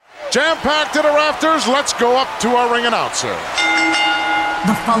Jam-packed to the rafters, let's go up to our ring announcer.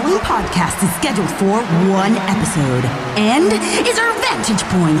 The following podcast is scheduled for one episode and is our Vantage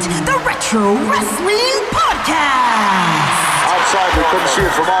Point, the Retro Wrestling Podcast. Outside, we couldn't see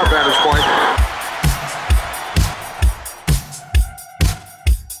it from our vantage point.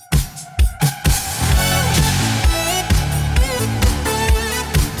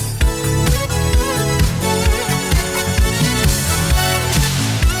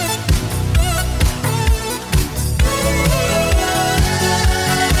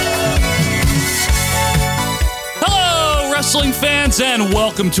 Wrestling fans, and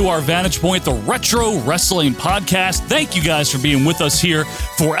welcome to our Vantage Point, the Retro Wrestling Podcast. Thank you guys for being with us here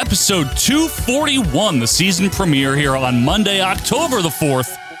for episode 241, the season premiere here on Monday, October the 4th,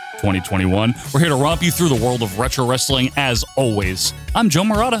 2021. We're here to romp you through the world of retro wrestling as always. I'm Joe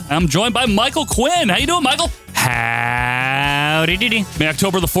Murata. I'm joined by Michael Quinn. How you doing, Michael? Howdy doody. May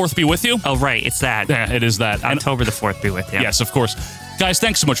October the 4th be with you? Oh, right. It's that. Yeah, it is that. October the 4th be with you. Yes, of course. Guys,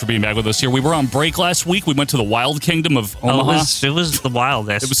 thanks so much for being back with us here. We were on break last week. We went to the Wild Kingdom of Omaha. It was the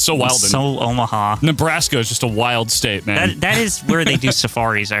wildest. It was so wild. So Omaha. Nebraska is just a wild state, man. That is where they do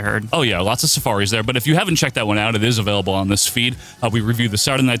safaris, I heard. Oh, yeah, lots of safaris there. But if you haven't checked that one out, it is available on this feed. We reviewed the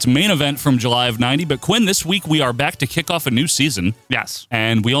Saturday Night's main event from July of 90. But Quinn, this week we are back to kick off a new season. Yes.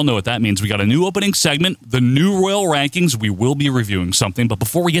 And we all know what that means. We got a new opening segment, the new Royal Rankings. We will be reviewing something. But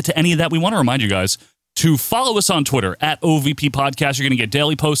before we get to any of that, we want to remind you guys to follow us on Twitter at OVP Podcast. You're going to get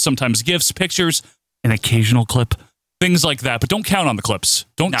daily posts, sometimes GIFs, pictures, an occasional clip, things like that. But don't count on the clips.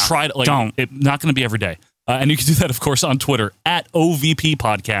 Don't try to. Don't. It's not going to be every day. And you can do that, of course, on Twitter at OVP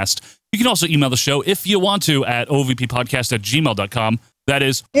Podcast. You can also email the show if you want to at ovppodcast@gmail.com. That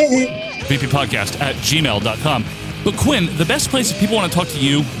is vppodcast@gmail.com. But Quinn, the best place if people want to talk to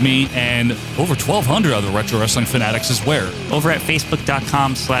you, me, and over 1,200 other retro wrestling fanatics is where? Over at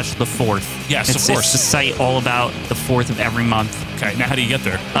facebook.com/the4th. Yes, of course. It's the site all about the 4th of every month. Okay, now how do you get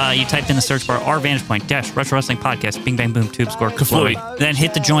there? You type in the search bar, our Vantage Point, Retro Wrestling Podcast, Bing Bang Boom, Tube Score, Kaflooey. Then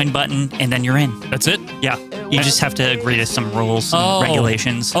hit the join button, and then you're in. That's it? Yeah. You just have to agree to some rules and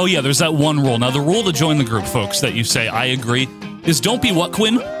regulations. Oh, yeah, there's that one rule. Now, the rule to join the group, folks, that you say, I agree, is don't be what,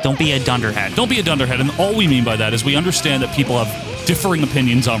 Quinn? Don't be a dunderhead. Don't be a dunderhead. And all we mean by that is we understand that people have differing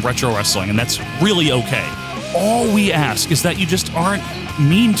opinions on retro wrestling, and that's really okay. All we ask is that you just aren't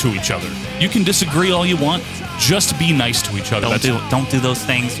mean to each other. You can disagree all you want. Just be nice to each other. Don't do those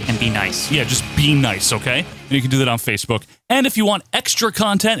things and be nice. Yeah, just be nice, okay? And you can do that on Facebook. And if you want extra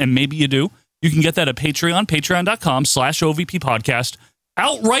content, and maybe you do, you can get that at Patreon, patreon.com/OVP Podcast.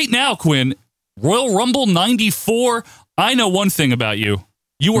 Out right now, Quinn, Royal Rumble 94. I know one thing about you.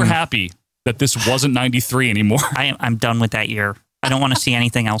 You were happy that this wasn't 93 anymore. I'm done with that year. I don't want to see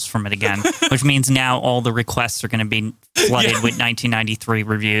anything else from it again, which means now all the requests are going to be flooded with 1993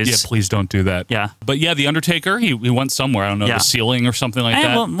 reviews. Yeah, please don't do that. Yeah. But yeah, The Undertaker, he went somewhere. I don't know, the ceiling or something like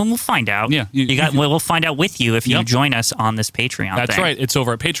that. We'll find out. Yeah. We'll find out with you if you join us on this Patreon That's thing. right. It's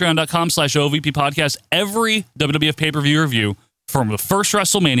over at patreon.com/OVP Podcast. Every WWF pay-per-view review from the first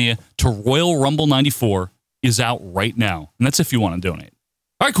WrestleMania to Royal Rumble 94 is out right now. And that's if you want to donate.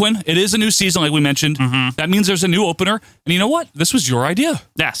 All right, Quinn, it is a new season, like we mentioned. That means there's a new opener. And you know what? This was your idea.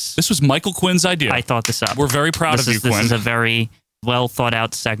 Yes. This was Michael Quinn's idea. I thought this up. We're very proud of you, Quinn. This is a very well thought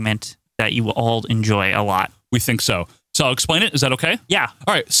out segment that you will all enjoy a lot. We think so. So I'll explain it. Is that okay? Yeah.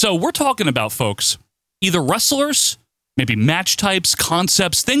 All right. So we're talking about, folks, either wrestlers, maybe match types,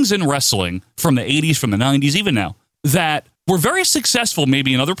 concepts, things in wrestling from the 80s, from the 90s, even now, that were very successful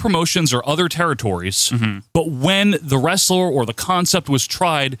maybe in other promotions or other territories, but when the wrestler or the concept was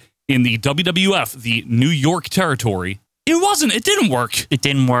tried in the WWF, the New York territory, it didn't work. It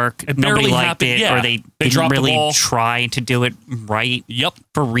didn't work. It Nobody barely liked happened. it, Yeah. or they didn't dropped the really ball. try to do it right. Yep.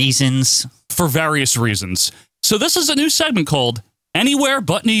 For reasons. For various reasons. So this is a new segment called Anywhere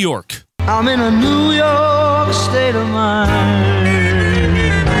But New York. I'm in a New York state of mind.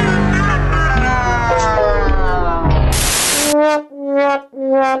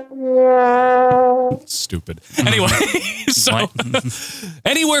 Stupid. Anyway, so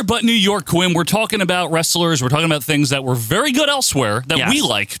Anywhere But New York, Quinn, we're talking about wrestlers. We're talking about things that were very good elsewhere that we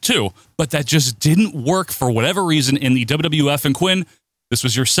like too, but that just didn't work for whatever reason in the WWF. And Quinn, this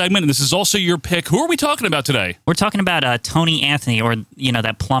was your segment, and this is also your pick. Who are we talking about today? We're talking about Tony Anthony, or, you know,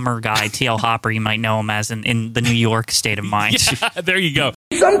 that plumber guy, T.L. Hopper, you might know him as in the New York state of mind. Yeah, there you go.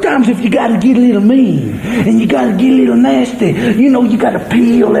 Sometimes if you gotta get a little mean, and you gotta get a little nasty, you know, you gotta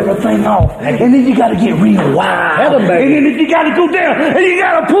peel everything off, and then you gotta get real wild, and then if you gotta go down, and you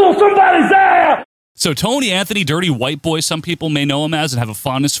gotta pull somebody's eye out. So Tony Anthony, Dirty White Boy, some people may know him as and have a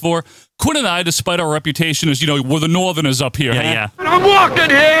fondness for. Quinn and I, despite our reputation as, we're the Northerners up here. Yeah. I'm walking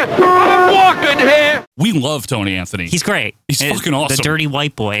here. We love Tony Anthony. He's great. He's fucking awesome. The Dirty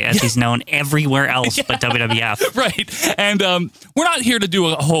White Boy, as he's known everywhere else but WWF. Right. And we're not here to do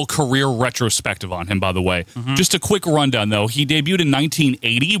a whole career retrospective on him, by the way. Just a quick rundown, though. He debuted in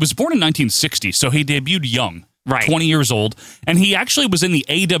 1980. He was born in 1960, so he debuted young. Right. 20 years old. And he actually was in the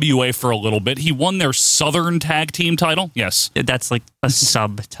AWA for a little bit. He won their Southern Tag Team title. Yes. That's like a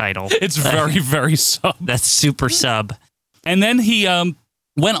subtitle. It's very, very sub. That's super sub. And then he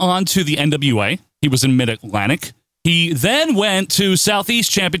went on to the NWA. He was in Mid-Atlantic. He then went to Southeast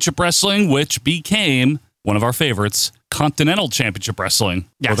Championship Wrestling, which became one of our favorites, Continental Championship Wrestling,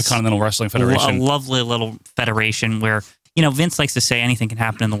 or the Continental Wrestling Federation. A lovely little federation where, Vince likes to say anything can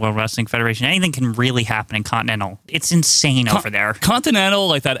happen in the World Wrestling Federation. Anything can really happen in Continental. It's insane over there. Continental,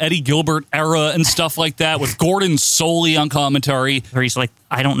 like that Eddie Gilbert era and stuff like that, with Gordon solely on commentary. Where he's like,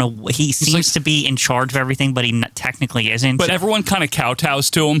 I don't know, he seems to be in charge of everything, but he technically isn't. But everyone kind of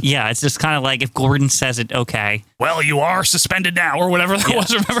kowtows to him. Yeah, it's just kind of like if Gordon says it, okay. Well, you are suspended now, or whatever that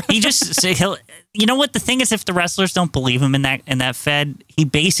was. Remember? He just he'll. You know what the thing is? If the wrestlers don't believe him in that fed, he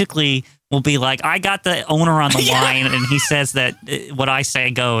basically will be like, I got the owner on the line, and he says that what I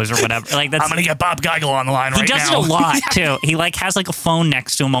say goes, or whatever. Like that's. I'm gonna get Bob Geigel on the line right now. He does it a lot too. He has like a phone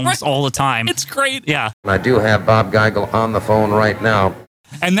next to him almost all the time. It's great. Yeah. I do have Bob Geigel on the phone right now.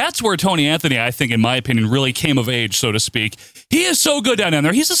 And that's where Tony Anthony, I think, in my opinion, really came of age, so to speak. He is so good down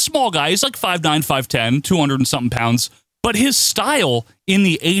there. He's a small guy. He's like 5'9", 5'10", 200 and something pounds. But his style in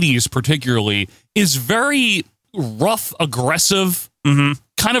the 80s particularly is very rough, aggressive,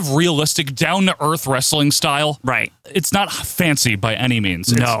 kind of realistic, down-to-earth wrestling style. Right. It's not fancy by any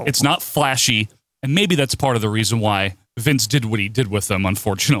means. No. It's not flashy. And maybe that's part of the reason why Vince did what he did with them,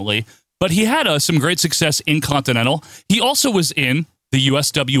 unfortunately. But he had some great success in Continental. He also was in the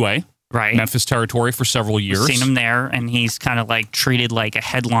USWA, right, Memphis territory for several years. Seen him there, and he's kind of like treated like a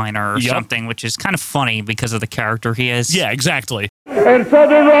headliner or something, which is kind of funny because of the character he is. Yeah, exactly. And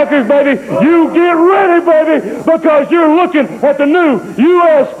Southern Rockers, baby, you get ready, baby, because you're looking at the new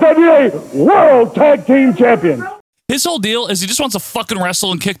USWA World Tag Team Champion. His whole deal is he just wants to fucking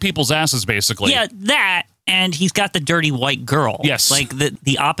wrestle and kick people's asses, basically. Yeah, that, and he's got the dirty white girl. Yes. Like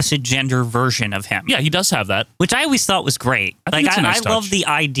the opposite gender version of him. Yeah, he does have that. Which I always thought was great. I love the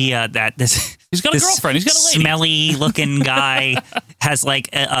idea that he's got a girlfriend. He's got a lady. Smelly looking guy has like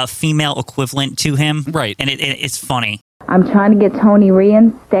a female equivalent to him. Right. And it's funny. I'm trying to get Tony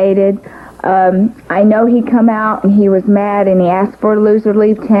reinstated. I know he come out and he was mad and he asked for a loser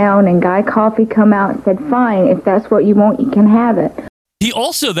leave town, and Guy Coffey come out and said, fine, if that's what you want, you can have it. He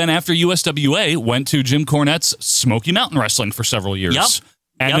also then, after USWA, went to Jim Cornette's Smoky Mountain Wrestling for several years. Yep.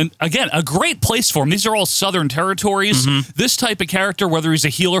 And then, again, a great place for him. These are all Southern territories. This type of character, whether he's a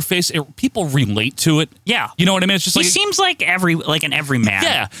heel or face, people relate to it. Yeah. You know what I mean? It's just he seems like an everyman.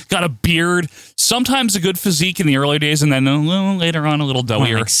 Yeah. Got a beard. Sometimes a good physique in the early days, and then later on a little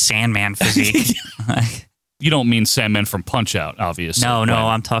doughier. Like Sandman physique. You don't mean Sandman from Punch-Out, obviously. No,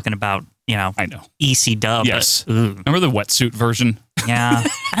 I'm talking about, I know. EC Dub. Yes. Remember the wetsuit version? Yeah.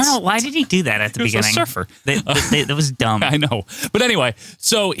 I don't know. Why did he do that at the beginning? He was a surfer. That was dumb. I know. But anyway,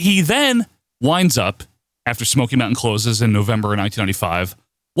 so he then winds up, after Smoky Mountain closes in November of 1995,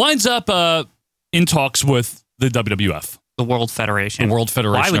 winds up in talks with the WWF. The World Federation. The World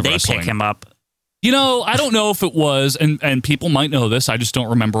Federation. Why would they Wrestling. pick him up? I don't know if it was, and people might know this, I just don't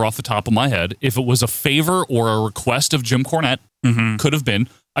remember off the top of my head, if it was a favor or a request of Jim Cornette. Could have been.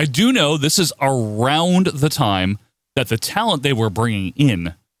 I do know this is around the time that the talent they were bringing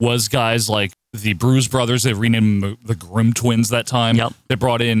in was guys like the Bruise Brothers. They renamed them the Grimm Twins that time. Yep. They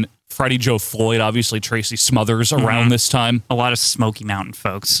brought in Freddie Joe Floyd, obviously Tracy Smothers around this time. A lot of Smoky Mountain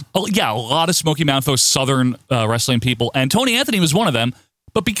folks. Oh, yeah, a lot of Smoky Mountain folks, Southern wrestling people. And Tony Anthony was one of them.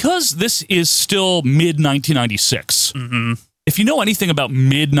 But because this is still mid-1996, if you know anything about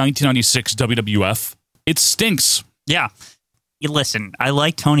mid-1996 WWF, it stinks. Yeah. Listen, I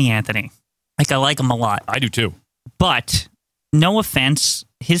like Tony Anthony. I like him a lot. I do too. But, no offense,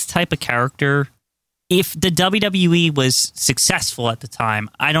 his type of character, if the WWE was successful at the time,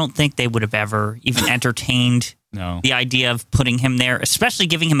 I don't think they would have ever even entertained the idea of putting him there, especially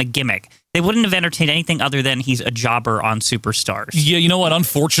giving him a gimmick. They wouldn't have entertained anything other than he's a jobber on Superstars. Yeah, you know what?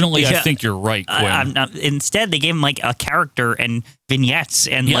 Unfortunately, I think you're right, Quinn. Instead, they gave him like a character and vignettes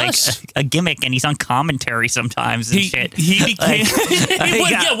and like a gimmick, and he's on commentary sometimes and shit. He became...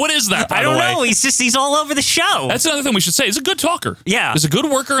 what is that, by I don't the way? know. He's all over the show. That's another thing we should say. He's a good talker. Yeah. He's a good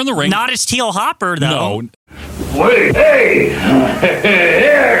worker in the ring. Not as Teal Hopper, though. No. Wait, hey!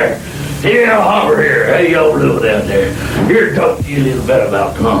 Here! T.L. Hopper here. How y'all doing out there? Here to talk to you a little bit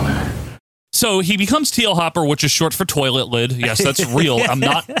about plumbing. So he becomes T.L. Hopper, which is short for toilet lid. Yes, that's real. I'm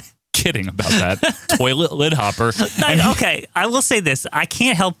not kidding about that. Toilet lid Hopper. Okay, I will say this. I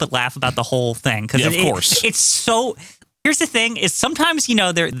can't help but laugh about the whole thing. Yeah, of course. It's so... Here's the thing, is sometimes,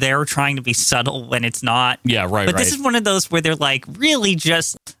 they're trying to be subtle when it's not. Yeah, right, But this is one of those where they're like, really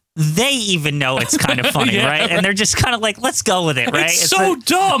just... They even know it's kind of funny, Yeah, right? And they're just kind of like, let's go with it, right? It's so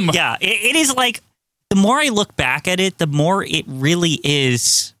dumb. Yeah, it is like, the more I look back at it, the more it really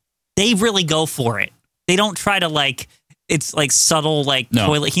is, they really go for it. They don't try to like, it's like subtle, like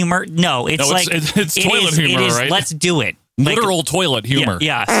toilet humor. No, it's toilet humor, right? Let's do it. Literal toilet humor.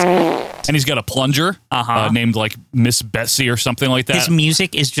 Yeah. And he's got a plunger named like Miss Bessie or something like that. His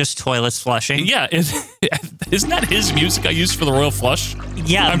music is just toilets flushing. Yeah. Isn't that his music I used for the Royal Flush?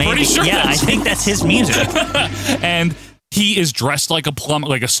 Yeah, I'm pretty sure I think that's his music. And he is dressed like a plumber,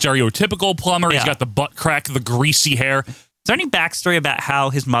 like a stereotypical plumber. Yeah. He's got the butt crack, the greasy hair. Is there any backstory about how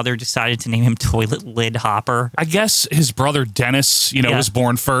his mother decided to name him Toilet Lid Hopper? I guess his brother Dennis, was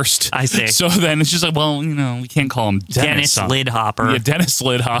born first. I see. So then it's just like, well, we can't call him Dennis. Lid Hopper. Yeah, Dennis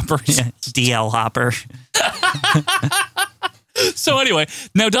Lid Hopper. Yeah, DL Hopper. So anyway,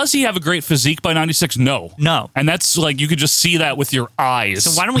 now does he have a great physique by 96? No. And that's like, you could just see that with your eyes.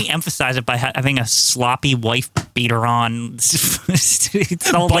 So why don't we emphasize it by having a sloppy wife beater on?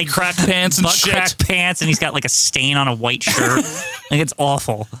 It's all butt crack pants and shit. Butt crack pants, and he's got like a stain on a white shirt. Like, it's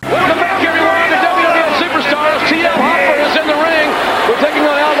awful. Welcome back, everyone, to WWF Superstars. T.L. Hopper is in the ring. We're taking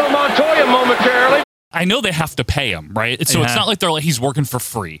on Aldo Montoya momentarily. I know they have to pay him, right? So it's not like they're like, he's working for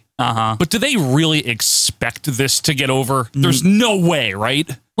free. But do they really expect this to get over? There's no way, right?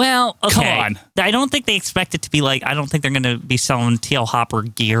 Well, okay. Come on. I don't think they expect it to be like, I don't think they're going to be selling T.L. Hopper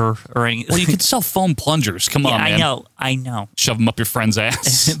gear or anything. Well, you could sell foam plungers. Come on, man. I know. Shove them up your friend's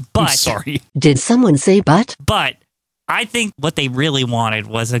ass. But, I'm sorry. Did someone say but? But I think what they really wanted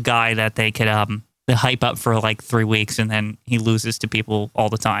was a guy that they could hype up for like 3 weeks, and then he loses to people all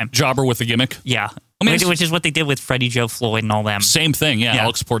the time. Jobber with a gimmick? Yeah. Which is what they did with Freddie Joe Floyd and all them. Same thing, yeah.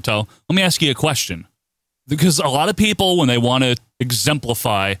 Alex Porto. Let me ask you a question. Because a lot of people, when they want to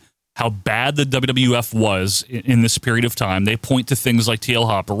exemplify how bad the WWF was in this period of time, they point to things like T.L.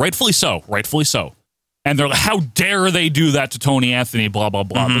 Hopper. Rightfully so. And they're like, how dare they do that to Tony Anthony, blah, blah,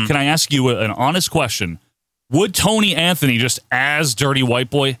 blah. But can I ask you an honest question? Would Tony Anthony, just as Dirty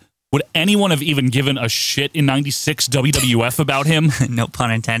White Boy, would anyone have even given a shit in 96 WWF about him? No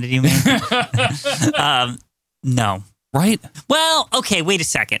pun intended, you mean? No. Right? Well, okay, wait a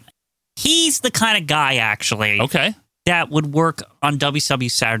second. He's the kind of guy, actually. Okay. That would work on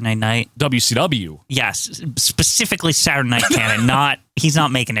WCW Saturday Night. WCW? Yes. Specifically Saturday Night Canon. He's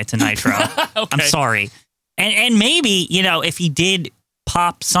not making it to Nitro. Okay. I'm sorry. And maybe, if he did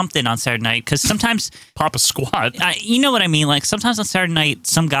pop something on Saturday night, because sometimes pop a squat. You know what I mean? Like sometimes on Saturday night,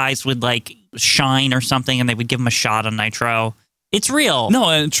 some guys would like shine or something, and they would give him a shot on Nitro. It's real.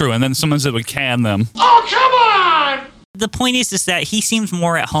 No, true. And then someone would can them. Oh, come on! The point is that he seems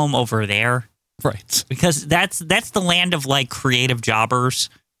more at home over there, right? Because that's the land of like creative jobbers.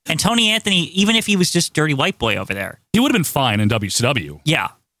 And Tony Anthony, even if he was just Dirty White Boy over there, he would have been fine in WCW. Yeah.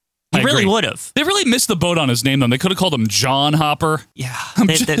 He really would have. They really missed the boat on his name, though. They could have called him John Hopper. Yeah.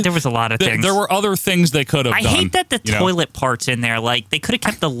 There was a lot of things. There were other things they could have done. I hate that the toilet part's in there. Like, they could have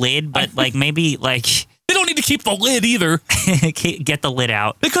kept the lid, but like maybe like... They don't need to keep the lid either. Get the lid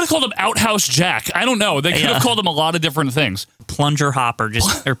out. They could have called him Outhouse Jack. I don't know. They could have called him a lot of different things. Plunger Hopper,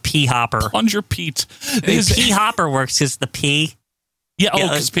 or P Hopper. Plunger Pete. P Hopper works because the P... Yeah,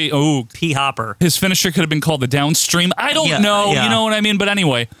 P Hopper. His finisher could have been called the Downstream. I don't know. Yeah. You know what I mean? But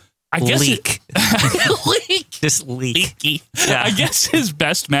anyway... Leak. Leak. Just leaky. Yeah. I guess his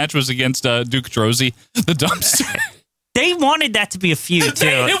best match was against Duke Droese, the dumpster. They wanted that to be a feud, too.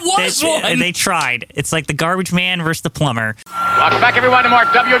 It was one. And they tried. It's like the garbage man versus the plumber. Welcome back, everyone, to more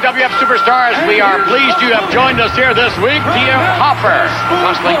WWF Superstars. We are pleased you have joined us here this week. T.L. Hopper,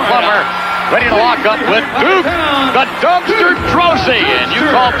 Wrestling Plumber, ready to lock up with Duke, the Dumpster Droese. And you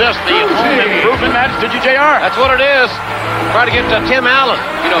called this the home improvement match, did you, JR? That's what it is. Try to get Tim Allen,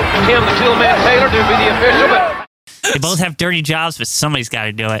 Tim the Toolman Taylor to be the official, but... They both have dirty jobs, but somebody's got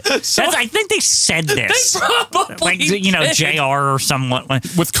to do it. I think they said this. They probably did. JR or someone.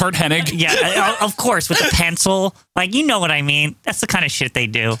 With Kurt Hennig. Yeah, of course, with the pencil. Like, you know what I mean. That's the kind of shit they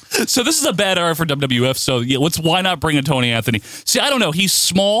do. So this is a bad era for WWF, so why not bring in Tony Anthony? See, I don't know. He's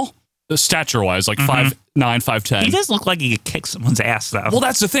small, stature-wise, like 5'9", 5'10". He does look like he could kick someone's ass, though. Well,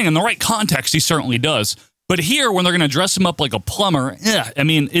 that's the thing. In the right context, he certainly does. But here, when they're going to dress him up like a plumber, I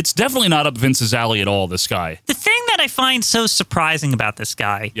mean, it's definitely not up Vince's alley at all, this guy. The thing that I find so surprising about this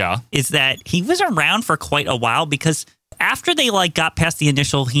guy is that he was around for quite a while, because after they like got past the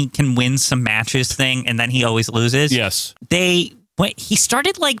initial he can win some matches thing and then he always loses. Yes. He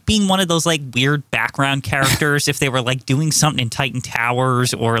started like being one of those like weird background characters if they were like doing something in Titan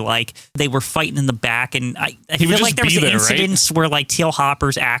Towers or like they were fighting in the back. And I feel like there was incidents where like Teal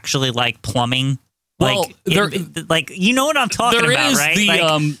Hopper's actually like plumbing. Well, like you know what I'm talking about,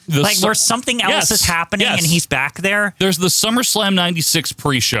 right? Like where something else is happening and he's back there. There's the SummerSlam 96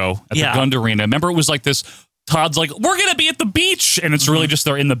 pre-show at the Gund Arena. Remember, it was like this. Todd's like, we're going to be at the beach. And it's really just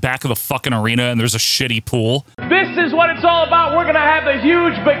they're in the back of the fucking arena and there's a shitty pool. This is what it's all about. We're going to have the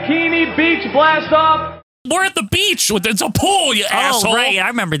huge bikini beach blast off. We're at the beach. It's a pool, you asshole. Oh, right. I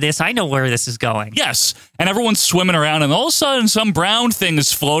remember this. I know where this is going. Yes. And everyone's swimming around, and all of a sudden, some brown thing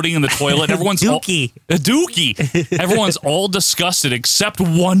is floating in the toilet. Everyone's Dookie. A dookie. Everyone's all disgusted except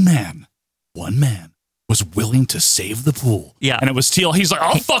one man. One man was willing to save the pool. Yeah. And it was Teal. He's like,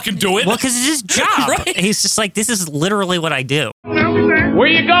 I'll fucking do it. Well, because it's his job. Right? He's just like, this is literally what I do. Where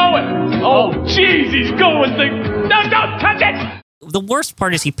you going? Oh, jeez, he's going. No, don't touch it. The worst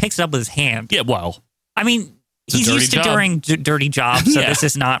part is he picks it up with his hand. Yeah, well. I mean, he's used to doing dirty jobs, so this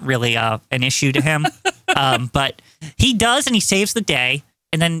is not really an issue to him. But he does, and he saves the day.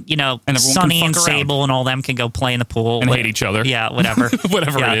 And then, you know, Sonny and Sable and all them can go play in the pool. And hate each other. Yeah, whatever.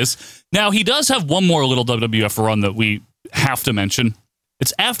 Whatever it is. Now, he does have one more little WWF run that we have to mention.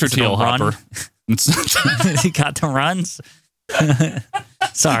 It's after Teal Hopper. He got the runs.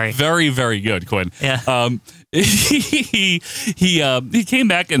 Sorry. Very, very good, Quinn. Yeah. He came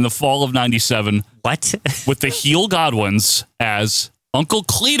back in the fall of 97. What? With the heel Godwins as Uncle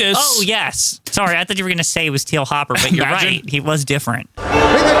Cletus. Oh, yes. Sorry, I thought you were going to say it was Teal Hopper, but you're right. He was different. Being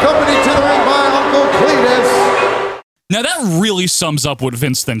accompanied to the ring by Uncle Cletus. Now, that really sums up what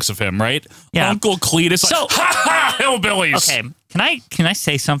Vince thinks of him, right? Yeah. Uncle Cletus. So, ha, hillbillies. Okay, can I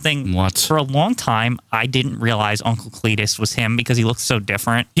say something? What? For a long time, I didn't realize Uncle Cletus was him because he looked so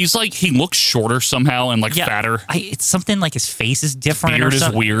different. He's like, he looks shorter somehow and like fatter. It's something like his face is different. Beard is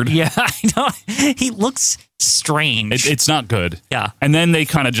weird. Yeah, I know. He looks strange. It's not good. Yeah. And then they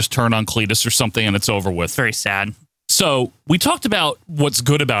kind of just turn on Cletus or something and it's over with. Very sad. So we talked about what's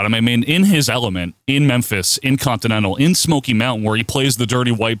good about him. I mean, in his element, in Memphis, in Continental, in Smoky Mountain, where he plays the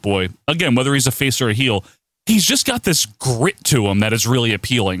dirty white boy, again, whether he's a face or a heel, he's just got this grit to him that is really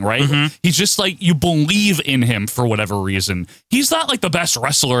appealing, right? Mm-hmm. He's just like, you believe in him for whatever reason. He's not like the best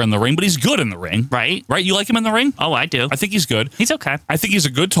wrestler in the ring, but he's good in the ring. Right? Right? You like him in the ring? Oh, I do. I think he's good. He's okay. I think he's a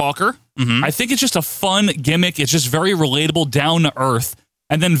good talker. Mm-hmm. I think it's just a fun gimmick. It's just very relatable, down to earth.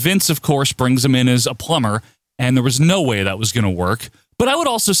 And then Vince, of course, brings him in as a plumber. And there was no way that was going to work. But I would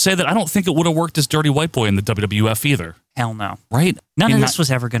also say that I don't think it would have worked as Dirty White Boy in the WWF either. Hell no. Right? None of this was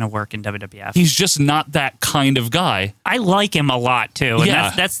ever going to work in WWF. He's just not that kind of guy. I like him a lot, too. And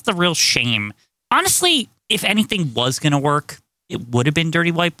Yeah. that's the real shame. Honestly, if anything was going to work, it would have been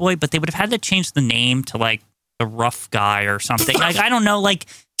Dirty White Boy, but they would have had to change the name to, like, the Rough Guy or something. Like, I don't know, like,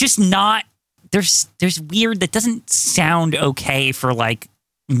 just not... There's weird... That doesn't sound okay for, like,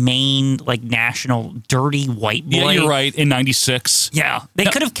 main, like, national Dirty White Boy. Yeah, you're right. In 96. Yeah. They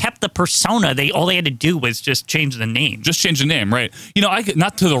could have kept the persona. All they had to do was just change the name. Just change the name, right. You know,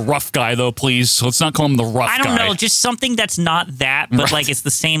 not to the Rough Guy, thoh, please. Let's not call him the Rough Guy. I don't know. Just something that's not that, but, Right. like, it's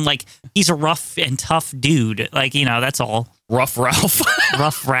the same, like, he's a rough and tough dude. Like, you know, that's all. Rough Ralph.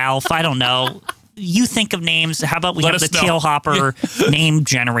 Rough Ralph. I don't know. You think of names. How about we Let have the us know. Teal Hopper name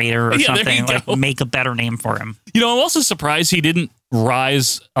generator or Yeah, there something? you Like, go. make a better name for him. You know, I'm also surprised he didn't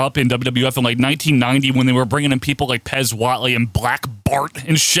rise up in WWF in like 1990 when they were bringing in people like Pez Whatley and Black Bart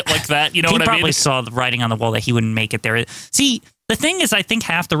and shit like that. You know He what I probably mean? saw the writing on the wall that he wouldn't make it there. See, the thing is, I think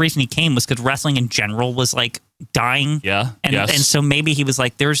half the reason he came was because wrestling in general was like dying. Yeah. And yes. and so maybe he was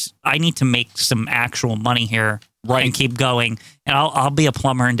like, I need to make some actual money here. Right. And keep going. And I'll be a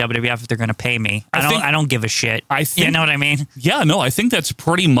plumber in WWF if they're going to pay me. I don't give a shit. I think, you know what I mean? Yeah, no, I think that's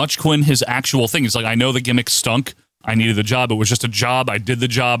pretty much, Quinn, his actual thing. It's like, I know the gimmick stunk. I needed the job. It was just a job. I did the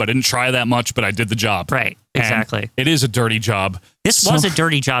job. I didn't try that much, but I did the job. Right. Exactly. And it is a dirty job. This was a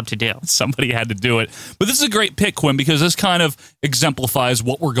dirty job to do. Somebody had to do it. But this is a great pick, Quinn, because this kind of exemplifies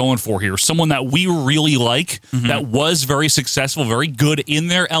what we're going for here. Someone that we really like, that was very successful, very good in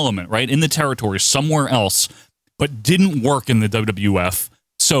their element, right? In the territory, somewhere else, but didn't work in the WWF.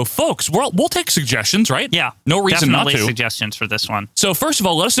 So, folks, we'll take suggestions, right? Yeah. No reason not to. Definitely suggestions for this one. So, first of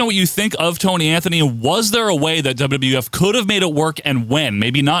all, let us know what you think of Tony Anthony. Was there a way that WWF could have made it work, and when?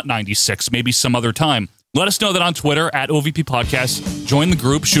 Maybe not 96, maybe some other time. Let us know that on Twitter at OVP Podcast. Join the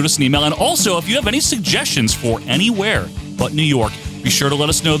group, shoot us an email. And also, if you have any suggestions for anywhere but New York, be sure to let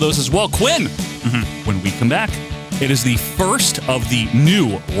us know those as well. Quinn, when we come back, it is the first of the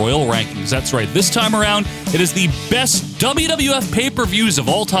new Royal Rankings. That's right. This time around, it is the best WWF pay-per-views of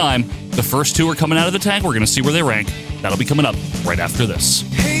all time. The first 2 are coming out of the tank. We're going to see where they rank. That'll be coming up right after this.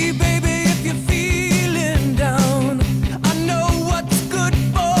 Hey, baby, if you're feeling down, I know what's good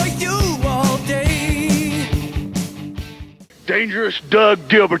for you all day. Dangerous Doug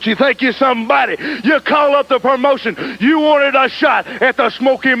Gilbert. You think you're somebody. You call up the promotion. You wanted a shot at the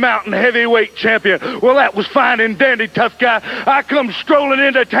Smoky Mountain heavyweight champion. Well, that was fine and dandy, tough guy. I come strolling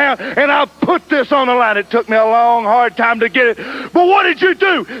into town, and I put this on the line. It took me a long, hard time to get it. But what did you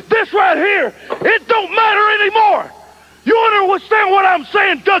do? This right here, it don't matter anymore. You understand what I'm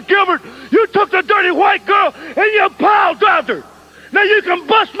saying, Doug Gilbert? You took the dirty white girl, and you pile drived her. Now, you can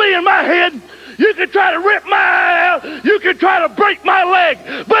bust me in my head. You can try to rip my eye out. You can try to break my leg.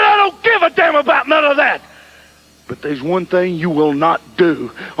 But I don't give a damn about none of that. But there's one thing you will not do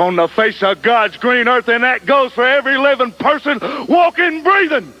on the face of God's green earth, and that goes for every living person walking,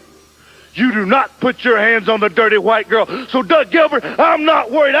 breathing. You do not put your hands on the dirty white girl. So, Doug Gilbert, I'm not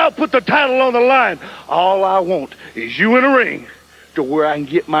worried. I'll put the title on the line. All I want is you in a ring to where I can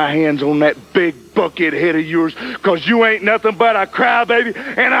get my hands on that big bucket head of yours, because you ain't nothing but a crybaby,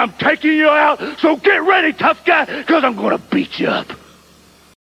 and I'm taking you out. So get ready, tough guy, because I'm going to beat you up.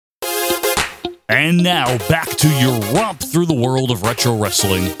 And now, back to your romp through the world of retro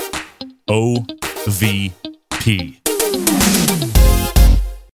wrestling. OVP.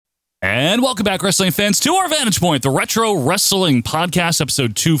 And welcome back, wrestling fans, to our Vantage Point, the Retro Wrestling Podcast,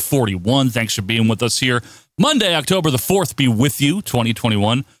 episode 241. Thanks for being with us here. Monday, October the 4th, be with you,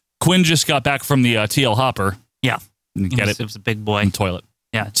 2021. Quinn just got back from the TL Hopper. Yeah. Get it? It was a big boy. In the toilet.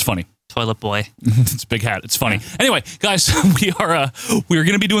 Yeah. It's funny. Toilet boy. It's a big hat. It's funny. Anyway, guys, we're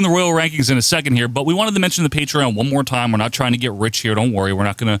going to be doing the Royal Rankings in a second here, but we wanted to mention the Patreon one more time. We're not trying to get rich here. Don't worry. We're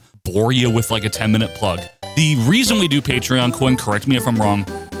not going to bore you with like a 10-minute plug. The reason we do Patreon, Quinn, correct me if I'm wrong,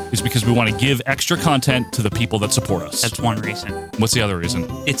 is because we want to give extra content to the people that support us. That's one reason. What's the other reason?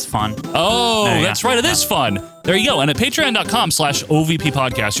 It's fun. Oh, that's right. It is fun. There you go. And at patreon.com/OVP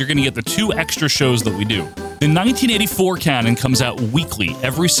podcast, you're going to get the 2 extra shows that we do. The 1984 canon comes out weekly,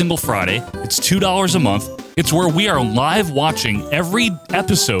 every single Friday. It's $2 a month. It's where we are live watching every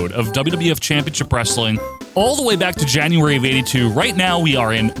episode of WWF Championship Wrestling all the way back to January of 82. Right now, we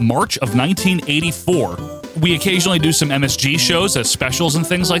are in March of 1984. We occasionally do some MSG shows as specials and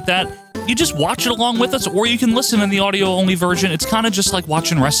things like that. You just watch it along with us, or you can listen in the audio-only version. It's kind of just like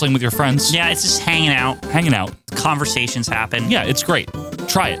watching wrestling with your friends. Yeah, it's just hanging out. Hanging out. Conversations happen. Yeah, it's great.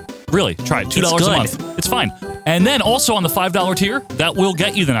 Try it. Really, try it. $2 a month. It's fine. And then also on the $5 tier, that will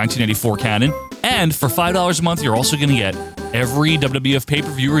get you the 1984 canon. And for $5 a month, you're also going to get every WWF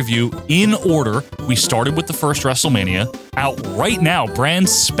pay-per-view review in order. We started with the first WrestleMania. Out right now, brand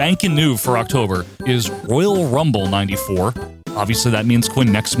spanking new for October, is Royal Rumble 94. Obviously, that means, Quinn,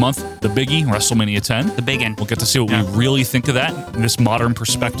 next month, the biggie, WrestleMania 10. The big one. We'll get to see what we really think of that in this modern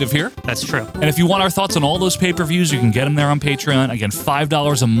perspective here. That's true. And if you want our thoughts on all those pay-per-views, you can get them there on Patreon. Again,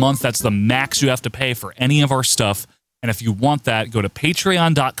 $5 a month. That's the max you have to pay for any of our stuff. And if you want that, go to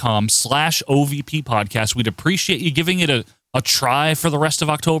patreon.com/OVP podcast. We'd appreciate you giving it a try for the rest of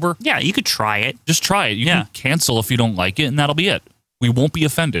October. Yeah, you could try it. Just try it. You can cancel if you don't like it, and that'll be it. We won't be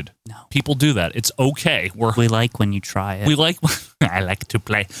offended. No. People do that. It's okay. We like when you try it. We like... I like to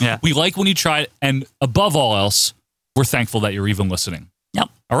play. Yeah. We like when you try it, and above all else, we're thankful that you're even listening. Yep.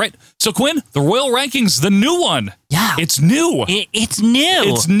 All right. So, Quinn, the Royal Rankings, the new one. Yeah. It's new. It's new.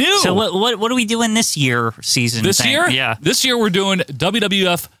 It's new. So what are we doing this year season? This year? Yeah. This year we're doing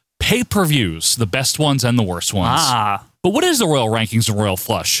WWF pay-per-views, the best ones and the worst ones. But what is the Royal Rankings and Royal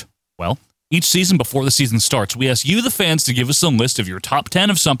Flush? Well, each season before the season starts, we ask you, the fans, to give us a list of your top 10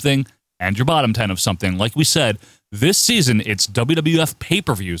 of something and your bottom 10 of something. Like we said, this season, it's WWF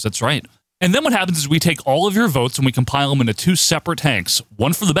pay-per-views. That's right. And then what happens is we take all of your votes and we compile them into 2 separate tanks.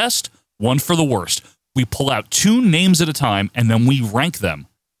 One for the best, one for the worst. We pull out 2 names at a time and then we rank them.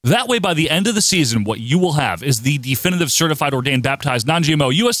 That way, by the end of the season, what you will have is the definitive certified, ordained, baptized,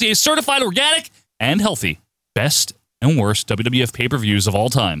 non-GMO, USDA certified, organic, and healthy best and worst WWF pay-per-views of all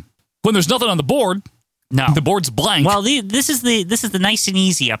time. When there's nothing on the board, no, the board's blank. Well, this is the nice and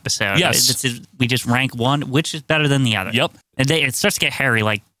easy episode. Yes, we just rank one, which is better than the other. Yep, and it starts to get hairy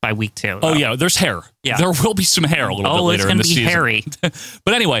like by week 2. Oh yeah, there's hair. Yeah, there will be some hair a little bit later in the season. Oh, it's going to be hairy.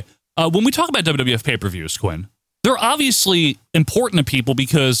 But anyway, when we talk about WWF pay-per-views, Quinn, they're obviously important to people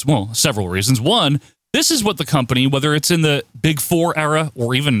because, well, several reasons. One, this is what the company, whether it's in the Big Four era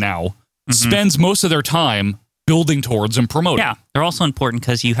or even now, spends most of their time building towards and promoting. Yeah, they're also important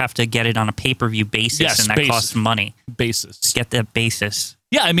because you have to get it on a pay-per-view basis, and that costs money. Basis. Get the basis.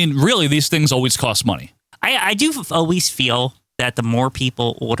 Yeah, I mean, really, these things always cost money. I do always feel that the more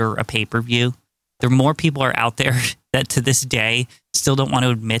people order a pay-per-view, the more people are out there that to this day still don't want to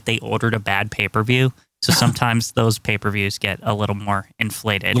admit they ordered a bad pay-per-view. So sometimes those pay-per-views get a little more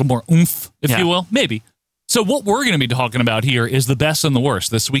inflated. A little more oomph, if you will. Maybe. So what we're going to be talking about here is the best and the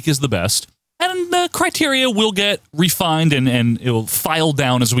worst. This week is the best. And the criteria will get refined and it will file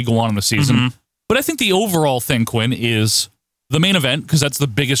down as we go on in the season. But I think the overall thing, Quinn, is the main event, because that's the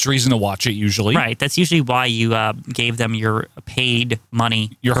biggest reason to watch it usually. Right. That's usually why you gave them your paid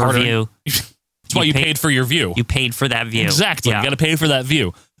money your per view. That's why you paid for your view. You paid for that view. Exactly. You got to pay for that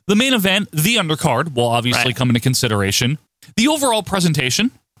view. The main event, the undercard, will obviously come into consideration. The overall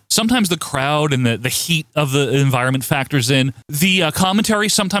presentation, sometimes the crowd and the heat of the environment factors in. The commentary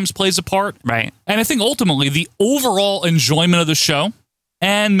sometimes plays a part. Right. And I think ultimately the overall enjoyment of the show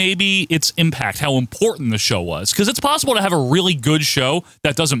and maybe its impact, how important the show was. Because it's possible to have a really good show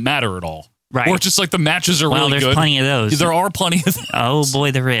that doesn't matter at all. Right. Or it's just like the matches are really good. Well, there's plenty of those. There are plenty of those. Oh,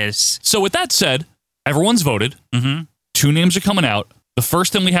 boy, there is. So with that said, everyone's voted. 2 names are coming out. The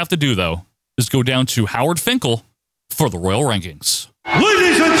first thing we have to do, though, is go down to Howard Finkel for the Royal Rankings.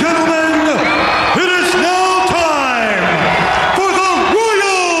 Ladies and gentlemen, it is now time for the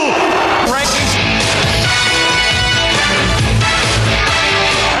Royal Rankings.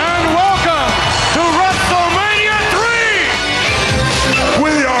 And welcome to WrestleMania 3.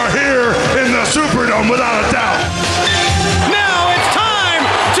 We are here in the Superdome without a doubt. Now it's time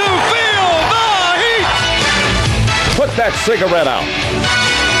to feel the heat. Put that cigarette out.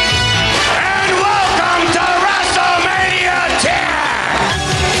 And welcome to WrestleMania 10.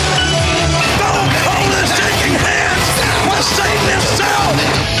 Stone Cold is shaking hands with Satan himself.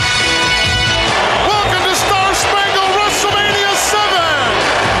 Welcome to Star Spangled WrestleMania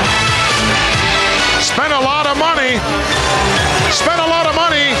 7. Spent a lot of money.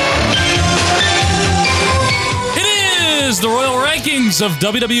 It is the Royal Rankings of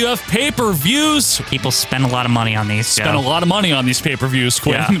WWF pay-per-views. People spend a lot of money on these. Spend a lot of money on these pay-per-views,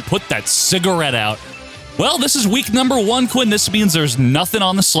 Quinn. Yeah. Put that cigarette out. Well, this is week number 1, Quinn. This means there's nothing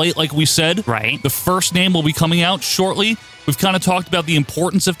on the slate, like we said. Right. The first name will be coming out shortly. We've kind of talked about the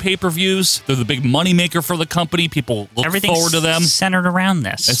importance of pay-per-views. They're the big moneymaker for the company. People look forward to them. Centered around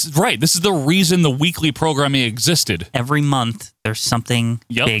this. That's right. This is the reason the weekly programming existed. Every month, there's something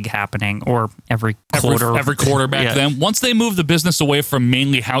big happening, or every quarter. Every quarter back then. Once they moved the business away from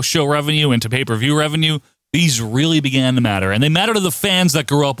mainly house show revenue into pay-per-view revenue, these really began to matter. And they matter to the fans that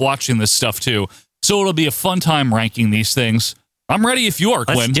grew up watching this stuff, too. So it'll be a fun time ranking these things. I'm ready if you are,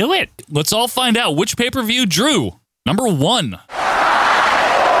 Quinn. Let's do it. Let's all find out which pay-per-view drew number 1.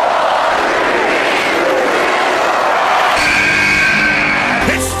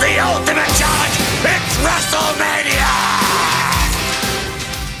 It's the ultimate challenge. It's WrestleMania.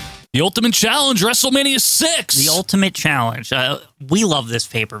 The Ultimate Challenge, WrestleMania 6. The Ultimate Challenge. We love this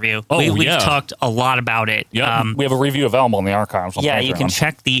pay-per-view. Oh, We've talked a lot about it. Yeah, we have a review available in the archives. Yeah, you can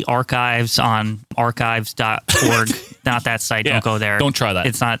check the archives on archives.org. Not that site. Yeah, don't go there. don't try that.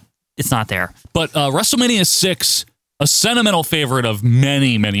 It's not there. But WrestleMania 6, a sentimental favorite of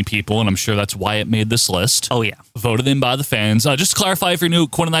many, many people, and I'm sure that's why it made this list. Oh, yeah. Voted in by the fans. Just to clarify, if you're new,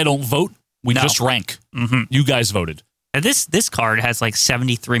 Quinn and I don't vote. We just rank. You guys voted. And this card has like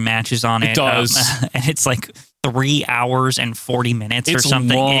 73 matches on it. It does. And it's like 3 hours and 40 minutes It's or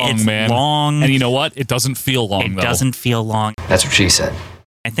something. long, man. Long. And you know what? It doesn't feel long, though. It doesn't feel long. That's what she said.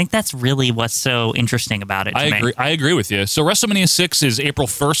 I think that's really what's so interesting about it to me. I agree with you. So WrestleMania 6 is April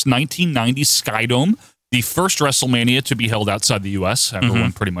 1st, 1990, Skydome. The first WrestleMania to be held outside the U.S.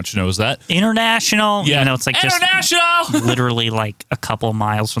 Everyone pretty much knows that. International. Yeah. You know, it's like International! just literally like a couple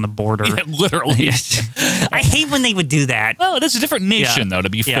miles from the border. Yeah, literally. I hate when they would do that. Well, it is a different nation, though, to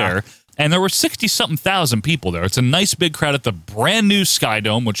be fair. And there were 60-something thousand people there. It's a nice big crowd at the brand new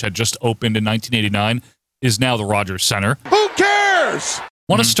Skydome, which had just opened in 1989, is now the Rogers Center. Who cares?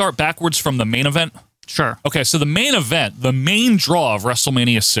 Want to start backwards from the main event? Sure. Okay, so the main event, the main draw of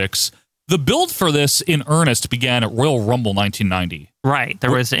WrestleMania 6, the build for this in earnest began at Royal Rumble 1990. Right.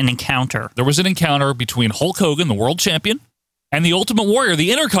 There was an encounter. There was an encounter between Hulk Hogan, the world champion, and the Ultimate Warrior,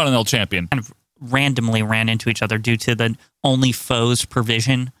 the Intercontinental champion. Kind of randomly ran into each other due to the only foes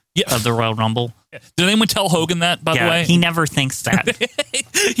provision of the Royal Rumble. Did anyone tell Hogan that, by the way? He never thinks that.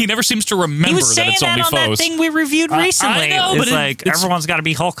 He never seems to remember he was that it's only on foes. That thing we reviewed recently. I know, it's but like everyone's got to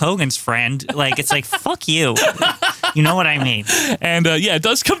be Hulk Hogan's friend. Like it's like fuck you. You know what I mean? And it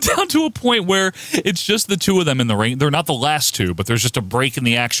does come down to a point where it's just the two of them in the ring. They're not the last two, but there's just a break in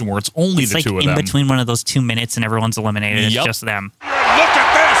the action where it's only the two of them. In between one of those 2 minutes and everyone's eliminated. It's just them. Look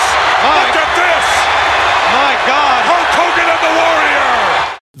at this! Look at this! My God! Hulk Hogan and the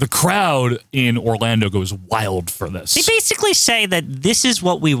Warrior! The crowd in Orlando goes wild for this. They basically say that this is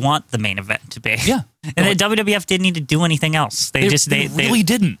what we want the main event to be. Yeah. And the WWF didn't need to do anything else. They really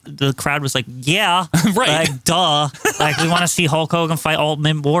didn't. The crowd was like, yeah. Right. Like, duh. Like, we want to see Hulk Hogan fight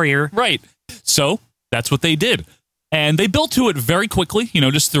Ultimate Warrior. Right. So that's what they did. And they built to it very quickly,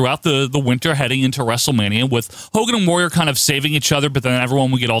 just throughout the winter heading into WrestleMania with Hogan and Warrior kind of saving each other, but then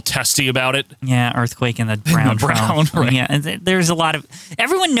everyone would get all testy about it. Yeah, Earthquake in the brown. Right. Yeah, and there's a lot of...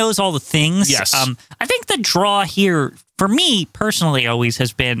 Everyone knows all the things. Yes. I think the draw here, for me personally, always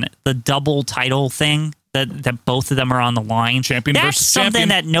has been the double title thing, that both of them are on the line. Champion That's versus something champion.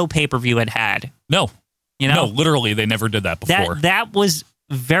 that no pay-per-view had. No. No, literally, they never did that before. That was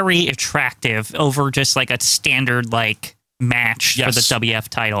very attractive over just like a standard like match for the WF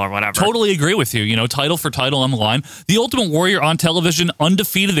title or whatever. Totally agree with you. Title for title on the line. The Ultimate Warrior on television,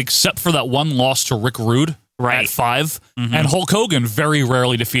 undefeated except for that one loss to Rick Rude at 5. Mm-hmm. And Hulk Hogan, very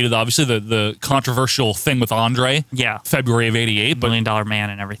rarely defeated. Obviously, the controversial thing with Andre. Yeah. February of 88. $1 Million Man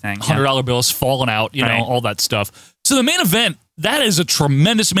and everything. $100 bills falling out, all that stuff. So the main event, that is a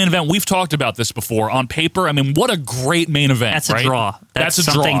tremendous main event. We've talked about this before on paper. I mean, what a great main event. That's a draw. That's a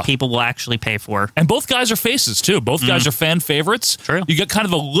something draw. people will actually pay for. And both guys are faces, too. Both guys are fan favorites. True. You get kind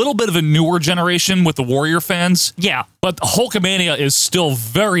of a little bit of a newer generation with the Warrior fans. Yeah. But Hulkamania is still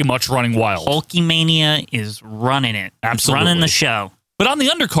very much running wild. Hulkamania is running it. Absolutely. It's running the show. But on the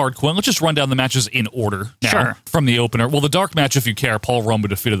undercard, Quinn, let's just run down the matches in order now from the opener. Well, the dark match, if you care, Paul Roma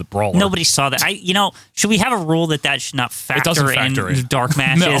defeated the Brawler. Nobody saw that. Should we have a rule that should not factor in the dark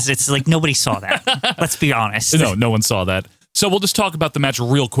matches? No. It's like nobody saw that. Let's be honest. No one saw that. So we'll just talk about the match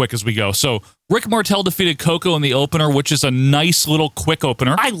real quick as we go. So Rick Martel defeated Koko in the opener, which is a nice little quick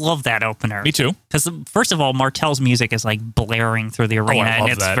opener. I love that opener. Me too. Because first of all, Martel's music is like blaring through the arena, I love and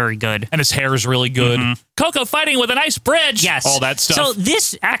it's that. very good. And his hair is really good. Mm-hmm. Koko fighting with an ice bridge. Yes. All that stuff. So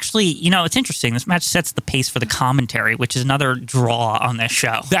this actually, it's interesting. This match sets the pace for the commentary, which is another draw on this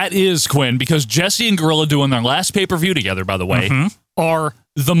show. That is, Quinn, because Jesse and Gorilla doing their last pay-per-view together, by the way, are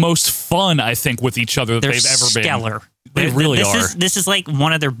the most fun, I think, with each other They're they've ever been. stellar. They really are. This is like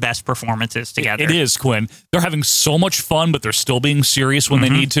one of their best performances together. It is, Quinn. They're having so much fun, but they're still being serious when they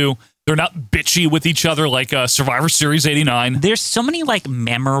need to. They're not bitchy with each other like Survivor Series 89. There's so many like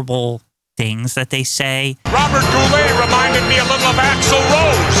memorable things that they say. Robert Goulet reminded me a little of Axl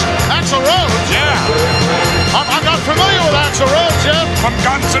Rose. Axl Rose? Yeah. I'm not familiar with Axl Rose, Jeff. From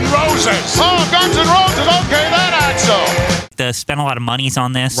Guns N' Roses. Oh, Guns N' Roses. Okay, that Axl. They spent a lot of monies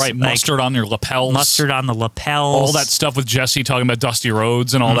on this. Right, mustard on your lapels. Mustard on the lapels. All that stuff with Jesse talking about Dusty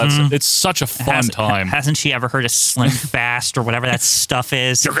Rhodes and all that stuff. It's such a fun time. Hasn't she ever heard of Slim Fast or whatever that stuff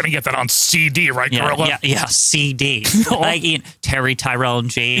is? You're going to get that on CD, right, Gorilla? Yeah, CD. Like Terry, Tyrell, and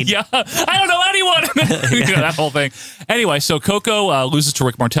Jade. Yeah, I don't know anyone. That whole thing. Anyway, so Koko loses to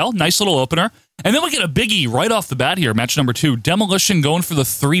Rick Martel. Nice little opener. And then we get a biggie right off the bat here. Match number 2. Demolition going for the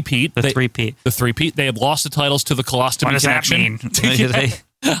three-peat. The three-peat. They have lost the titles to the Colostomy Connection. What does that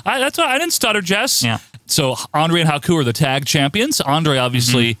mean? That's why I didn't stutter, Jess. Yeah. So Andre and Haku are the tag champions. Andre,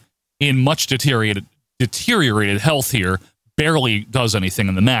 obviously, in much deteriorated health here, barely does anything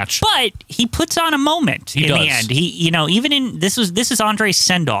in the match. But he puts on a moment He in does. the end. He, even in this is Andre's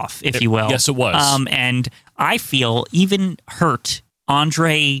send-off, if you will. Yes, it was. And I feel even hurt,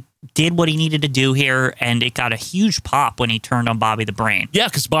 Andre did what he needed to do here, and it got a huge pop when he turned on Bobby the Brain. Yeah,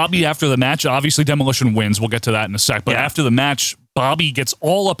 because Bobby, after the match, obviously Demolition wins. We'll get to that in a sec. But after the match, Bobby gets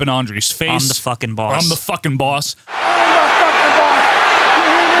all up in Andre's face. I'm the fucking boss. I'm the fucking boss.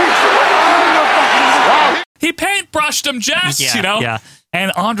 He paintbrushed him, Jess, Yeah.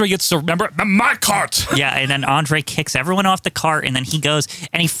 And Andre gets to remember my cart. Yeah, and then Andre kicks everyone off the cart, and then he goes,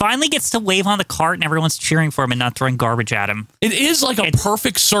 and he finally gets to wave on the cart, and everyone's cheering for him and not throwing garbage at him. It is like a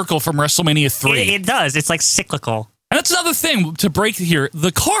perfect circle from WrestleMania 3. It does. It's like cyclical. And that's another thing to break here.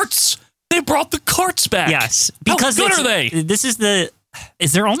 The carts. They brought the carts back. Yes. Because how good are they?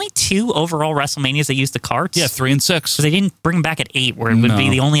 Is there only 2 overall WrestleManias that use the carts? Yeah, 3 and 6. Because they didn't bring them back at 8, where it would be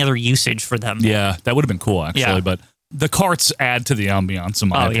the only other usage for them. Yeah, that would have been cool, actually. Yeah. But the carts add to the ambiance, in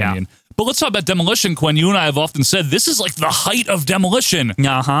my opinion. But let's talk about Demolition, Quinn. You and I have often said this is like the height of Demolition.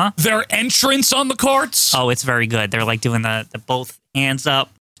 Uh-huh. Their entrance on the carts. Oh, it's very good. They're like doing the both hands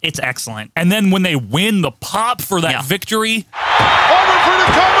up. It's excellent. And then when they win, the pop for that victory. Over for the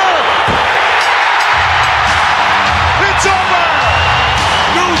cover. It's over.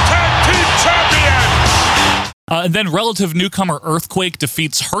 New tag team champions. And then relative newcomer Earthquake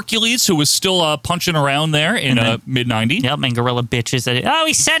defeats Hercules, who was still punching around there in mid-90. Yep, and Gorilla bitches at it. Oh,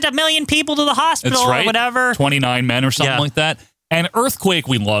 he sent 1 million people to the hospital That's right. or whatever. 29 men or something like that. And Earthquake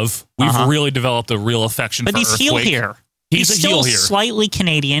we love. We've really developed a real affection for Earthquake. But he's heel here. He's a heel here. Slightly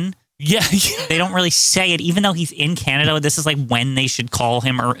Canadian. Yeah. They don't really say it, even though he's in Canada. This is like when they should call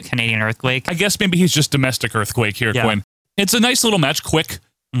him Canadian Earthquake. I guess maybe he's just domestic Earthquake here, Quinn. It's a nice little match, quick.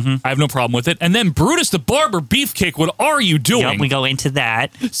 I have no problem with it. And then Brutus the Barber Beefcake, what are you doing? Yep, we go into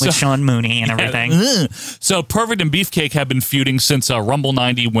that with Sean Mooney and everything. So Perfect and Beefcake have been feuding since Rumble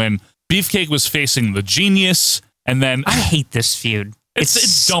 90 when Beefcake was facing the Genius. And then I hate this feud.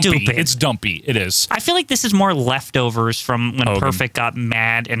 It's dumpy. Stupid. It's dumpy. It is. I feel like this is more leftovers from when Perfect got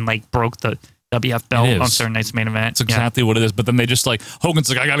mad and like broke the WF belt on Saturday Night's Main Event. That's exactly what it is. But then they just like, Hogan's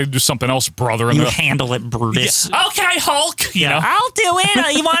like, I got to do something else, brother. And you handle it, Brutus. Yeah. Okay, Hulk. You know? I'll do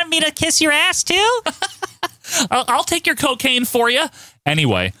it. You want me to kiss your ass too? I'll take your cocaine for you.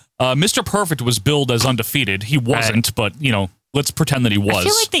 Anyway, Mr. Perfect was billed as undefeated. He wasn't, but, you know, let's pretend that he was. I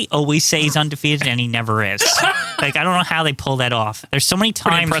feel like they always say he's undefeated and he never is. Like, I don't know how they pull that off. There's so many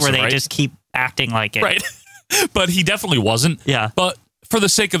times where they just keep acting like it. Right. But he definitely wasn't. Yeah. But for the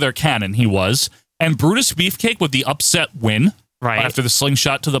sake of their canon, he was. And Brutus Beefcake with the upset win. Right. After the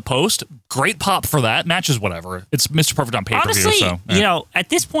slingshot to the post. Great pop for that. Matches whatever. It's Mr. Perfect on pay-per-view. Honestly, so, you know, at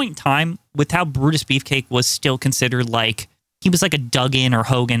this point in time, with how Brutus Beefcake was still considered like, he was like a Duggan or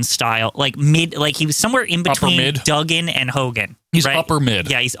Hogan style, like mid, like he was somewhere in between Duggan and Hogan. He's right? upper mid.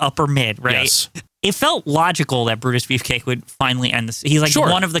 Yeah, he's upper mid, right? Yes. It felt logical that Brutus Beefcake would finally end this. He's like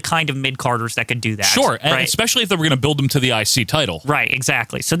one of the kind of mid-carders that could do that. Sure, and right? especially if they were going to build him to the IC title. Right,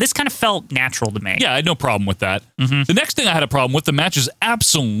 exactly. So this kind of felt natural to me. Yeah, I had no problem with that. The next thing I had a problem with, the match is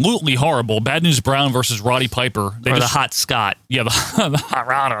absolutely horrible. Bad News Brown versus Roddy Piper. The Hot Scott. Yeah, the Hot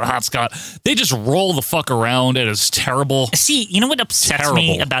Rod or the Hot Scott. They just roll the fuck around. It is terrible. See, you know what upsets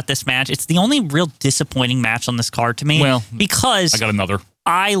me about this match? It's the only real disappointing match on this card to me. Well, because I got another.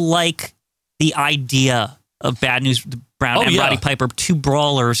 I like the idea of Bad News Brown and Roddy Piper, two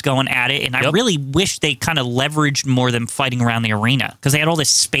brawlers going at it, and I really wish they kind of leveraged more than fighting around the arena, because they had all this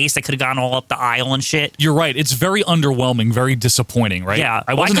space that could have gone all up the aisle and shit. You're right. It's very underwhelming, very disappointing, right? Yeah.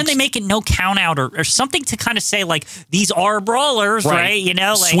 Why couldn't they make it no count out or something to kind of say, like, these are brawlers, right? You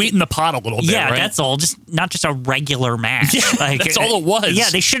know, like, sweeten the pot a little bit. Yeah, right? that's all. Just not just a regular match. Yeah, like, that's all it was.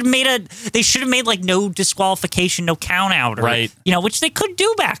 Yeah, they should have made like no disqualification, no count out, or, right? You know, which they could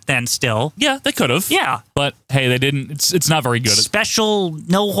do back then. Still, yeah, they could have. Yeah, but hey, they didn't. It's not very good. Special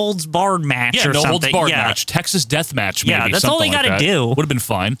no holds barred match. Yeah, or no holds something. barred match. Texas Death Match. Maybe, yeah, that's all they got to do. Would have been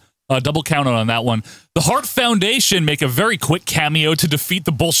fine. Double count on that one. The Hart Foundation make a very quick cameo to defeat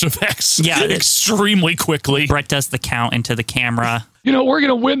the Bolsheviks. Yeah, extremely quickly. Brett does the count into the camera. You know, we're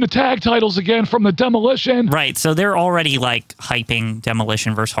going to win the tag titles again from the Demolition. Right, so they're already like hyping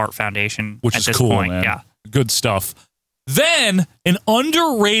Demolition versus Hart Foundation, which at is this cool, point. man. Yeah, good stuff. Then an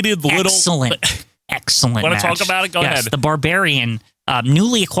underrated little excellent. Want match. to talk about it? Go ahead. The Barbarian.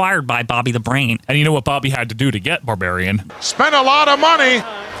 Newly acquired by Bobby the Brain. And you know what Bobby had to do to get Barbarian? Spent a lot of money.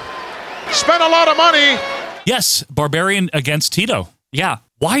 Yes, Barbarian against Tito. Yeah.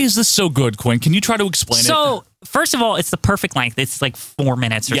 Why is this so good, Quinn? Can you try to explain it? So, first of all, it's the perfect length. It's like 4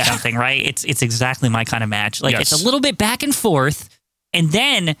 minutes or something, right? It's exactly my kind of match. Like, it's a little bit back and forth, and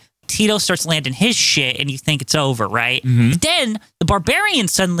then Tito starts landing his shit, and you think it's over, right? But then the Barbarian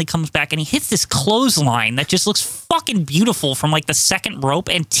suddenly comes back, and he hits this clothesline that just looks fucking beautiful from like the second rope,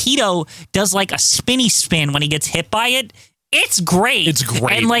 and Tito does like a spinny spin when he gets hit by it. It's great. It's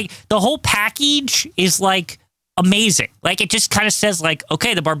great. And like the whole package is like amazing. Like it just kind of says like,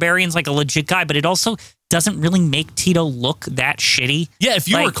 okay, the Barbarian's like a legit guy, but it also doesn't really make Tito look that shitty. Yeah, if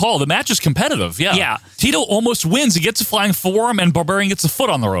you recall, the match is competitive. Yeah. Tito almost wins. He gets a flying forearm, and Barbarian gets a foot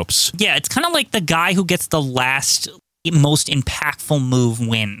on the ropes. Yeah, it's kind of like the guy who gets the last most impactful move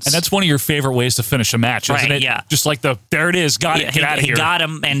wins. And that's one of your favorite ways to finish a match, isn't it? Yeah. Just like there it is. Got it. Get out of here. He got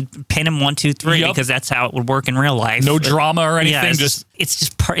him and pin him 1, 2, 3 because that's how it would work in real life. No drama or anything. Yeah,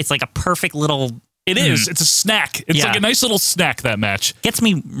 it's like a perfect little. It is. It's a snack. It's like a nice little snack, that match. Gets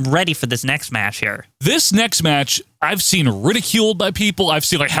me ready for this next match here. This next match, I've seen ridiculed by people. I've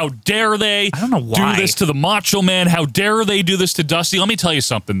seen like, how dare they do this to the Macho Man? How dare they do this to Dusty? Let me tell you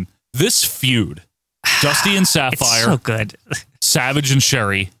something. This feud, Dusty and Sapphire, it's so good. Savage and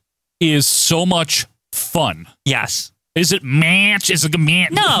Sherry, is so much fun. Yes. Is it match? Is it a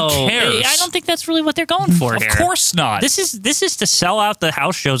match? No, Who cares? I don't think that's really what they're going for Of here. course not. This is to sell out the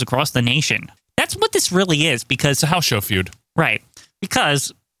house shows across the nation. That's what this really is, because it's a house show feud. Right.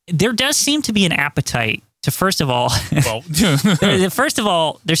 Because there does seem to be an appetite to, first of all,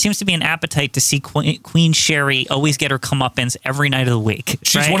 there seems to be an appetite to see Queen Sherry always get her comeuppance every night of the week.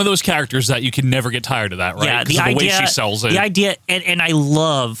 She's one of those characters that you can never get tired of that, right? Yeah, the way she sells it. The idea, and I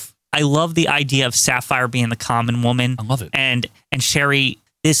love the idea of Sapphire being the common woman. I love it. And Sherry,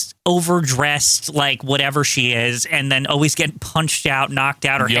 this overdressed, like whatever she is, and then always getting punched out, knocked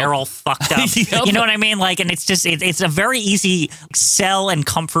out, her hair all fucked up. You know what I mean? Like, and it's just, it's a very easy sell and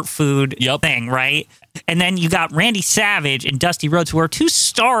comfort food thing, right? And then you got Randy Savage and Dusty Rhodes, who are two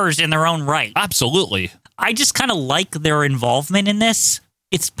stars in their own right. Absolutely. I just kind of like their involvement in this.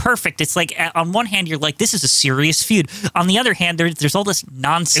 It's perfect. It's like, on one hand, you're like, this is a serious feud. On the other hand, there's all this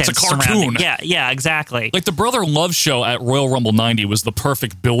nonsense. It's a cartoon. Yeah, exactly. Like the Brother Love show at Royal Rumble 90 was the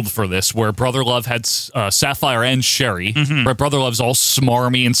perfect build for this, where Brother Love had Sapphire and Sherry. Mm-hmm. Where Brother Love's all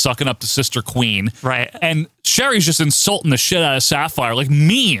smarmy and sucking up to Sister Queen. Right. And Sherry's just insulting the shit out of Sapphire, like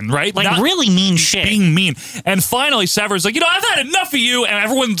mean, right? Like really mean shit. Being mean. And finally, Sapphire's like, I've had enough of you. And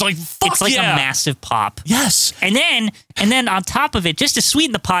everyone's like, fuck It's like yeah. a massive pop. Yes. And then on top of it, just to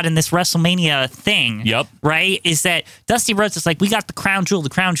sweeten the pot in this WrestleMania thing, right, is that Dusty Rhodes is like, we got the crown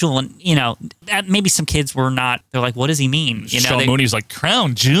jewel, and maybe some kids were not. They're like, what does he mean? Sean Mooney's like,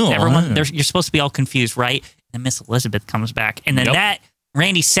 crown jewel. Everyone, you're supposed to be all confused, right? And then Miss Elizabeth comes back, and then that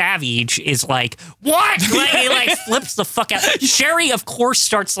Randy Savage is like, what? He like flips the fuck out. Sherry, of course,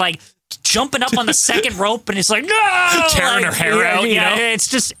 starts like jumping up on the second rope, and it's like, no, tearing her hair out. It's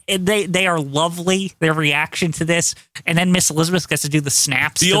just they are lovely. Their reaction to this, and then Miss Elizabeth gets to do the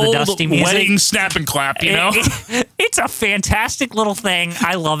snaps, the to old the Dusty music. wedding snap and clap. It's a fantastic little thing.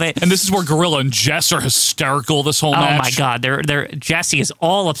 I love it. And this is where Gorilla and Jess are hysterical. This whole match. Oh my god, they're Jesse is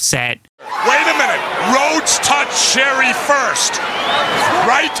all upset. Wait a minute. Rhodes touched Sherry first,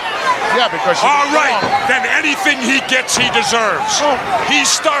 right? Yeah, because all right. Then anything he gets, he deserves. He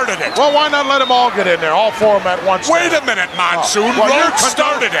started it. Well, why not let them all get in there, all four of them at once? Wait a minute, Monsoon. Rhodes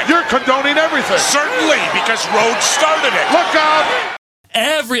started it. You're condoning everything. Certainly, because Rhodes started it. Look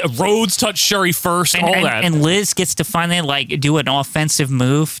out! Rhodes touched Sherry first, that. And Liz gets to finally do an offensive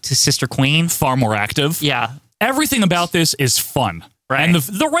move to Sister Queen. Far more active. Yeah. Everything about this is fun. Right. And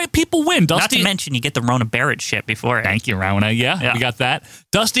the right people win. Dusty, not to mention you get the Rona Barrett shit before it. Thank you, Rona. Yeah, we got that.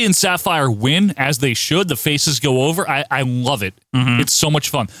 Dusty and Sapphire win, as they should. The faces go over. I love it. Mm-hmm. It's so much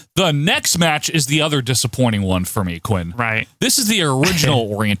fun. The next match is the other disappointing one for me, Quinn. Right. This is the original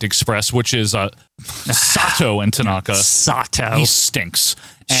Orient Express, which is Sato and Tanaka. Sato. He stinks.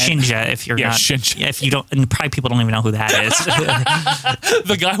 Shinja, if you're not. Shinja. If you don't, and probably people don't even know who that is.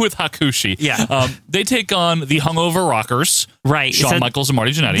 The guy with Hakushi. Yeah. They take on the Hungover Rockers. Right. Shawn Michaels and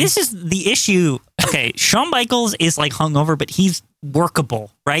Marty Jannetty. This is the issue. Okay, Shawn Michaels is like hungover, but he's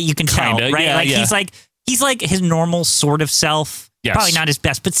workable, right? You can tell, right? Yeah, he's like his normal sort of self. Yes. Probably not his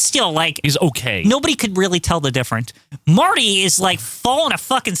best, but still, he's okay. Nobody could really tell the difference. Marty is falling a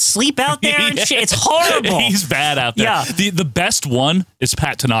fucking sleep out there and shit. It's horrible. He's bad out there. Yeah. The best one is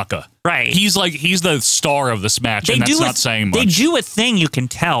Pat Tanaka. Right. He's the star of this match, and that's not saying much. They do a thing you can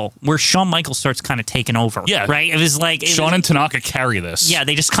tell where Shawn Michaels starts kind of taking over. Yeah. Right? It was like... Shawn and Tanaka carry this. Yeah,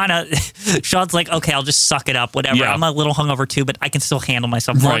 they just kind of... Shawn's like, okay, I'll just suck it up, whatever. Yeah. I'm a little hungover too, but I can still handle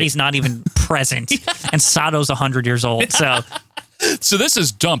myself. Right. Marty's not even present. And Sato's 100 years old, so... So this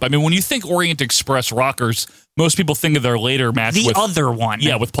is dump. I mean, when you think Orient Express Rockers, most people think of their later match with... The other one.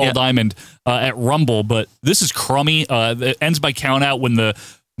 Yeah, with Paul Diamond at Rumble, but this is crummy. It ends by count out when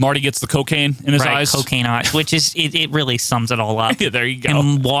Marty gets the cocaine in his eyes. Cocaine eyes, which is it really sums it all up. Yeah, there you go.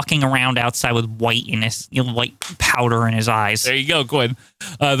 Him walking around outside with white powder in his eyes. There you go, Quinn.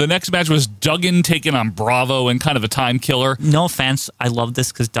 The next match was Duggan taking on Bravo and kind of a time killer. No offense, I love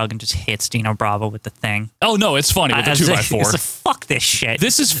this because Duggan just hits Dino Bravo with the thing. Oh no, it's funny with the 2x4. Fuck this shit.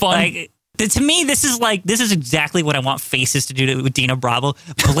 This is fun. To me, this is exactly what I want faces to do with Dino Bravo.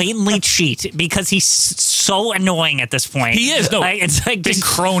 Blatantly cheat because he's so annoying at this point. He is. No, it's like big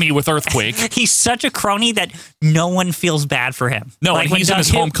crony with Earthquake. He's such a crony that no one feels bad for him. No, and he's in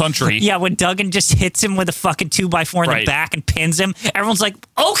his home country. Yeah, when Duggan just hits him with a fucking 2x4 in the back and pins him, everyone's like,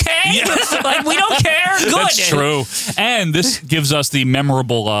 okay, we don't care. Good. That's true. And this gives us the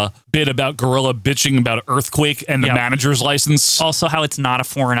memorable bit about Gorilla bitching about Earthquake and the manager's license. Also, how it's not a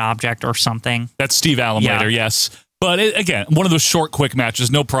foreign object or something. That's Steve Allen later, yes. But again, one of those short, quick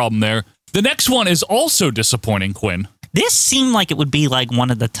matches, no problem there. The next one is also disappointing, Quinn. This seemed like it would be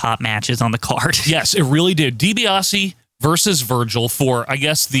one of the top matches on the card. Yes, it really did. DiBiase versus Virgil for, I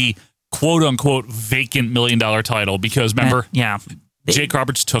guess, the quote-unquote vacant $1 million title because, remember, yeah, Jake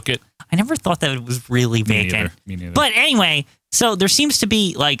Roberts took it. I never thought that it was really vacant. Me neither. But anyway, so there seems to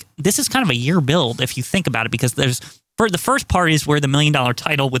be, like, this is kind of a year build if you think about it, because for the first part is where the $1 million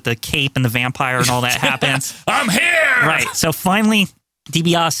title with the cape and the vampire and all that happens. I'm here! Right. So finally,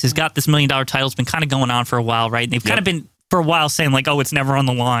 DiBiase has got this $1 million title. It's been kind of going on for a while, right? And they've kind of been, for a while, saying, like, oh, it's never on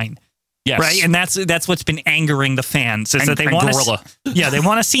the line. Yes. Right, and that's what's been angering the fans is that they want they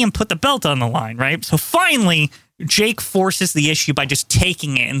want to see him put the belt on the line, right? So finally, Jake forces the issue by just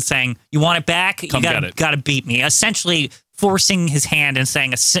taking it and saying, "You want it back? Come you get it. Got to beat me." Essentially, forcing his hand and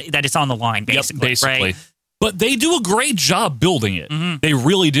saying that it's on the line, basically. Right? But they do a great job building it. They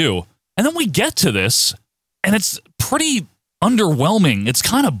really do. And then we get to this, and it's pretty underwhelming. It's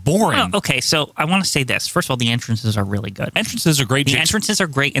kind of boring. Well, okay, so I want to say this. First of all, the entrances are really good. Entrances are great. The entrances are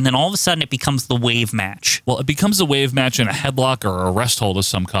great, and then all of a sudden it becomes the wave match. Well, it becomes a wave match in a headlock or a rest hold of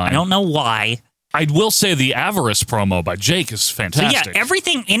some kind. I don't know why. I will say the Avarice promo by Jake is fantastic. So yeah,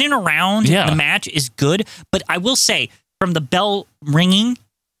 everything in and around the match is good, but I will say from the bell ringing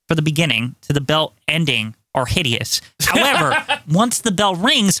for the beginning to the bell ending are hideous. However, once the bell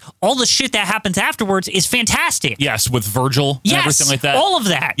rings, all the shit that happens afterwards is fantastic. Yes, with Virgil and everything like that. All of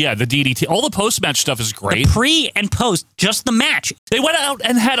that. Yeah, the DDT. All the post-match stuff is great. The pre and post, just the match. They went out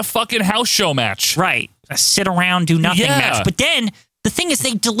and had a fucking house show match. Right. A sit around, do nothing match. But then the thing is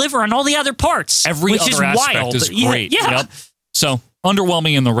they deliver on all the other parts. Every other aspect wild. is great. Yeah. Yep. So,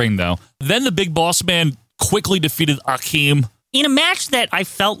 underwhelming in the ring, though. Then the Big Boss Man quickly defeated Akeem. In a match that I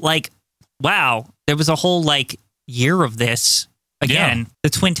felt like, wow, there was a whole, like, year of this. Again, the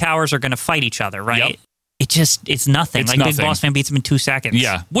Twin Towers are going to fight each other, right? Yep. It's nothing. It's like, nothing. Big Boss Man beats him in 2 seconds.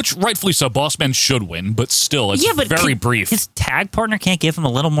 Yeah, which rightfully so. Boss Man should win, but still, it's very brief. His tag partner can't give him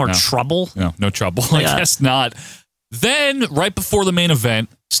a little more trouble? No trouble. I guess not. Then, right before the main event,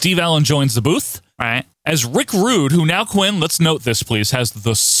 Steve Allen joins the booth. Right. As Rick Rude, who now, Quinn, let's note this, please, has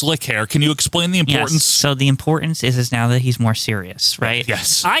the slick hair. Can you explain the importance? Yes. So the importance is now that he's more serious, right?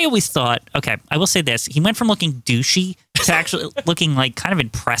 Yes. I always thought, okay, I will say this. He went from looking douchey to actually looking like kind of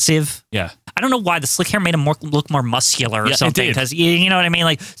impressive. Yeah. I don't know why the slick hair made him look more muscular or something. Because you know what I mean?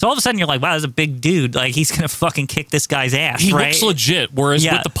 Like, so all of a sudden you're like, wow, there's a big dude. Like, he's going to fucking kick this guy's ass, He right? looks legit, whereas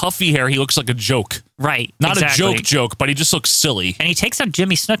with the puffy hair, he looks like a joke. Right. Not a joke, but he just looks silly. And he takes out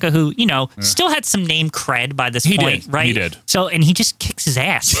Jimmy Snuka, who, still had some name cred by this point, right? He did. So, and he just kicks his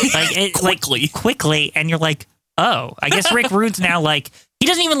ass. Like, quickly. And you're like, oh, I guess Rick Rude's now like, he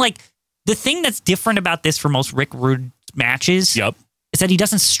doesn't even like, the thing that's different about this for most Rick Rude matches is that he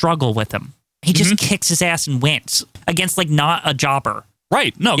doesn't struggle with them. He just kicks his ass and wins against like not a jobber.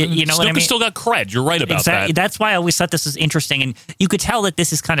 Right. No, you know what I mean? still got cred. You're right about that. That's why I always thought this was interesting. And you could tell that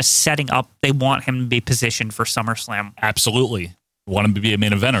this is kind of setting up, they want him to be positioned for SummerSlam. Absolutely. Want him to be a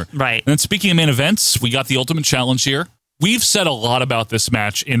main eventer. Right. And then speaking of main events, we got the Ultimate Challenge here. We've said a lot about this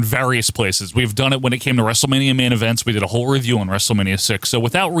match in various places. We've done it when it came to WrestleMania main events. We did a whole review on WrestleMania 6. So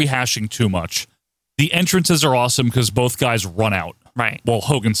without rehashing too much, the entrances are awesome because both guys run out. Right. Well,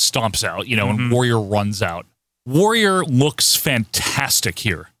 Hogan stomps out, and Warrior runs out. Warrior looks fantastic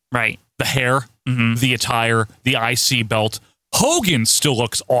here. Right. The hair, the attire, the IC belt. Hogan still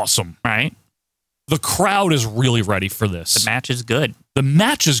looks awesome. Right. The crowd is really ready for this. The match is good. The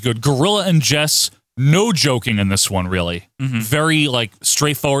match is good. Gorilla and Jess, no joking in this one, really. Very, like,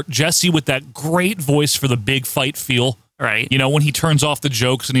 straightforward. Jesse with that great voice for the big fight feel. Right. When he turns off the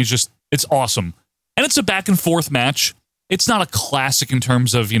jokes and it's awesome. And it's a back and forth match. It's not a classic in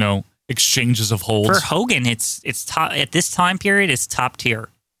terms of, exchanges of holds. For Hogan, it's top at this time period, it's top tier.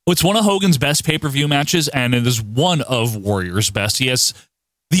 It's one of Hogan's best pay-per-view matches, and it is one of Warrior's best.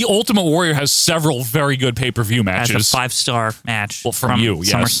 The Ultimate Warrior has several very good pay-per-view matches. As a 5-star match. Well, from you,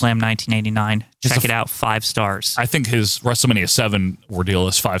 yes. SummerSlam 1989. Check it out, 5 stars. I think his WrestleMania 7 ordeal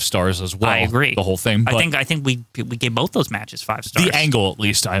is 5 stars as well. I agree. The whole thing. But I think we gave both those matches 5 stars. The angle, at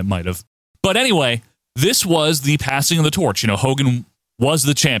least, I might have. But anyway, this was the passing of the torch. Hogan was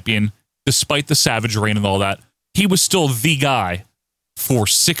the champion, despite the Savage reign and all that. He was still the guy for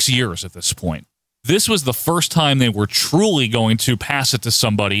 6 years at this point. This was the first time they were truly going to pass it to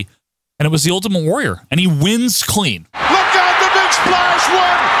somebody, and it was the Ultimate Warrior, and he wins clean. Look out, the big splash!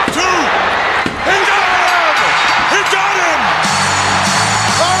 1, 2! He got him! He got him!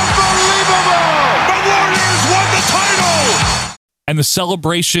 Unbelievable! The Warriors won the title! And the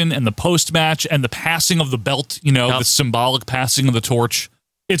celebration and the post-match and the passing of the belt, the symbolic passing of the torch,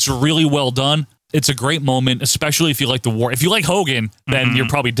 it's really well done. It's a great moment, especially if you like the Warrior. If you like Hogan, then you're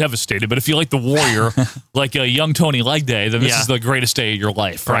probably devastated. But if you like the Warrior, like a young Tony Leg Day, then this is the greatest day of your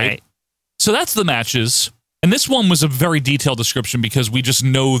life, right? So that's the matches. And this one was a very detailed description because we just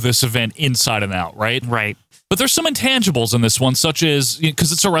know this event inside and out, right? Right. But there's some intangibles in this one, such as,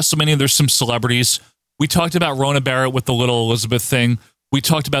 because it's a WrestleMania, there's some celebrities. We talked about Rona Barrett with the little Elizabeth thing. We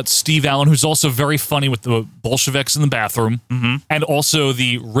talked about Steve Allen, who's also very funny with the Bolsheviks in the bathroom, and also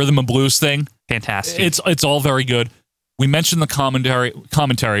the Rhythm and Blues thing. Fantastic. It's all very good. We mentioned the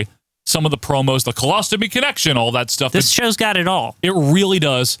commentary, some of the promos, the Colostomy Connection, all that stuff. This show's got it all. It really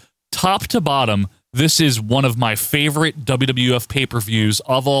does. Top to bottom, this is one of my favorite WWF pay-per-views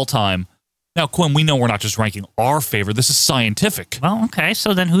of all time. Now, Quinn, we know we're not just ranking our favorite. This is scientific. Well, okay,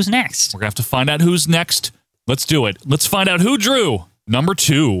 so then who's next? We're going to have to find out who's next. Let's do it. Let's find out who drew number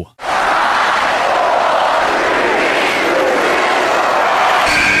 2.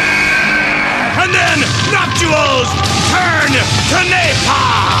 And then Nuptials turn to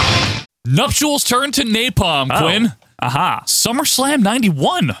napalm. Nuptials turn to napalm, Quinn. Aha. SummerSlam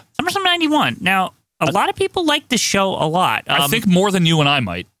 91. SummerSlam 91. Now, a lot of people like this show a lot. I think more than you and I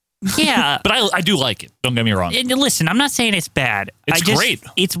might. Yeah. But I do like it. Don't get me wrong. And listen, I'm not saying it's bad. It's great.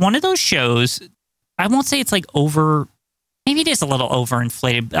 It's one of those shows, I won't say it's like maybe it is a little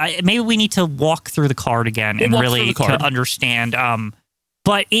overinflated. Maybe we need to walk through the card again and really to understand.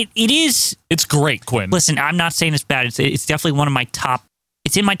 But it is. It's great, Quinn. Listen, I'm not saying it's bad. It's definitely one of my top.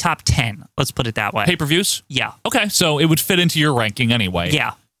 It's in my top 10. Let's put it that way. Pay-per-views? Yeah. Okay, so it would fit into your ranking anyway.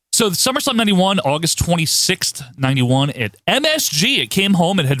 Yeah. So the SummerSlam 91, August 26th, 91 at MSG. It came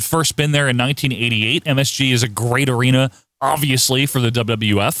home. It had first been there in 1988. MSG is a great arena, obviously, for the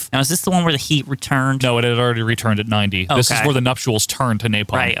WWF. Now, is this the one where the Heat returned? No, it had already returned at 90. Okay. This is where the Nuptials turned to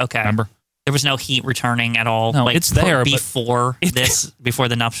napalm. Right, okay. Remember? There was no Heat returning at all? No, it's there. Before before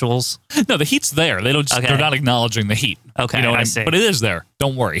the Nuptials? No, the Heat's there. They don't. They're not acknowledging the Heat. Okay, you know what I see. But it is there.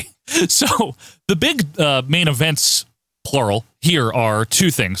 Don't worry. So the big main events, plural, here are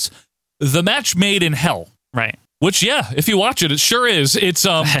two things. The match made in hell. Right. Which, yeah, if you watch it, it sure is. It's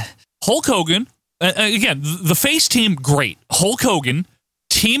Hulk Hogan. Again, the face team, great. Hulk Hogan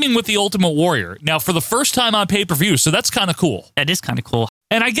teaming with the Ultimate Warrior. Now, for the first time on pay-per-view, so that's kind of cool. That is kind of cool.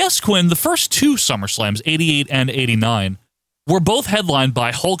 And I guess, Quinn, the first two SummerSlams, 88 and 89, were both headlined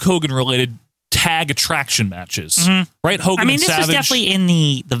by Hulk Hogan-related tag attraction matches. Right? Hogan and this Savage. is definitely in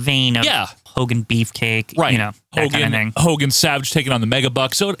the vein of Hogan Beefcake, right. That Hogan, kind of thing. Hogan Savage taking on the Mega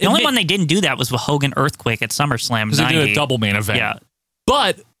Bucks. So the only one they didn't do that was with Hogan Earthquake at SummerSlam 90. Because they did a double main event. Yeah.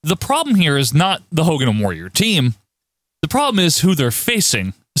 But the problem here is not the Hogan and Warrior team. The problem is who they're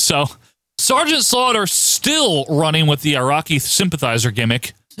facing. So Sergeant Slaughter still running with the Iraqi sympathizer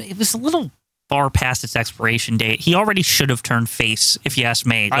gimmick. It was a little far past its expiration date. He already should have turned face, if you ask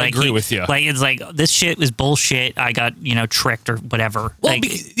me. I agree with you. Like, it's like, this shit was bullshit. I got, tricked or whatever. Well,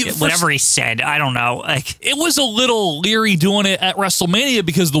 whatever he said. I don't know. Like, it was a little leery doing it at WrestleMania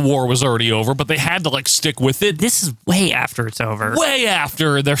because the war was already over, but they had to stick with it. This is way after it's over. Way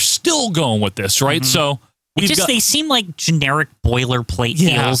after. They're still going with this, right? So they seem like generic boilerplate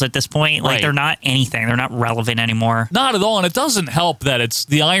heels at this point. Like, they're not anything. They're not relevant anymore. Not at all. And it doesn't help that it's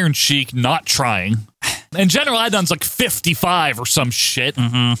the Iron Sheik not trying. And General Adnan's 55 or some shit,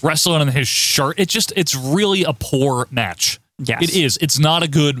 wrestling in his shirt. It's really a poor match. Yes. It is. It's not a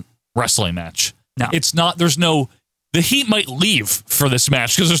good wrestling match. No. It's not. The Heat might leave for this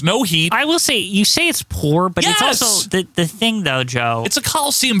match because there's no heat. I will say, you say it's poor, but it's also the thing, though, Joe. It's a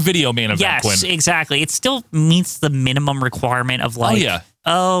Coliseum video main event, yes, Quinn. Exactly. It still meets the minimum requirement of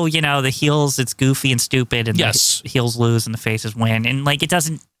the heels, it's goofy and stupid, and the heels lose and the faces win. And it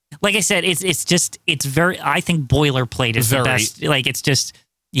doesn't, like I said, it's very, I think boilerplate is the best. It's just,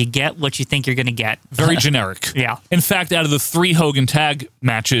 you get what you think you're going to get. Very generic. Yeah. In fact, out of the 3 Hogan tag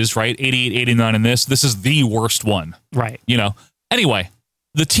matches, right, 88, 89, and this is the worst one. Right. Anyway,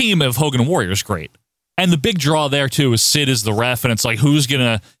 the team of Hogan and Warrior is great. And the big draw there, too, is Sid is the ref, and it's are they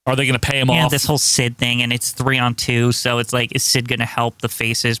going to pay him off? Yeah, this whole Sid thing, and it's 3-on-2, so it's is Sid going to help the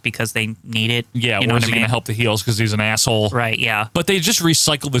faces because they need it? Yeah, or is he going to help the heels because he's an asshole? Right, yeah. But they just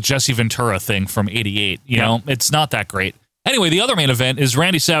recycled the Jesse Ventura thing from 88, you know? It's not that great. Anyway, the other main event is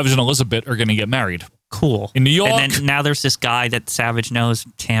Randy Savage and Elizabeth are going to get married. Cool. In New York. And then now there's this guy that Savage knows,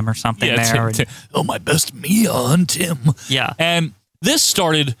 Tim or something there. Tim. Oh, my best Mion, Tim. Yeah. And this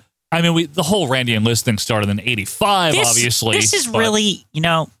started, the whole Randy and Liz thing started in 85, obviously. This is really,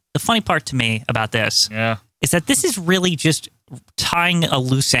 the funny part to me about this is that this is really just tying a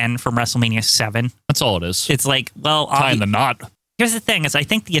loose end from WrestleMania 7. That's all it is. It's tying the knot. Here's the thing is I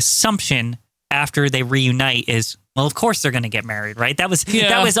think the assumption after they reunite is, well, of course they're going to get married, right? That was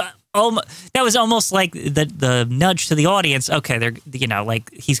that was almost like the nudge to the audience. Okay, they're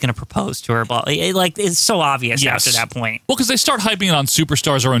like he's going to propose to her. But it's so obvious after that point. Well, because they start hyping it on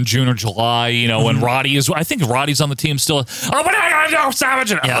Superstars around June or July. When Roddy is, I think Roddy's on the team still. Oh, what I gotta do,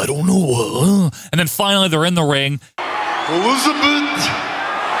 Savage? I don't know. And then finally they're in the ring. Elizabeth,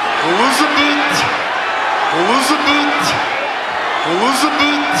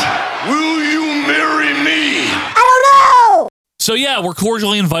 will you marry me? So yeah, we're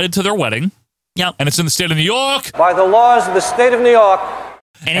cordially invited to their wedding. Yep. And it's in the state of New York. By the laws of the state of New York.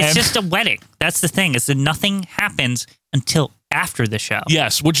 And it's just a wedding. That's the thing, is that nothing happens until after the show.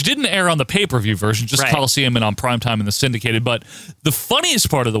 Yes, which didn't air on the pay-per-view version, just Coliseum and on primetime in the syndicated. But the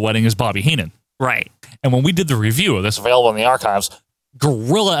funniest part of the wedding is Bobby Heenan. Right. And when we did the review of this, available in the archives,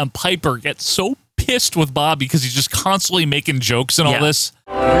 Gorilla and Piper get so pissed with Bobby because he's just constantly making jokes and all this.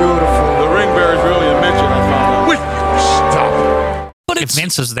 Beautiful. The ring bearer is really a midget, I found out. Stop. But if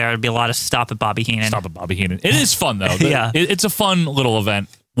Vince was there, it'd be a lot of stop at Bobby Heenan. Stop at Bobby Heenan. It is fun, though. Yeah. It's a fun little event,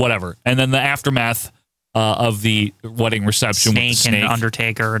 whatever. And then the aftermath of the wedding reception with the Snake and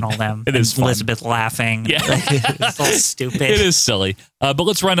Undertaker and all them. It is fun. Elizabeth laughing. Yeah. It's all stupid. It is silly. But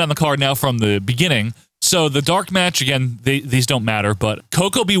let's run down the card now from the beginning. So the dark match, again, these don't matter, but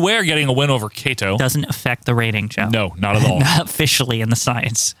Coco Beware getting a win over Kato. Doesn't affect the rating, Joe. No, not at all. Not officially in the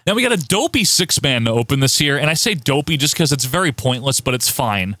science. Then we got a dopey six-man to open this year, and I say dopey just because it's very pointless, but it's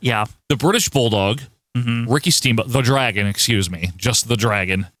fine. Yeah. The British Bulldog, Ricky Steamboat, the Dragon, excuse me, just the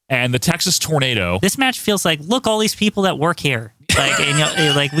Dragon, and the Texas Tornado. This match feels like, look, all these people that work here. Like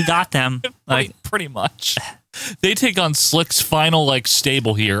we got them. Pretty much. They take on Slick's final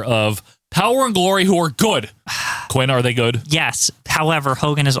stable here of Power and Glory, who are good. Quinn, are they good? Yes. However,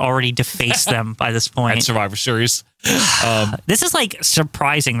 Hogan has already defaced them by this point. At Survivor Series. This is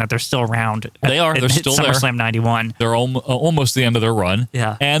surprising that they're still around. They are. They're still there. SummerSlam 91. They're almost the end of their run.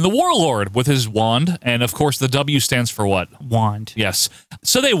 Yeah. And the Warlord with his wand. And of course, the W stands for what? Wand. Yes.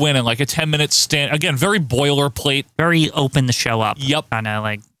 So they win in a 10-minute stand. Again, very boilerplate. Very open to show up. Yep. Kind of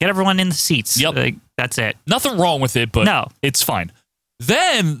get everyone in the seats. Yep. That's it. Nothing wrong with it, but no, it's fine.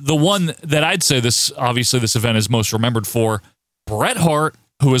 Then the one that I'd say this event is most remembered for, Bret Hart,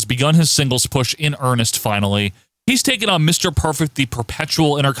 who has begun his singles push in earnest finally. He's taken on Mr. Perfect, the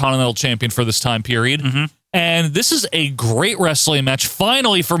perpetual Intercontinental Champion for this time period. And this is a great wrestling match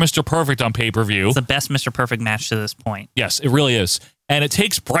finally for Mr. Perfect on pay-per-view. It's the best Mr. Perfect match to this point. Yes, it really is. And it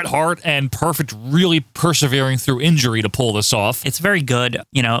takes Bret Hart and Perfect really persevering through injury to pull this off. It's very good.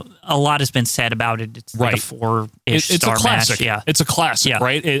 A lot has been said about it. It's like a 4-ish it's star a classic. match. Yeah. It's a classic,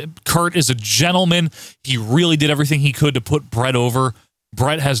 right? Kurt is a gentleman. He really did everything he could to put Bret over.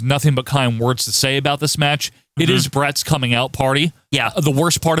 Bret has nothing but kind words to say about this match. It is Bret's coming out party. Yeah. The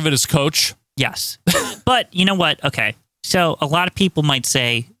worst part of it is Coach. Yes. But you know what? Okay. So a lot of people might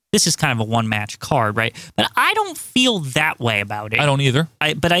say, this is kind of a one-match card, right? But I don't feel that way about it. I don't either.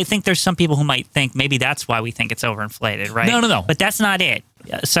 But I think there's some people who might think maybe that's why we think it's overinflated, right? No. But that's not it.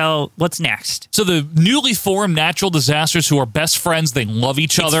 So what's next? So the newly formed Natural Disasters, who are best friends, they love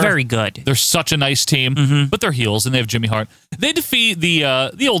each other. It's very good. They're such a nice team, but they're heels, and they have Jimmy Hart. They defeat the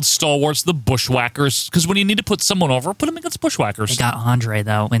old stalwarts, the Bushwhackers, because when you need to put someone over, put them against Bushwhackers. They got Andre,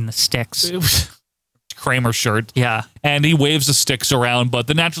 though, in the sticks. Kramer shirt. Yeah. And he waves the sticks around, but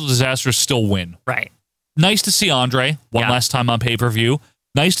the Natural Disasters still win. Right. Nice to see Andre one last time on pay-per-view.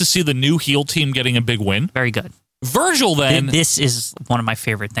 Nice to see the new heel team getting a big win. Very good. Virgil, then. This is one of my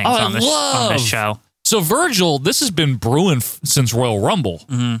favorite things on this show. So Virgil, this has been brewing since Royal Rumble,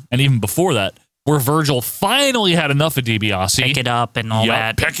 and even before that, where Virgil finally had enough of DiBiase. Pick it up and all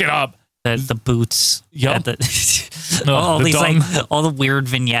that. Pick it up. The boots. Yep. All the weird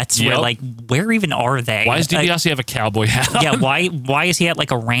vignettes where where even are they? Why does DiBiase have a cowboy hat on? Yeah, why is he at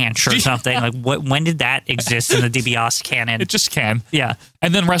a ranch or something? When did that exist in the DiBiase canon? It just can. Yeah.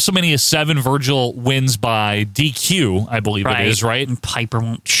 And then WrestleMania 7, Virgil wins by DQ, I believe it is, right? And Piper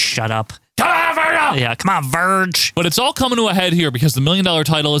won't shut up. Come on, Virgil! Yeah, come on, Virg! But it's all coming to a head here because the $1 million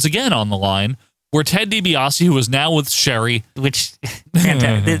title is again on the line. Where Ted DiBiase, who is now with Sherry, which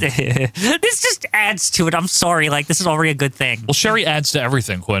this just adds to it. I'm sorry, this is already a good thing. Well, Sherry adds to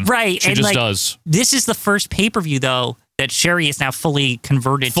everything, Quinn. Right, she just does. This is the first pay-per-view though that Sherry is now fully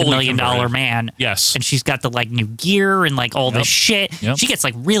converted to $1 million man. Yes, and she's got the new gear and all this shit. Yep. She gets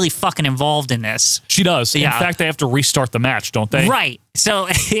really fucking involved in this. She does. Yeah. In fact, they have to restart the match, don't they? Right. So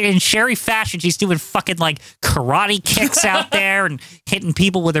in Sherry fashion, she's doing fucking karate kicks out there and hitting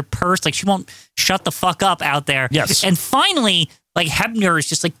people with her purse. She won't shut the fuck up out there. Yes. And finally, Like Hebner is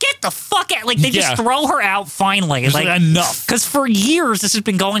just like, get the fuck out. Like they just throw her out finally. Like enough. Because for years this has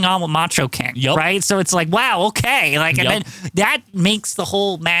been going on with Macho King. Right? So it's like, wow, okay. Like and then that makes the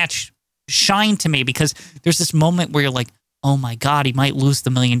whole match shine to me because there's this moment where you're like, oh my God, he might lose the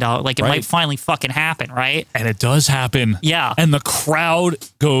 $1 million. Like it might finally fucking happen, right? And it does happen. Yeah. And the crowd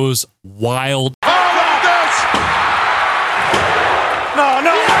goes wild.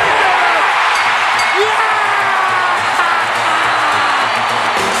 No.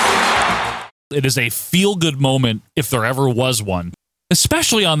 It is a feel-good moment if there ever was one.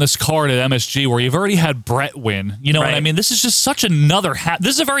 Especially on this card at MSG where you've already had Brett win. You know what I mean? This is just such another...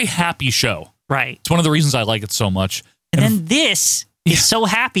 this is a very happy show. Right. It's one of the reasons I like it so much. And then this is so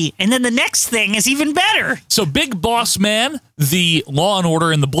happy. And then the next thing is even better. So Big Boss Man, the Law and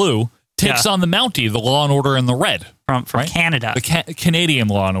Order in the blue, takes on the Mountie, the Law and Order in the red. From Canada. The Canadian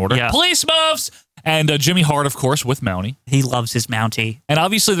Law and Order. Yeah. Police moves! And Jimmy Hart, of course, with Mountie. He loves his Mountie. And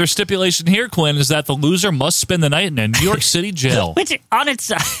obviously their stipulation here, Quinn, is that the loser must spend the night in a New York City jail. Which, on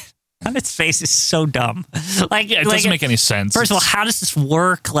its face, is so dumb. Like, it doesn't make any sense. First of all, how does this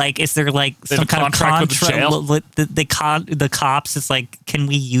work? Like, is there like some kind of contract with the jail? The cops, it's like, can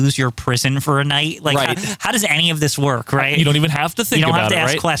we use your prison for a night? Like, how does any of this work, right? You don't even have to think about it, You don't have to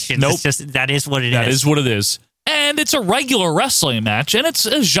ask right? questions. Nope. It's just, that is what it is. That is what it is. And it's a regular wrestling match, and it's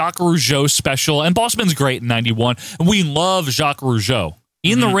a Jacques Rougeau special, and Bossman's great in 91. And we love Jacques Rougeau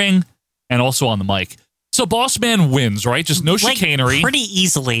in the ring and also on the mic. So Bossman wins, right? Just no chicanery. Pretty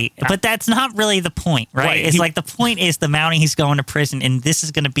easily, but that's not really the point, right? It's like the point is the Mountie, he's going to prison, and this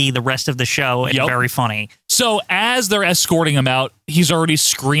is going to be the rest of the show and very funny. So as they're escorting him out, he's already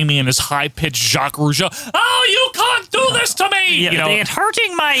screaming in his high-pitched Jacques Rougeau, "Oh, you can't do this to me!" Yeah, you know, it's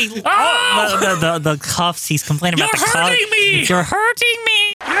hurting my... the cuffs. He's complaining about the cuffs. You're hurting me! You're hurting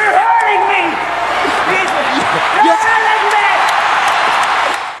me! You're hurting me! You're hurting me!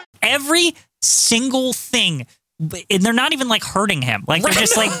 Every single thing, and they're not even like hurting him. Like they're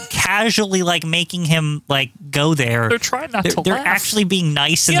just like casually like making him like go there. They're trying not to They're laugh. actually being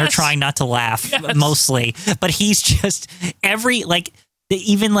nice and they're trying not to laugh mostly. But he's just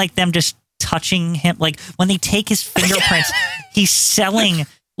even like them just touching him. Like when they take his fingerprints, he's selling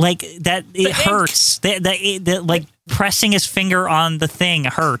like that. It hurts. The like pressing his finger on the thing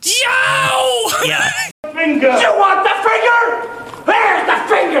hurts. Yo! Yeah. Finger. You want the finger? There's the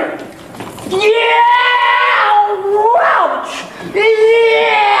finger. Yeah! Ouch!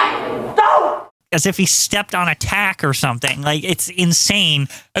 Yeah! Don't! As if he stepped on a tack or something. Like, it's insane.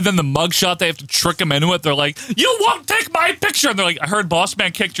 And then the mugshot, they have to trick him into it. They're like, "You won't take my picture." And they're like, "I heard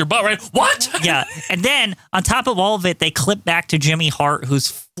Bossman kicked your butt, right?" What? Yeah. And then, on top of all of it, they clip back to Jimmy Hart,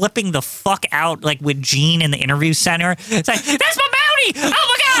 who's flipping the fuck out, like, with Gene in the interview center. It's like, "That's my Mountie! Oh, my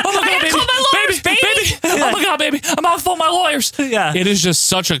God! Oh, my God, I gotta baby! call my lawyers, baby! Oh, my God, baby! I'm on phone my lawyers!" Yeah. It is just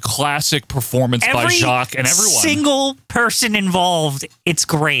such a classic performance by Jacques and everyone. Single person involved, it's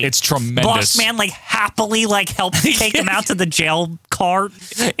great. It's tremendous. Bossman, like, happily, like, helps take him out to the jail cart.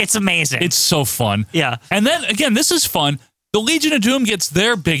 It's amazing. It's so fun. Yeah. And then, again, this is fun. The Legion of Doom gets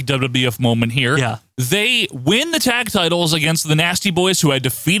their big WWF moment here. Yeah. They win the tag titles against the Nasty Boys, who had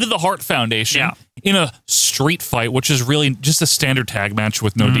defeated the Hart Foundation in a street fight, which is really just a standard tag match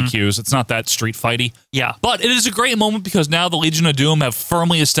with no DQs. It's not that street fighty. Yeah. But it is a great moment because now the Legion of Doom have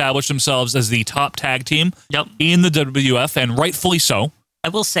firmly established themselves as the top tag team in the WWF, and rightfully so. I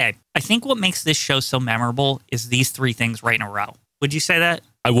will say, I think what makes this show so memorable is these three things right in a row. Would you say that?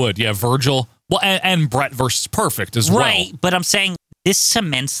 I would, yeah. Virgil, well, and Brett versus Perfect as well. Right, but I'm saying this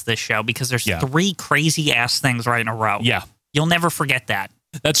cements the show because there's three crazy-ass things right in a row. Yeah. You'll never forget that.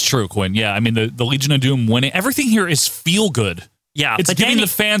 That's true, Quinn. Yeah, I mean, the Legion of Doom winning, everything here is feel-good. Yeah. It's giving the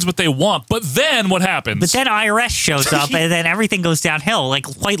fans what they want, but then what happens? But then IRS shows up, and then everything goes downhill, like,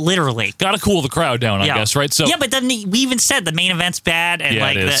 quite literally. Gotta cool the crowd down, I guess, right? So yeah, but then we even said the main event's bad, and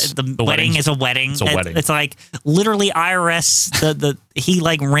like the wedding is a wedding. It's a wedding. It's like literally IRS. He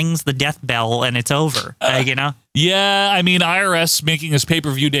like rings the death bell, and it's over. You know? Yeah, I mean, IRS making his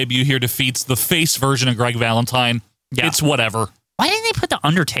pay-per-view debut here defeats the face version of Greg Valentine. Yeah. It's whatever. Why didn't they put the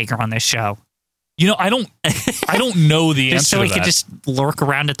Undertaker on this show? You know, I don't know the answer just so to he that. could just lurk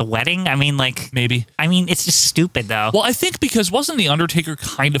around at the wedding? I mean, like... Maybe. I mean, it's just stupid, though. Well, I think because wasn't the Undertaker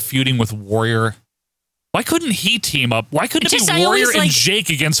kind of feuding with Warrior? Why couldn't he team up? Why couldn't it be Warrior and Jake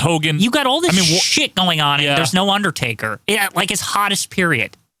against Hogan? You got all this shit going on, and there's no Undertaker. Yeah, like his hottest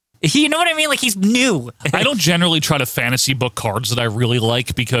period. You know what I mean? Like, he's new. I don't generally try to fantasy book cards that I really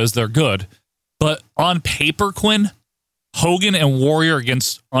like because they're good. But on paper, Quinn... Hogan and Warrior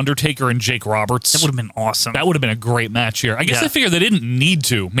against Undertaker and Jake Roberts. That would have been awesome. That would have been a great match here. I guess they figured they didn't need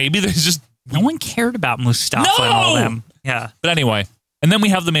to. Maybe they just No one cared about Mustafa and all them. Yeah. But anyway, and then we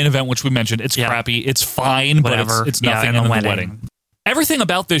have the main event, which we mentioned. It's crappy. It's fine, Whatever. but it's nothing. And then the wedding. Everything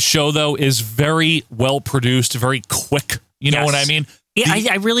about this show, though, is very well produced, very quick. You know what I mean? Yeah,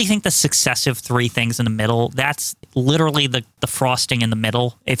 I really think the successive 3 things in the middle, that's literally the frosting in the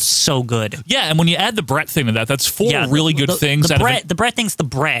middle. It's so good. Yeah, and when you add the Brett thing to that, that's 4 really good things. The Brett thing's the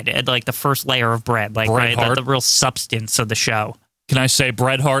bread, like the first layer of bread, like the real substance of the show. Can I say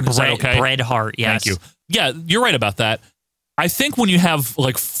Bret Hart? Is that okay? Bret Hart, yes. Thank you. Yeah, you're right about that. I think when you have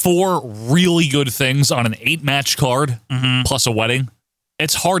like 4 really good things on an 8-match card plus a wedding,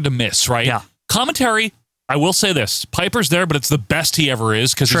 it's hard to miss, right? Yeah. Commentary, I will say this. Piper's there, but it's the best he ever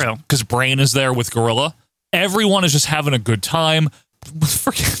is because Brain is there with Gorilla. Everyone is just having a good time.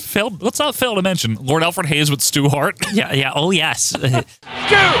 Let's not fail to mention Lord Alfred Hayes with Stu Hart. Yeah. Oh, yes. Stu, tell us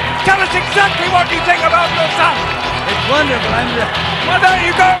exactly what you think about your son. It's wonderful. Why don't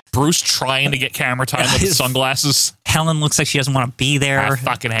you go? Bruce trying to get camera time with his sunglasses. Helen looks like she doesn't want to be there. I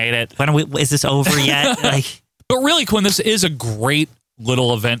fucking hate it. Is this over yet? But really, Quinn, this is a great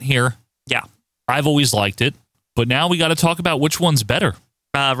little event here. Yeah. I've always liked it. But now we got to talk about which one's better.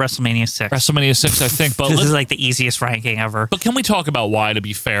 WrestleMania 6. WrestleMania 6, I think. But this is like the easiest ranking ever. But can we talk about why, to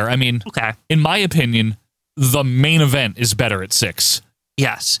be fair? I mean, in my opinion, the main event is better at 6.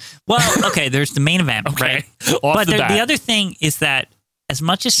 Yes. Well, okay, there's the main event, right? But the other thing is that as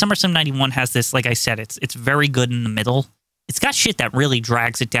much as SummerSlam 91 has this, like I said, it's very good in the middle. It's got shit that really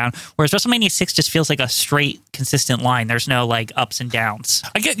drags it down. Whereas WrestleMania 6 just feels like a straight, consistent line. There's no like ups and downs.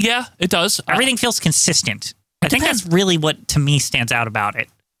 Yeah, it does. Everything feels consistent. I think that's really what, to me, stands out about it.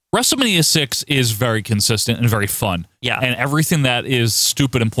 WrestleMania 6 is very consistent and very fun. Yeah. And everything that is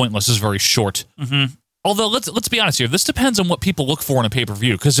stupid and pointless is very short. Mm-hmm. Although, let's be honest here. This depends on what people look for in a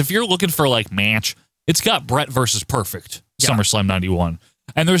pay-per-view. Because if you're looking for, like, match, it's got Brett versus Perfect, SummerSlam 91.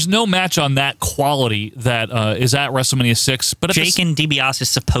 And there's no match on that quality that is at WrestleMania 6. But Jake and DiBiase is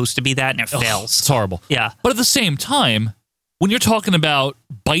supposed to be that, and it fails. It's horrible. Yeah. But at the same time, when you're talking about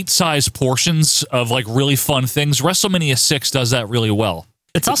bite-sized portions of, like, really fun things, WrestleMania 6 does that really well.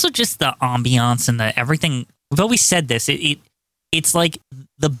 It's also just the ambiance and the everything. We've always said this. It's like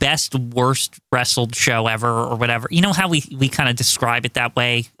the best, worst wrestled show ever or whatever. You know how we kind of describe it that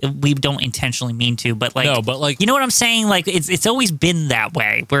way? We don't intentionally mean to, but like... No, but like... You know what I'm saying? Like, it's always been that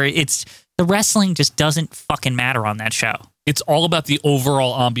way, where it's... The wrestling just doesn't fucking matter on that show. It's all about the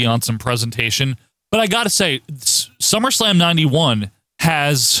overall ambiance and presentation. But I gotta say, SummerSlam 91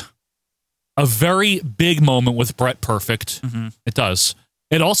 has a very big moment with Brett Perfect. Mm-hmm. It does.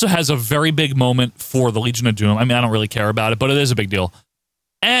 It also has a very big moment for the Legion of Doom. I mean, I don't really care about it, but it is a big deal.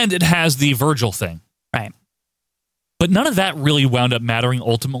 And it has the Virgil thing. Right. But none of that really wound up mattering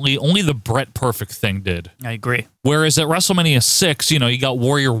ultimately. Only the Brett Perfect thing did. I agree. Whereas at WrestleMania 6, you know, you got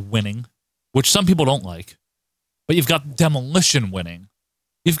Warrior winning, which some people don't like. But you've got Demolition winning.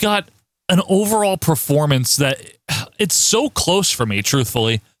 You've got an overall performance that it's so close for me,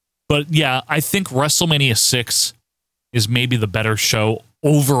 truthfully. But yeah, I think WrestleMania 6 is maybe the better show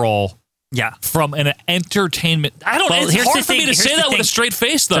overall. Yeah. From an entertainment. It's hard for me to say that with a straight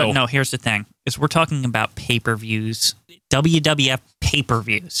face, though. So, no, here's the thing. Is we're talking about pay-per-views, WWF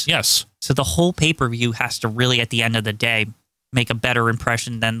pay-per-views. Yes. So the whole pay-per-view has to really, at the end of the day, make a better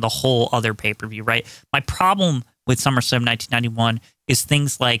impression than the whole other pay-per-view, right? My problem with SummerSlam 1991 is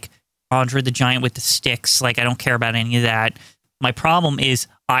things like Andre the Giant with the sticks. Like, I don't care about any of that. My problem is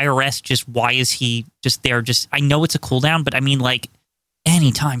IRS, just why is he just there? Just, I know it's a cooldown, but I mean, like,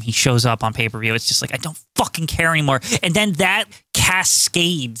 anytime he shows up on pay-per-view, it's just like, I don't fucking care anymore. And then that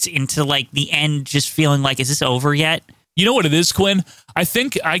cascades into, like, the end just feeling like, is this over yet? You know what it is, Quinn? I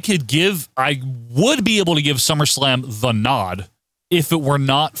think I would be able to give SummerSlam the nod if it were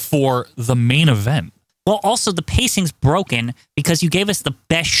not for the main event. Well, also, the pacing's broken because you gave us the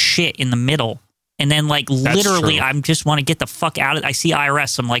best shit in the middle. And then, like, literally, I just want to get the fuck out of it. I see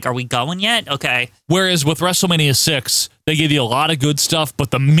IRS. I'm like, are we going yet? Okay. Whereas with WrestleMania 6, they gave you a lot of good stuff,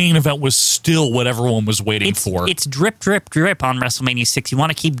 but the main event was still what everyone was waiting for. It's drip, drip, drip on WrestleMania 6. You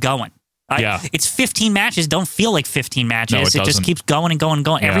want to keep going. Yeah. It's 15 matches. Don't feel like 15 matches. No, it just keeps going and going and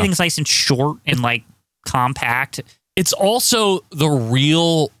going. Yeah. Everything's nice and short and, like, compact. It's also the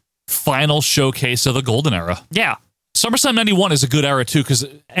real final showcase of the golden era. Yeah. SummerSlam 91 is a good era, too, because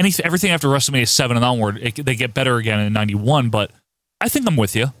everything after WrestleMania 7 and onward, they get better again in 91, but I think I'm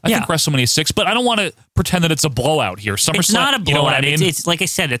with you. I think WrestleMania 6, but I don't want to pretend that it's a blowout here. SummerSlam, it's not a blowout. You know what I mean? It's like I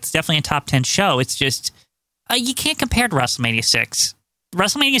said, it's definitely a top 10 show. It's just, you can't compare to WrestleMania 6.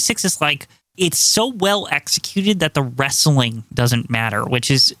 WrestleMania 6 is like, it's so well executed that the wrestling doesn't matter, which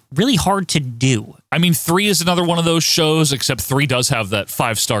is really hard to do. I mean, 3 is another one of those shows, except 3 does have that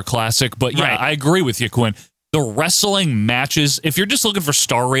 5-star classic. But yeah, I agree with you, Quinn. The wrestling matches, if you're just looking for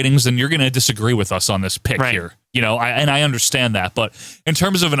star ratings, then you're going to disagree with us on this pick here. You know, I understand that. But in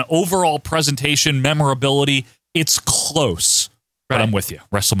terms of an overall presentation, memorability, it's close. But I'm with you.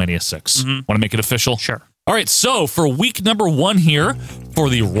 WrestleMania 6. Want to make it official? Sure. All right, so for week number 1 here for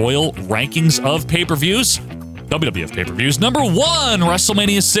the Royal Rankings of Pay-Per-Views, WWF pay-per-views. Number 1,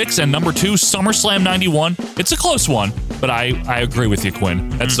 WrestleMania 6, and number 2, SummerSlam 91. It's a close one, but I agree with you, Quinn.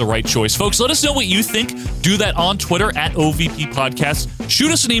 That's the right choice. Folks, let us know what you think. Do that on Twitter at OVP Podcast. Shoot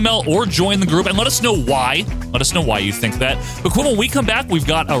us an email or join the group and let us know why. Let us know why you think that. But Quinn, when we come back, we've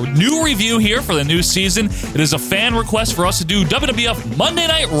got a new review here for the new season. It is a fan request for us to do WWF Monday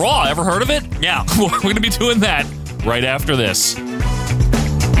Night Raw. Ever heard of it? Yeah. We're going to be doing that right after this.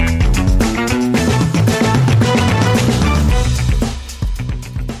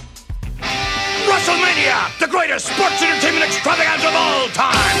 WrestleMania, the greatest sports entertainment extravaganza of all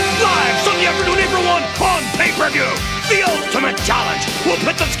time. Live Sunday afternoon, April 1 on pay-per-view. The Ultimate Challenge will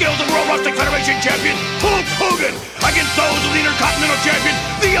pit the skills of World Wrestling Federation champion Hulk Hogan against those of the Intercontinental champion,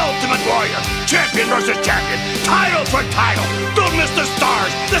 the Ultimate Warrior. Champion versus champion, title for title. Don't miss the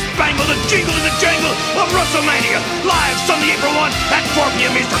stars, the spangle, the jingle, and the jangle of WrestleMania. Live Sunday, April 1 at 4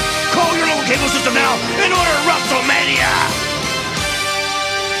 p.m. Eastern. Call your local cable system now and order WrestleMania.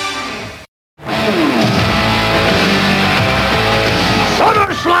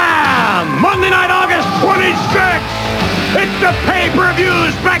 SummerSlam! Monday night, August 26th! It's the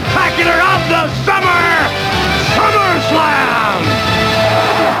pay-per-view spectacular of the summer! SummerSlam!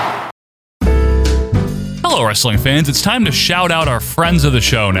 Hello, wrestling fans. It's time to shout out our friends of the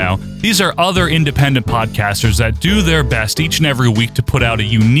show now. These are other independent podcasters that do their best each and every week to put out a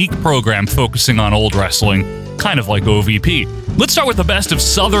unique program focusing on old wrestling, kind of like OVP. Let's start with the best of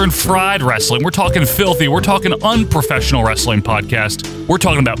Southern Fried Wrestling. We're talking filthy. We're talking unprofessional wrestling podcast. We're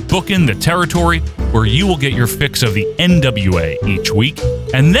talking about Booking the Territory, where you will get your fix of the NWA each week.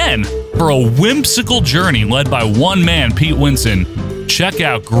 And then, for a whimsical journey led by one man, Pete Winson, check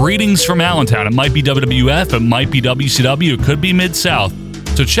out Greetings from Allentown. It might be WWF, it might be WCW, it could be Mid-South.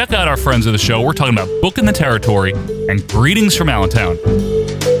 So check out our friends of the show. We're talking about Booking the Territory and Greetings from Allentown.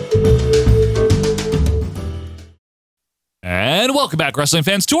 And welcome back, wrestling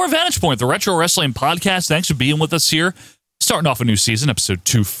fans, to our Vantage Point, the Retro Wrestling Podcast. Thanks for being with us here. Starting off a new season, episode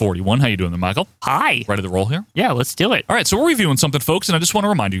 241. How you doing there, Michael? Hi. Ready to roll here? Yeah, let's do it. All right, so we're reviewing something, folks, and I just want to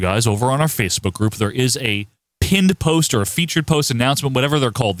remind you guys, over on our Facebook group, there is a pinned post or a featured post announcement, whatever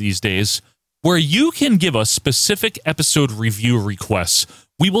they're called these days, where you can give us specific episode review requests.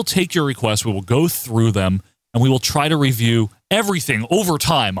 We will take your requests, we will go through them, and we will try to review everything over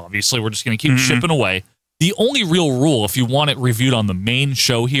time, obviously. We're just going to keep shipping away. The only real rule, if you want it reviewed on the main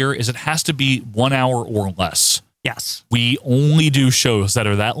show here, is it has to be 1 hour or less. Yes. We only do shows that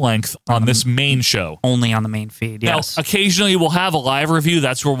are that length on this main show. Only on the main feed, yes. Now, occasionally we'll have a live review.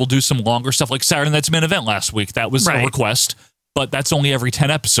 That's where we'll do some longer stuff, like Saturday Night's Main Event last week. That was a request, but that's only every 10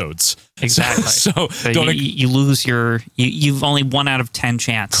 episodes. Exactly. So you lose you've only 1 out of 10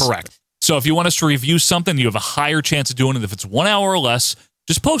 chance. Correct. So if you want us to review something, you have a higher chance of doing it. If it's 1 hour or less,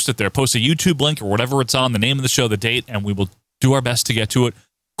 just post it there. Post a YouTube link or whatever it's on, the name of the show, the date, and we will do our best to get to it.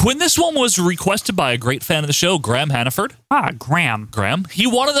 Quinn, this one was requested by a great fan of the show, Graham Hannaford. Graham. He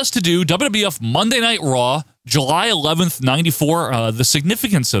wanted us to do WWF Monday Night Raw, July 11th, 94. The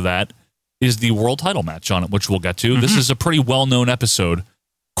significance of that is the world title match on it, which we'll get to. This is a pretty well-known episode.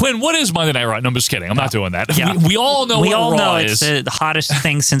 Quinn, what is Monday Night Raw? No, I'm just kidding. I'm not doing that. Yeah. We all know what Raw is. It's the hottest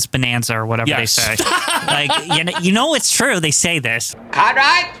thing since Bonanza or whatever they say. Like, you know it's true. They say this. All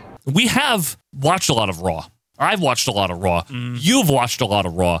right. We have watched a lot of Raw. I've watched a lot of Raw. You've watched a lot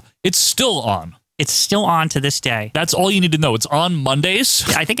of Raw. It's still on. It's still on to this day. That's all you need to know. It's on Mondays.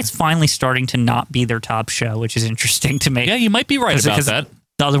 I think it's finally starting to not be their top show, which is interesting to me. Yeah, you might be right about that.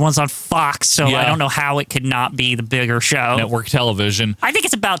 The other one's on Fox, so I don't know how it could not be the bigger show. Network television. I think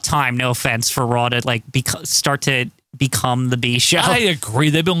it's about time, no offense, for Raw to start to become the B show. I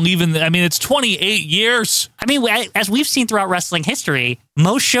agree. They've been leaving. I mean, it's 28 years. I mean, as we've seen throughout wrestling history,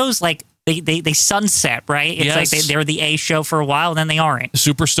 most shows they sunset, right? It's like they're the A show for a while, and then they aren't.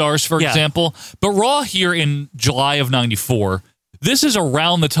 Superstars, for example. But Raw here in July of 94, this is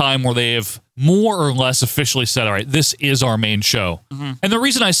around the time where they have more or less officially said, all right, this is our main show. And the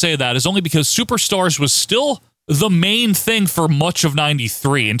reason I say that is only because Superstars was still the main thing for much of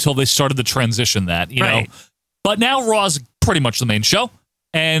 93 until they started to transition that, you know. But now Raw's pretty much the main show.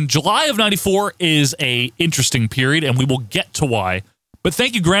 And July of 94 is a interesting period, and we will get to why. But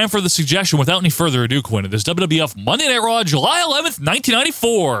thank you, Graham, for the suggestion. Without any further ado, Quinn, it is WWF Monday Night Raw, July 11th,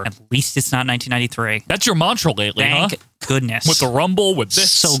 1994. At least it's not 1993. That's your mantra lately, Thank goodness. With the Rumble, with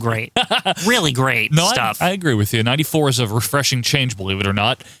this. So great. Really great stuff. I agree with you. 94 is a refreshing change, believe it or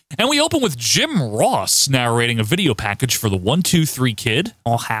not. And we open with Jim Ross narrating a video package for the 1-2-3 Kid.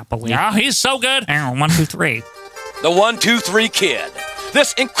 All happily. Yeah, he's so good. 1-2-3. The 1-2-3 Kid.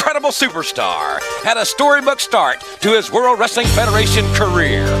 This incredible superstar had a storybook start to his World Wrestling Federation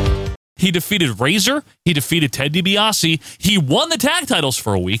career. He defeated Razor. He defeated Ted DiBiase. He won the tag titles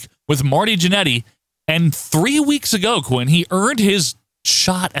for a week with Marty Jannetty. And 3 weeks ago, Quinn, he earned his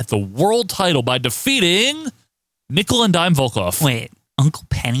shot at the world title by defeating Nickel and Dime Volkov. Wait, Uncle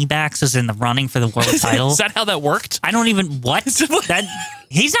Pennybax is in the running for the world title? Is that how that worked? I don't even... What?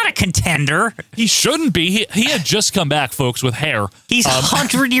 He's not a contender. He shouldn't be. He had just come back, folks, with hair. He's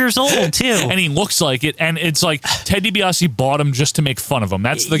 100 years old, too. And he looks like it. And it's like Ted DiBiase bought him just to make fun of him.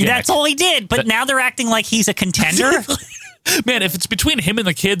 That's the gimmick. That's all he did. But now they're acting like he's a contender? Man, if it's between him and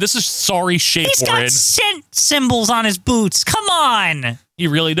the Kid, this is sorry shape He's we're in. got scent symbols on his boots. Come on. He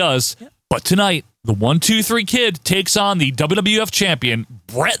really does. But tonight, the 1-2-3 Kid takes on the WWF champion,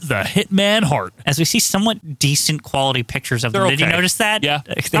 Bret the Hitman Hart. As we see somewhat decent quality pictures of them. They're Did you okay. notice that? Yeah,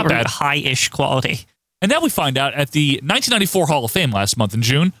 They not were bad. high-ish quality. And now we find out at the 1994 Hall of Fame last month in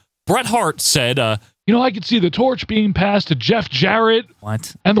June, Bret Hart said, You know, I could see the torch being passed to Jeff Jarrett.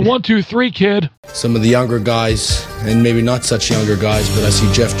 What? And the 1-2-3 Kid. Some of the younger guys, and maybe not such younger guys, but I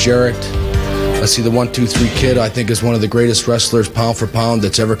see Jeff Jarrett. I see the 1-2-3 Kid, I think is one of the greatest wrestlers pound for pound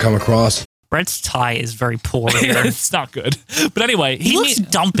that's ever come across. Bret's tie is very poor here. It's not good. But anyway, he looks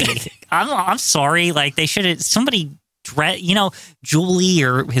dumpy. I'm sorry. Like, they should have... Somebody... Julie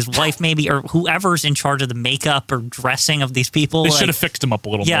or his wife maybe, or whoever's in charge of the makeup or dressing of these people. They should have fixed him up a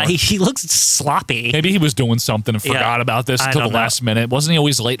little more. Yeah, he looks sloppy. Maybe he was doing something and forgot about this until the last minute. Wasn't he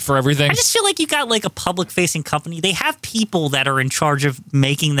always late for everything? I just feel like you got like a public-facing company. They have people that are in charge of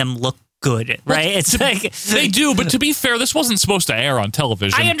making them look good, right? It's like they do, but to be fair, this wasn't supposed to air on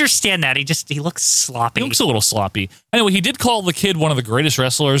television. I understand that. He looks sloppy. He looks a little sloppy. Anyway, he did call the Kid one of the greatest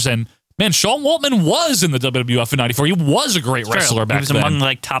wrestlers, and man, Sean Waltman was in the WWF in 94. He was a great wrestler back then. He was among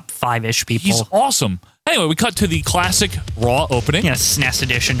like top 5-ish people. He's awesome. Anyway, we cut to the classic Raw opening. Yeah, SNES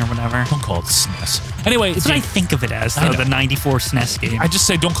edition or whatever. Don't call it SNES. Anyway, that's what I think of it as, though, the 94 SNES game. I just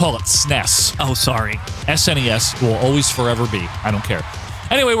say don't call it SNES. Oh, sorry. SNES will always forever be. I don't care.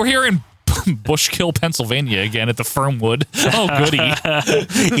 Anyway, we're here in Bushkill, Pennsylvania again at the Fernwood. Oh, goody.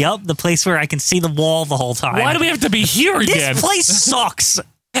 Yep, the place where I can see the wall the whole time. Why do we have to be here again? This place sucks.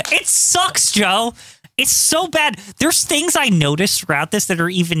 It sucks, Joe. It's so bad. There's things I noticed throughout this that are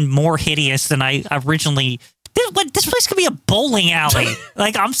even more hideous than I originally... This place could be a bowling alley.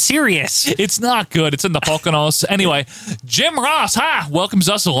 Like, I'm serious. It's not good. It's in the Poconos. Anyway, Jim Ross, welcomes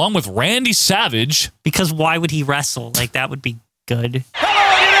us along with Randy Savage. Because why would he wrestle? Like, that would be good.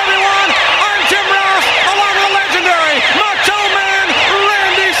 Hello again, everyone. I'm Jim Ross, along with the legendary Macho Man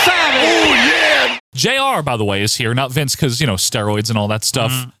Randy Savage. Oh, yeah. JR, by the way, is here, not Vince, because, steroids and all that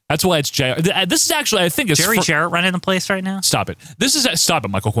stuff. Mm-hmm. That's why it's JR. This is actually, I think, is Jerry Jarrett running the place right now? Stop it. Stop it,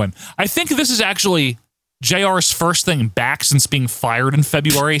 Michael Quinn. I think this is actually JR's first thing back since being fired in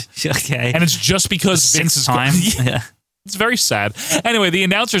February. Okay. And it's just because Vince is time. Yeah. It's very sad. Anyway, the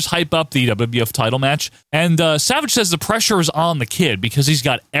announcers hype up the WWF title match, and Savage says the pressure is on the Kid because he's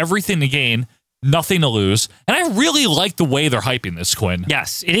got everything to gain, nothing to lose. And I really like the way they're hyping this, Quinn.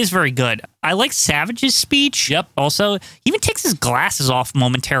 Yes, it is very good. I like Savage's speech. Yep. Also, he even takes his glasses off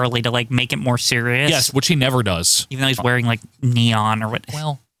momentarily to make it more serious. Yes, which he never does. Even though he's wearing neon or what.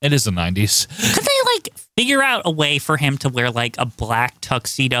 Well, it is the 90s. Could they figure out a way for him to wear a black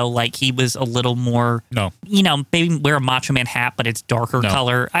tuxedo, like he was a little more? No. Maybe wear a Macho Man hat, but it's darker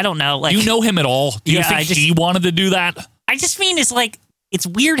color. I don't know. Do you know him at all? Do you think he wanted to do that? I just mean it's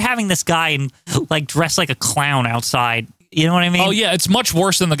weird having this guy dressed like a clown outside. You know what I mean? Oh yeah, it's much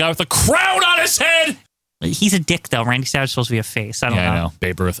worse than the guy with the crown on his head. He's a dick, though. Randy Savage is supposed to be a face. I don't know. I know.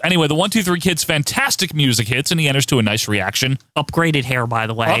 Babe Ruth. Anyway, the 1-2-3 Kid's fantastic music hits, and he enters to a nice reaction. Upgraded hair, by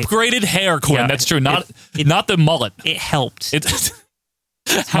the way. Upgraded hair, Quinn. Yeah, that's true. Not the mullet. It helped. It's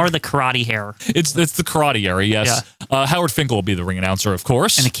more the karate hair. It's the karate area, yes. Yeah. Howard Finkel will be the ring announcer, of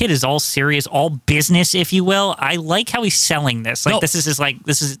course. And the Kid is all serious, all business, if you will. I like how he's selling this. This is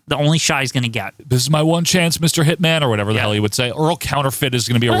the only shot he's going to get. This is my one chance, Mr. Hitman, or whatever the hell he would say. Earl Counterfeit is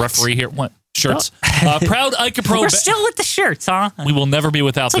going to be a referee here. What? Shirts. Proud Ica Pro. We're still with the shirts, huh? We will never be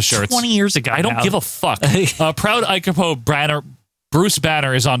without the shirts. 20 years ago. I don't give a fuck. Proud Ica Pro banner. Bruce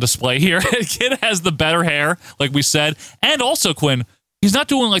Banner is on display here. Kid has the better hair, like we said. And also, Quinn, He's not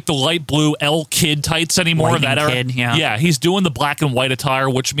doing like the light blue L Kid tights anymore. Lightning that era. Kid, yeah. Yeah, he's doing the black and white attire,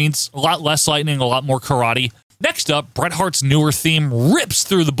 which means a lot less lightning, a lot more karate. Next up, Bret Hart's newer theme rips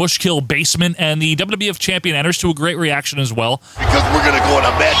through the Bushkill basement, and the WWF champion enters to a great reaction as well. Because we're going to go on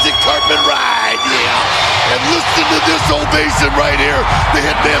a magic carpet ride, yeah. And listen to this ovation right here. The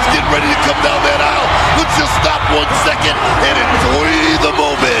Hitman's getting ready to come down that aisle. Let's just stop 1 second and enjoy the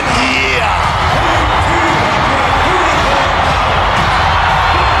moment, yeah.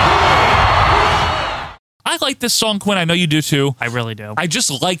 I like this song, Quinn. I know you do too. I really do. I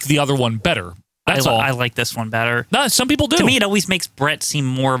just like the other one better. That's all. I like this one better. No, some people do. To me, it always makes Bret seem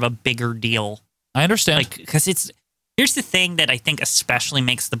more of a bigger deal. I understand. Like, because here's the thing that I think especially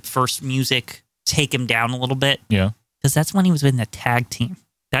makes the first music take him down a little bit. Yeah. Because that's when he was in the tag team.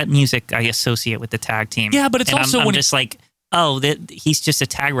 That music I associate with the tag team. Yeah, but it's and also I'm when just like, he's just a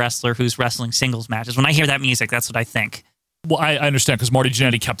tag wrestler who's wrestling singles matches. When I hear that music, that's what I think. Well, I understand because Marty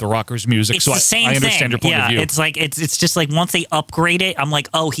Jannetty kept the Rockers music, It's so the same I understand thing. your point of view. It's like it's just like once they upgrade it, I'm like,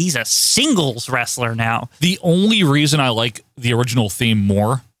 oh, he's a singles wrestler now. The only reason I like the original theme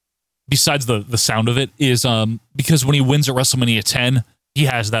more, besides the sound of it, is because when he wins at WrestleMania 10, he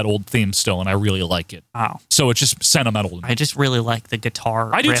has that old theme still, and I really like it. Wow. So it's just sentimental. I just really like the guitar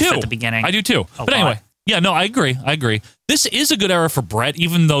I do riff too. at the beginning. I do too. A But anyway, lot. yeah, no, I agree. This is a good era for Bret,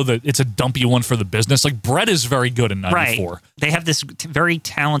 even though it's a dumpy one for the business. Like, Bret is very good in 94. Right. They have this very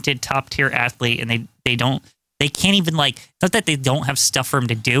talented top tier athlete, and they can't even like. It's not that they don't have stuff for him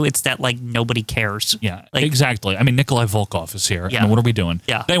to do. It's that like nobody cares. Yeah, like, exactly. I mean, Nikolai Volkov is here. Yeah. And what are we doing?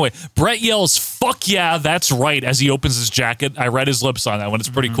 Yeah. But anyway, Bret yells, "Fuck yeah, that's right," as he opens his jacket. I read his lips on that one. It's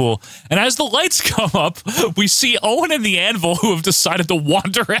pretty cool. And as the lights come up, we see Owen and the Anvil, who have decided to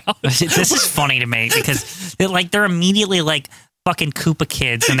wander out. This is funny to me because they're immediately like fucking Koopa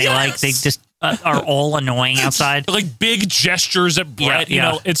kids, and they just are all annoying outside. Like big gestures at Bret. Yeah, You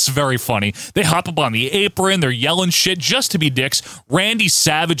know, it's very funny. They hop up on the apron. They're yelling shit just to be dicks. Randy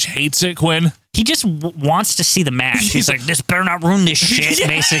Savage hates it, Quinn. He just wants to see the match. He's like, this better not ruin this shit, Yeah.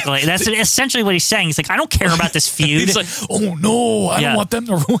 basically. That's essentially what he's saying. He's like, I don't care about this feud. He's like, oh no, I don't want them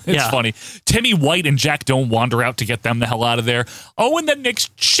to ruin it. It's Yeah. funny. Timmy White and Jack Doan wander out to get them the hell out of there. Owen then makes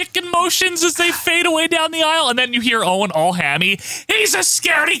chicken motions as they fade away down the aisle, and then you hear Owen all hammy. He's a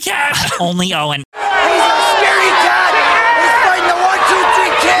scaredy cat. Only Owen. He's a scaredy cat. He's fighting the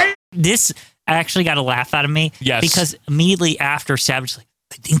 1, 2, 3 kid. This actually got a laugh out of me. Yes. Because immediately after, Savage like,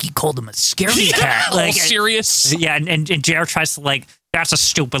 I think he called him a scaredy cat. All serious. Yeah, and JR tries to like, that's a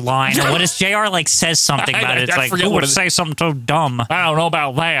stupid line. And what is JR like says something about it? It's like, forget who what would say something so dumb? I don't know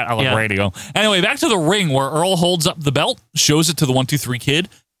about that. I love radio. Anyway, back to the ring where Earl holds up the belt, shows it to the 1, 2, 3 kid,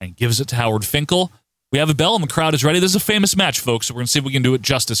 and gives it to Howard Finkel. We have a bell and the crowd is ready. This is a famous match, folks, so we're going to see if we can do it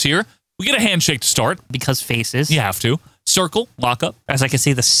justice here. We get a handshake to start. Because faces. You have to. Circle, lock up. As I can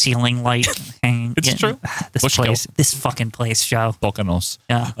see the ceiling light hanging. It's true. This fucking place, Joe. Volcanos.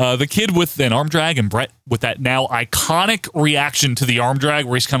 Yeah. The kid with an arm drag and Bret with that now iconic reaction to the arm drag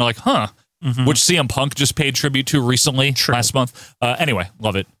where he's kind of like, huh, which CM Punk just paid tribute to recently, last month. Anyway,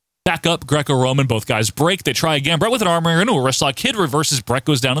 love it. Back up, Greco-Roman, both guys break. They try again. Bret with an arm wringer into a wrist lock. Kid reverses. Bret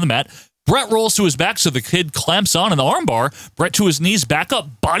goes down to the mat. Bret rolls to his back, so the kid clamps on in the armbar. Bret to his knees, back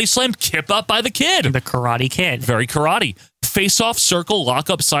up, body slam, kip up by the kid. The Karate Kid. Very karate. Face-off, circle,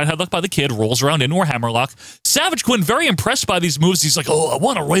 lock up, side headlock by the kid, rolls around into a hammerlock. Savage Quinn, very impressed by these moves. He's like, oh, I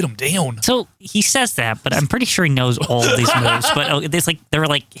want to write them down. So he says that, but I'm pretty sure he knows all of these moves. But there are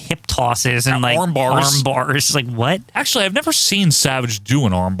like hip tosses and like arm bars. It's like, what? Actually, I've never seen Savage do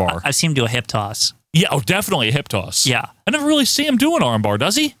an arm bar. I've seen him do a hip toss. Yeah, oh, definitely a hip toss. Yeah. I never really see him do an arm bar,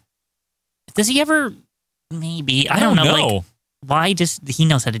 does he? Does he ever? Maybe. I don't don't know. know. Like, why does he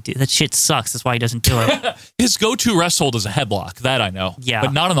knows how to do that? Shit sucks. That's why he doesn't do it. His go-to rest hold is a headlock. That I know. Yeah.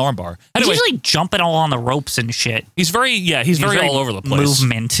 But not an arm bar. He's Anyway, usually jumping all on the ropes and shit. he's very all over the place.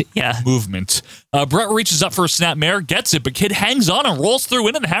 Movement. Yeah. Movement. Bret reaches up for a snapmare, gets it, but Kid hangs on and rolls through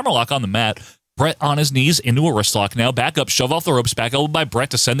into the hammerlock on the mat. Bret on his knees into a wrist lock now. Back up, shove off the ropes, back elbow by Bret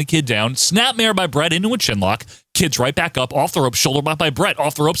to send the kid down. Snapmare by Bret into a chin lock. Kid's right back up, off the ropes, shoulder block by Bret.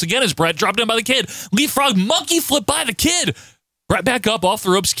 Off the ropes again as Bret dropped down by the kid. Leapfrog monkey flip by the kid. Bret back up, off the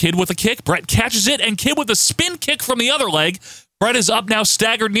ropes, Kid with a kick. Bret catches it, and Kid with a spin kick from the other leg. Bret is up now,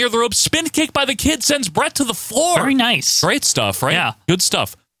 staggered near the ropes. Spin kick by the Kid sends Bret to the floor. Very nice. Great stuff, right? Yeah. Good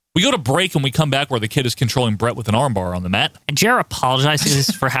stuff. We go to break and we come back where the Kid is controlling Bret with an armbar on the mat. And JR apologizes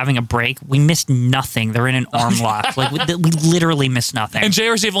for having a break. We missed nothing. They're in an arm lock. Like we literally missed nothing. And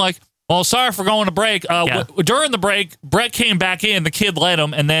JR's even like, well, sorry for going to break. During the break, Bret came back in, the Kid led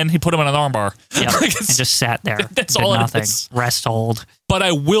him, and then he put him in an armbar. Yep. And just sat there. That's Did all nothing. it is. Rest hold. But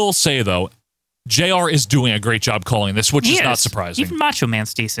I will say, though, JR is doing a great job calling this, which He is not is. surprising. Even Macho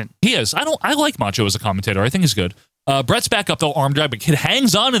Man's decent. He is. I like Macho as a commentator. I think he's good. Brett's back up, though, arm drag, but Kid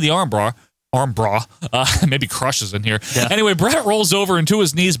hangs on to the arm bra. Maybe crushes in here. Yeah. Anyway, Brett rolls over into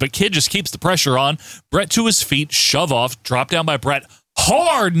his knees, but Kid just keeps the pressure on. Brett to his feet, shove off, drop down by Brett.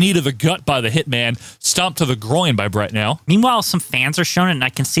 Hard knee to the gut by the Hitman. Stomp to the groin by Brett now. Meanwhile, some fans are shown, and I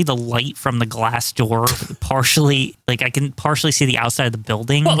can see the light from the glass door partially. Like, I can partially see the outside of the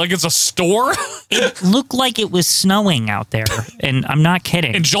building. What, like it's a store? It looked like it was snowing out there, and I'm not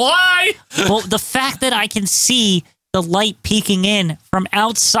kidding. In July? Well, the fact that I can see the light peeking in from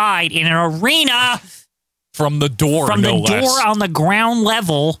outside in an arena. From the door, From no the door less. on the ground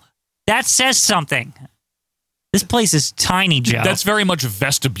level, that says something. This place is tiny, Joe. That's very much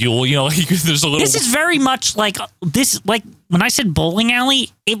vestibule. You know, there's a little. This is very much like this. Like when I said bowling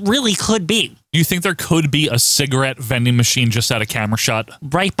alley, it really could be. You think there could be a cigarette vending machine just at a camera shot?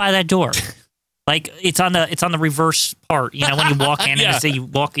 Right by that door. Like it's on the reverse part. You know, when you walk in Yeah. and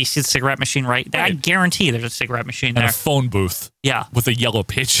you see the cigarette machine right. I guarantee there's a cigarette machine And there. a phone booth. Yeah. With the yellow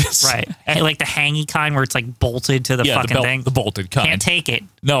pages. Right. And like the hangy kind where it's like bolted to the fucking thing. The bolted kind. Can't take it.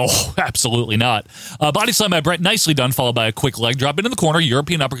 No, absolutely not. Body slam by Brett, nicely done, followed by a quick leg drop into the corner.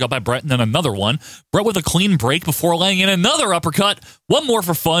 European uppercut by Brett, and then another one. Brett with a clean break before laying in another uppercut. One more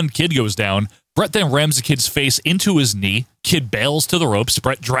for fun. Kid goes down. Brett then rams the Kid's face into his knee. Kid bails to the ropes.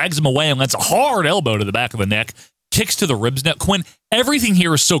 Brett drags him away and lands a hard elbow to the back of the neck. Kicks to the ribs net. Quinn, everything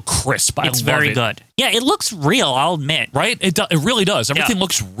here is so crisp. I It's love very it. good. Yeah, it looks real, I'll admit. Right? It really does. Everything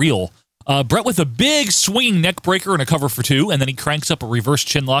looks real. Brett with a big swinging neck breaker and a cover for two, and then he cranks up a reverse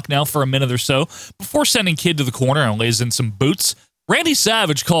chin lock now for a minute or so before sending Kid to the corner and lays in some boots. Randy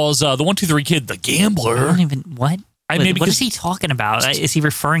Savage calls the 1-2-3 Kid the Gambler. I don't even, what? Maybe What is he talking about? Is he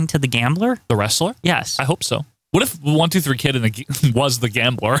referring to the Gambler? The wrestler? Yes. I hope so. What if 1-2-3 Kid was the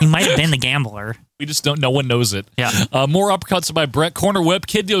Gambler? He might have been the Gambler. We just don't. No one knows it. Yeah. More uppercuts by Brett. Corner whip.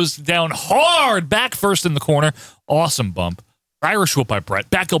 Kid goes down hard. Back first in the corner. Awesome bump. Irish whip by Brett.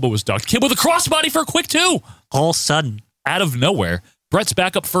 Back elbow was ducked. Kid with a crossbody for a quick two. All sudden. Out of nowhere. Brett's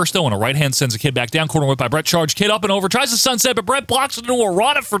back up first, though, and a right hand sends a Kid back down. Corner whip by Brett. Charge Kid up and over. Tries to sunset, but Brett blocks it into a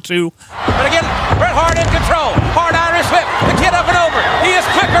Rada for two. But again, Bret Hart in control. Hard Irish whip. The Kid up and over. He is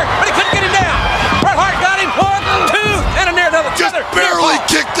quicker, but he couldn't get him down. Bret Hart got him. 1, 2, and a near double. Just barely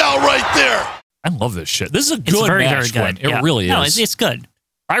kicked out right there. I love this shit. This is a It's good very, match, very good. Quinn. It really is. No, it's good.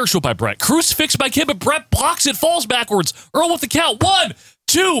 Irish whip by Brett. Crucifix by Kid, but Brett blocks it, falls backwards. Earl with the count. 1,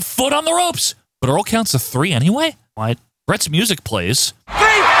 2, foot on the ropes. But Earl counts to 3 anyway. What? Brett's music plays. 3, hey,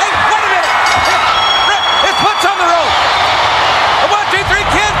 wait a minute. His foot's on the rope. A 1-2-3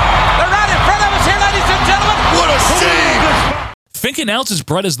 Kid. They're right in front of us here, ladies and gentlemen. What a save. Fink announces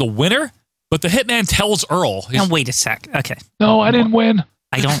Brett as the winner, but the Hitman tells Earl. Now, wait a sec. Okay. No, I didn't win.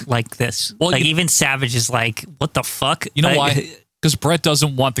 I don't like this. Well, like, even Savage is like, what the fuck? You know why? Because Brett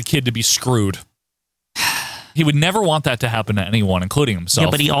doesn't want the Kid to be screwed. He would never want that to happen to anyone, including himself.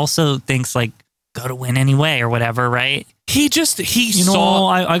 Yeah, but he also thinks, like, go to win anyway or whatever, right? He saw...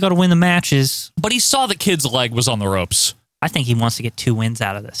 I got to win the matches. But he saw the Kid's leg was on the ropes. I think he wants to get 2 wins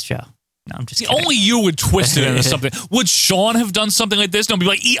out of this show. No, I'm just kidding. Only you would twist it into something. Would Sean have done something like this? Don't be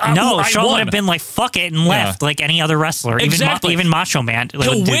like, no, Sean won. would have been like, fuck it, and left like any other wrestler. Exactly. Even Macho Man.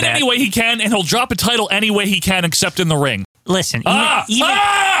 He'll win any way he can, and he'll drop a title any way he can, except in the ring. Listen,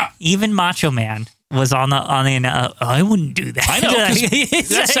 even Macho Man was on the I wouldn't do that. I know, 'cause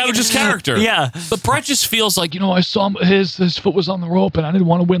that's Savage's character. Yeah. But Brett just feels like, I saw his foot was on the rope, and I didn't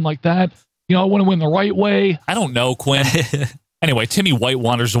want to win like that. I want to win the right way. I don't know, Quinn. Anyway, Timmy White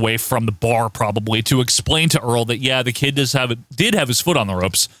wanders away from the bar probably to explain to Earl that, the Kid did have his foot on the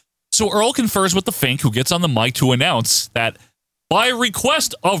ropes. So Earl confers with the Fink, who gets on the mic to announce that by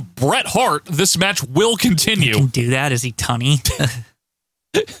request of Bret Hart, this match will continue. He can do that? Is he tunny?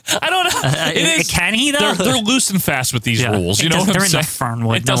 I don't know. Can he, though? They're loose and fast with these rules. You know what I'm they're saying? in the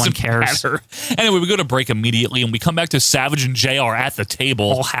Fernwood. No one cares. Matter. Anyway, we go to break immediately, and we come back to Savage and JR at the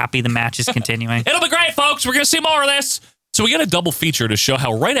table. All happy the match is continuing. It'll be great, folks. We're going to see more of this. So we get a double feature to show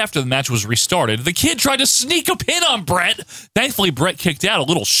how right after the match was restarted, the Kid tried to sneak a pin on Brett. Thankfully, Brett kicked out. A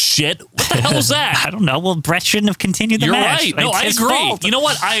little shit. What the hell was that? I don't know. Well, Brett shouldn't have continued the You're match. right. No, It's I his agree. fault. You know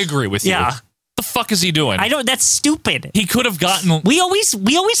what? I agree with you. Yeah. What the fuck is he doing? I don't. That's stupid. He could have gotten. We always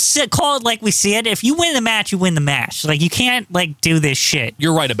call it like we see it. If you win the match, you win the match. Like, you can't do this shit.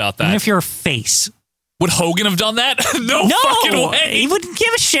 You're right about that. Even if you're a face. Would Hogan have done that? No fucking way. He wouldn't give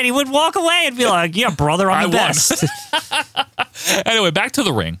a shit. He would walk away and be like, "Yeah, brother, I'm the best." Anyway, back to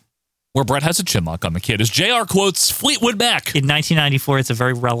the ring, where Brett has a chin lock on the Kid as JR quotes Fleetwood Mac. In 1994, it's a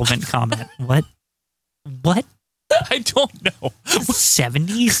very relevant comment. What? I don't know.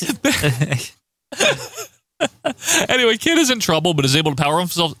 70s? Anyway, Kid is in trouble, but is able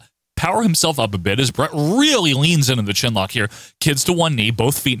to power himself up a bit as Brett really leans into the chinlock here. Kid's to one knee,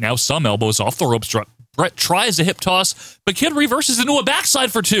 both feet now, some elbows off the ropes. Brett tries a hip toss, but Kid reverses into a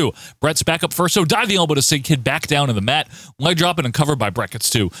backside for two. Brett's back up first, so diving elbow to send Kid back down to the mat. Leg drop and covered by Brett gets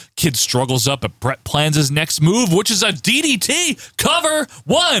two. Kid struggles up, but Brett plans his next move, which is a DDT. Cover.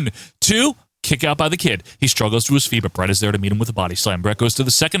 1, 2. Kick out by the Kid. He struggles to his feet, but Brett is there to meet him with a body slam. Brett goes to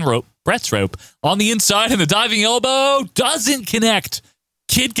the second rope, Brett's rope, on the inside, and the diving elbow doesn't connect.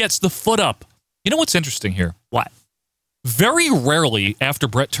 Kid gets the foot up. You know what's interesting here? What? Very rarely after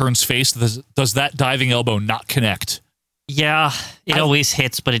Brett turns face does that diving elbow not connect. Yeah, it always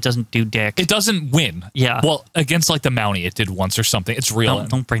hits, but it doesn't do dick. It doesn't win. Yeah. Well, against like the Mountie, it did once or something. It's real.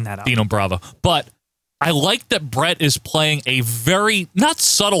 Don't bring that up. Dino Bravo. But I like that Brett is playing a very, not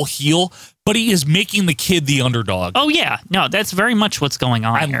subtle heel, but he is making the Kid the underdog. Oh, yeah. No, that's very much what's going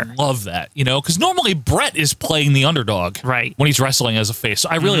on here. I love that, because normally Brett is playing the underdog right when he's wrestling as a face. So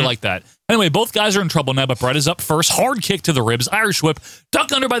I really like that. Anyway, both guys are in trouble now, but Brett is up first. Hard kick to the ribs, Irish whip,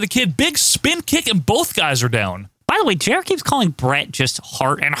 duck under by the Kid, big spin kick, and both guys are down. By the way, JR keeps calling Brett just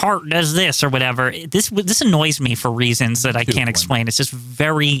Hart, and Hart does this or whatever. This annoys me for reasons that I can't explain. It's just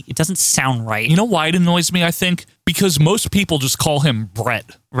it doesn't sound right. You know why it annoys me, I think? Because most people just call him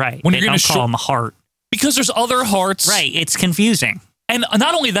Brett. Right. When they don't call him Hart. Because there's other Harts. Right. It's confusing. And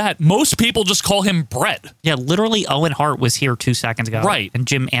not only that, most people just call him Brett. Yeah, literally Owen Hart was here 2 seconds ago. Right. And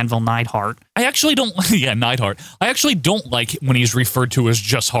Jim Anvil Neidhart. I actually don't... Yeah, Neidhart. I actually don't like when he's referred to as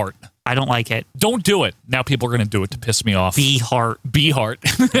just Hart. I don't like it. Don't do it. Now people are going to do it to piss me off. Be Hart.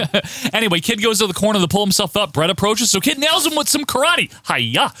 Anyway, Kid goes to the corner to pull himself up. Brett approaches, so Kid nails him with some karate.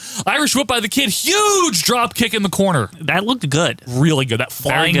 Hi-ya. Irish whip by the Kid. Huge drop kick in the corner. That looked good. Really good. That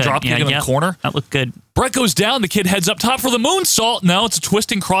flying drop kick in the corner. That looked good. Brett goes down. The Kid heads up top for the moonsault. Now it's a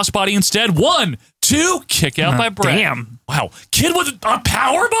twisting crossbody instead. 1, 2. Kick out by Brett. Damn. Wow. Kid with a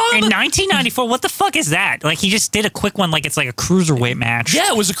powerbomb? In 1994, what the fuck is that? Like, he just did a quick one like it's like a cruiserweight match.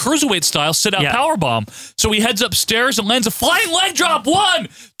 Yeah, it was a cruiserweight style sit-out powerbomb. So he heads upstairs and lands a flying leg drop. 1,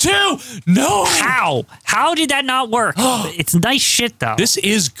 2. No. How did that not work? It's nice shit, though. This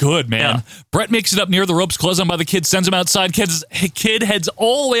is good, man. Yeah. Brett makes it up near the ropes, closed on by the Kid, sends him outside. Kid heads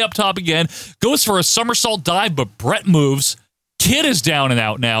all the way up top again, goes for a somersault dive, but Brett moves. Kid is down and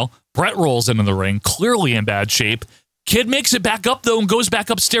out now. Brett rolls into the ring, clearly in bad shape. Kid makes it back up, though, and goes back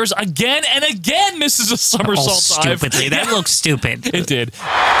upstairs again and again, misses a somersault dive. Stupidly. That looks stupid. It did.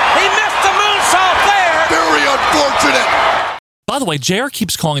 He missed the moonsault there! Very unfortunate! By the way, JR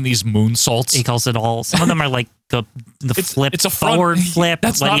keeps calling these moonsaults. He calls it all. Some of them are like the flip. It's a forward flip.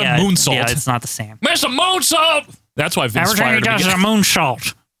 That's not a moonsault. Yeah, it's not the same. Miss a moonsault! That's why Vince Everything he does is a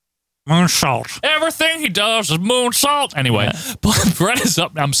moonsault. Moonsault. Everything he does is moonsault. Anyway, but Brett is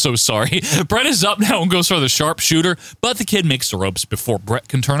up. I'm so sorry. Brett is up now and goes for the sharpshooter, but the Kid makes the ropes before Brett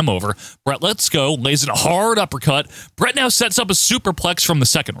can turn him over. Brett lets go, lays in a hard uppercut. Brett now sets up a superplex from the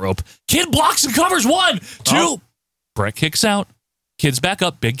second rope. Kid blocks and covers. 1, 2. Oh. Brett kicks out. Kid's back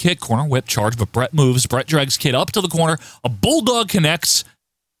up. Big kick, corner whip charge, but Brett moves. Brett drags Kid up to the corner. A bulldog connects.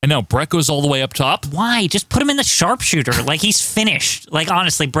 And now Brett goes all the way up top. Why? Just put him in the sharpshooter. Like, he's finished. Like,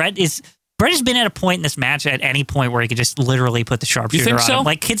 honestly, Brett has been at a point in this match at any point where he could just literally put the sharpshooter on him.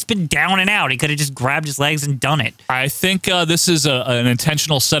 Like, Kid's been down and out. He could have just grabbed his legs and done it. I think this is an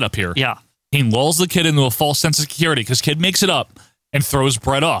intentional setup here. Yeah. He lulls the Kid into a false sense of security because Kid makes it up and throws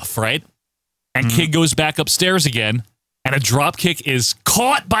Brett off, right? And Kid goes back upstairs again, and a drop kick is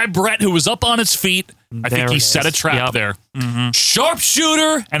caught by Brett, who was up on his feet. I think he set a trap there.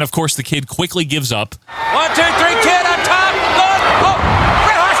 Sharpshooter! And, of course, the Kid quickly gives up. 1, 2, 3, Kid on top. Look. Oh,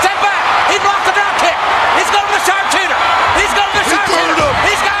 Bret Hart step back. He blocked the drop kick. He's going to the sharpshooter. He's going to the sharpshooter.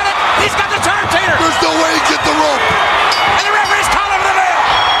 He's got it. He's got the sharpshooter. There's no way he get the rope. And the referee's calling for the bell.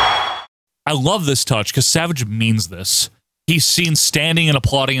 I love this touch because Savage means this. He's seen standing and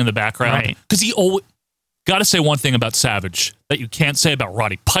applauding in the background. Because he always... Got to say one thing about Savage that you can't say about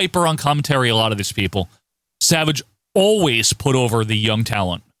Roddy Piper on commentary, a lot of these people. Savage always put over the young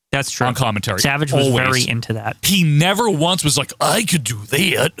talent. That's true. On commentary. Savage was very into that. He never once was like, I could do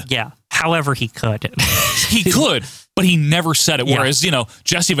that. Yeah. However, he could. He could, but he never said it. Whereas,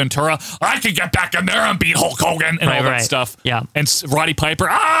 Jesse Ventura, I could get back in there and beat Hulk Hogan and all that stuff. Yeah. And Roddy Piper,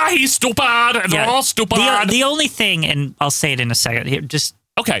 he's stupid. And they're all stupid. The only thing, and I'll say it in a second, here, just...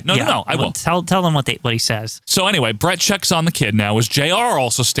 Okay, no, I will. Tell them what he says. So anyway, Brett checks on the Kid now as JR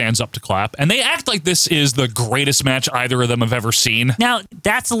also stands up to clap, and they act like this is the greatest match either of them have ever seen. Now,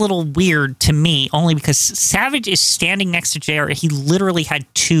 that's a little weird to me, only because Savage is standing next to JR. He literally had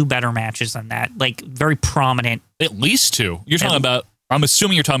 2 better matches than that, like very prominent. At least 2. You're talking about I'm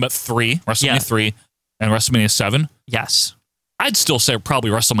assuming you're talking about 3, WrestleMania 3, and WrestleMania 7. Yes. I'd still say probably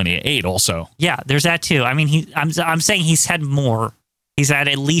WrestleMania 8 also. Yeah, there's that too. I mean, I'm saying he's had more. He's had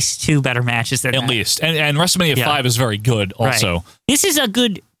at least 2 better matches than that. At least. And WrestleMania 5 is very good also. Right. This is a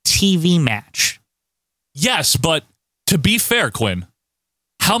good TV match. Yes, but to be fair, Quinn,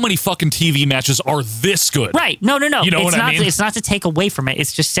 how many fucking TV matches are this good? Right. No. You know it's what not, I mean? It's not to take away from it.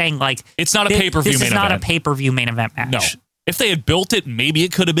 It's just saying, like... It's not a pay-per-view main event. This is not a pay-per-view main event match. No. If they had built it, maybe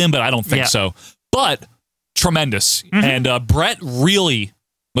it could have been, but I don't think so. But tremendous. And Brett really,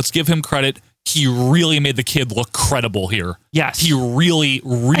 let's give him credit, he really made the kid look credible here. Yes. He really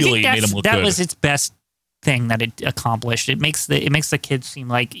made him look good. That was its best thing that it accomplished. It makes the kid seem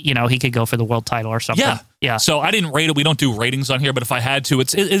like, he could go for the world title or something. Yeah. So I didn't rate it. We don't do ratings on here, but if I had to,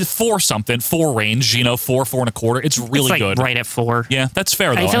 it's 4 something, 4 range, 4 4.25. It's really like good. Right at 4. Yeah, that's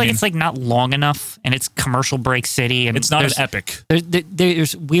fair though. I feel like it's like not long enough, and it's commercial break city, and it's not an epic.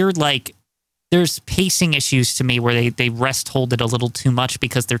 There's weird there's pacing issues to me where they rest hold it a little too much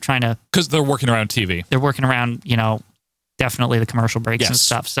because they're working around TV. They're working around, definitely the commercial breaks and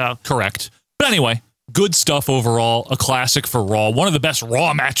stuff. So correct. But anyway, good stuff overall. A classic for Raw. One of the best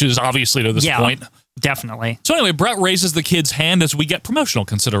Raw matches, obviously, to this point. Definitely. So anyway, Brett raises the kid's hand as we get promotional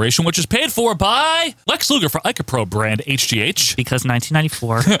consideration, which is paid for by Lex Luger for ICAPRO brand HGH. Because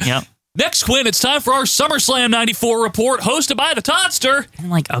 1994. Yep. Next, Quinn, it's time for our SummerSlam 94 report, hosted by the Toddster. And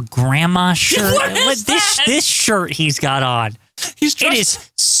like a grandma shirt. What is that? This shirt he's got on. It is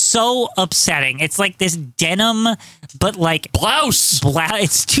so upsetting. It's like this denim, but like blouse.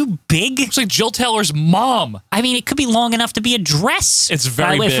 It's too big. It's like Jill Taylor's mom. I mean, it could be long enough to be a dress. It's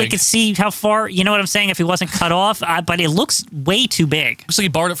very big. If we could see how far, you know what I'm saying? If he wasn't cut off, but it looks way too big. Looks like he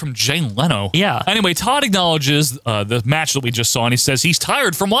borrowed it from Jay Leno. Yeah. Anyway, Todd acknowledges the match that we just saw, and he says he's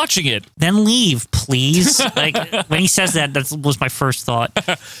tired from watching it. Then leave, please. When he says that was my first thought.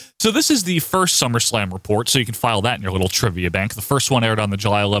 So this is the first SummerSlam report, so you can file that in your little trivia bank. The first one aired on the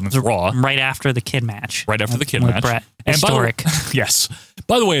July 11th Raw. Right after the kid match. Right after the kid match. Brett. And historic. Yes.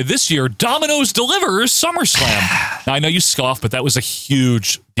 By the way, this year, Domino's delivers SummerSlam. Now, I know you scoff, but that was a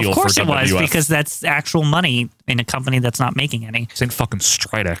huge deal for WWF. Of course it was, because that's actual money in a company that's not making any. It's like fucking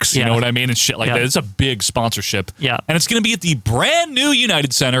Stridex, you know what I mean? And shit like that. It's a big sponsorship. Yeah. And it's going to be at the brand new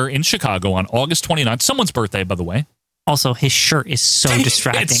United Center in Chicago on August 29th. Someone's birthday, by the way. Also, his shirt is so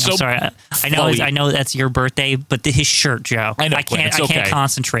distracting. So I'm sorry. I know that's your birthday, but his shirt, Joe. I know. I can't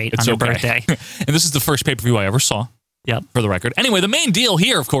concentrate on your birthday. And this is the first pay-per-view I ever saw. Yep. For the record. Anyway, the main deal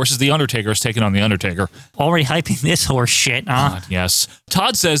here, of course, is The Undertaker is taking on The Undertaker. Already hyping this horse shit, huh? God, yes.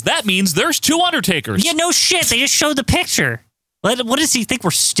 Todd says that means there's 2 Undertakers. Yeah, no shit. They just showed the picture. What does he think? We're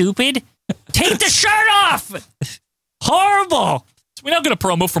stupid? Take the shirt off! Horrible! So we now get a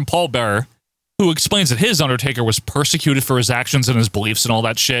promo from Paul Bearer, who explains that his Undertaker was persecuted for his actions and his beliefs and all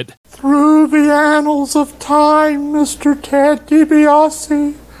that shit. Through the annals of time, Mr. Ted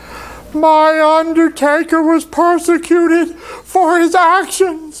DiBiase, my Undertaker was persecuted for his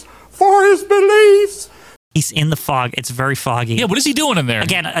actions, for his beliefs. He's in the fog. It's very foggy. Yeah, what is he doing in there?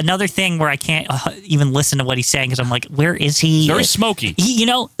 Again, another thing where I can't even listen to what he's saying because I'm like, where is he? Very smoky.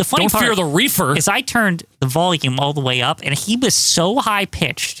 The funny part... Don't fear the reefer. Is I turned the volume all the way up, and he was so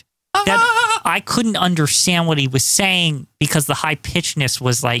high-pitched that I couldn't understand what he was saying because the high-pitchedness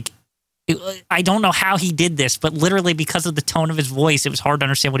was like... I don't know how he did this, but literally because of the tone of his voice, it was hard to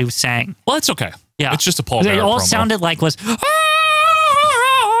understand what he was saying. Well, it's okay. Yeah. It's just a Paul Bearer It all promo. sounded like was...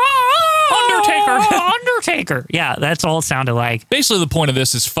 Undertaker. Yeah, that's all it sounded like. Basically, the point of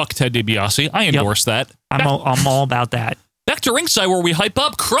this is fuck Ted DiBiase. I endorse that. I'm all about that. Back to ringside where we hype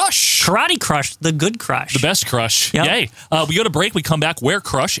up Crush. Karate Crush, the good Crush. The best Crush. Yep. Yay. We go to break. We come back where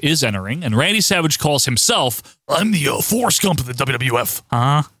Crush is entering, and Randy Savage calls himself, I'm the Forrest Gump of the WWF.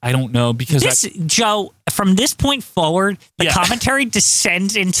 I don't know, because... Joe, from this point forward, the commentary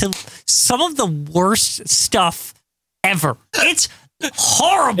descends into some of the worst stuff ever. It's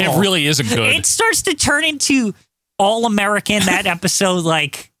horrible. It really isn't good. It starts to turn into All-American, that episode,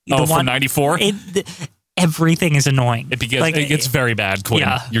 like... from 94? Everything is annoying. It gets very bad, Quinn.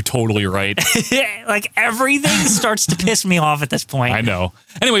 Yeah. You're totally right. Like, everything starts to piss me off at this point. I know.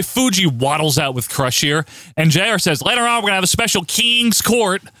 Anyway, Fuji waddles out with Crush here, and JR says, later on, we're going to have a special King's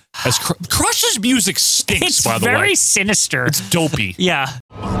Court. As Crush's music stinks, by the way. It's very sinister. It's dopey. Yeah.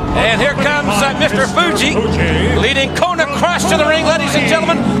 And here comes Mr. Fuji, leading Kona Crush to the ring, ladies and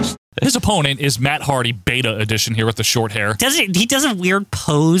gentlemen. His opponent is Matt Hardy, Beta Edition here with the short hair. He does a weird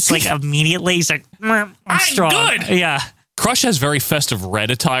pose, like immediately. He's like, I'm strong. Good. Yeah. Crush has very festive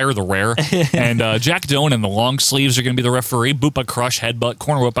red attire, the rare. And Jack Doan and the long sleeves are going to be the referee. Boot by Crush, headbutt,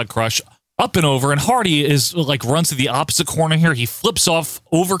 corner whip by Crush. up and over, and Hardy is like runs to the opposite corner here. He flips off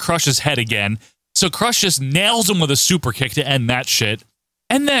over Crush's head again. So Crush just nails him with a super kick to end that shit.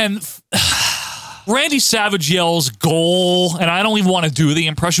 And then Randy Savage yells goal, and I don't even want to do the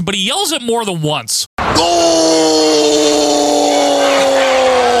impression, but he yells it more than once.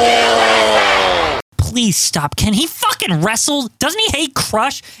 Please stop. Can he fucking wrestle? Doesn't he hate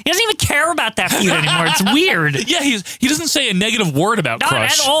Crush? He doesn't even care about that feud anymore. It's weird. Yeah, he doesn't say a negative word about Crush.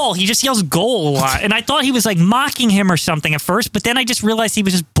 Not at all. He just yells goal a lot. And I thought he was like mocking him or something at first, but then I just realized he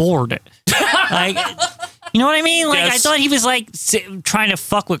was just bored. Like, you know what I mean? Like, yes. I thought he was like trying to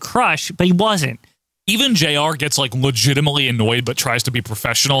fuck with Crush, but he wasn't. Even JR gets like legitimately annoyed, but tries to be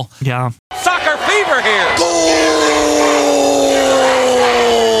professional. Yeah. Soccer fever here.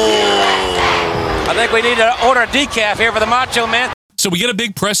 I think we need to order a decaf here for the Macho Man. So we get a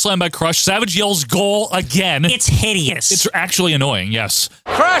big press slam by Crush. Savage yells goal again. It's hideous. It's actually annoying, yes.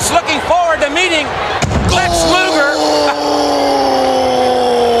 Crush looking forward to meeting Lex Luger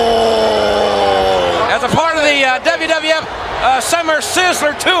as a part of the WWF Summer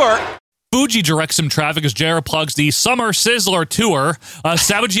Sizzler Tour. Fuji directs some traffic as JR plugs the Summer Sizzler Tour.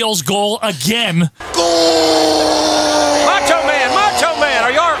 Savage yells goal again. Goal! Macho Man,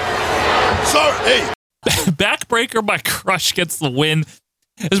 are you all... Sorry, hey. Backbreaker by Crush gets the win.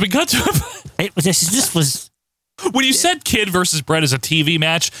 As we got to this was when you said Kid versus Brett is a TV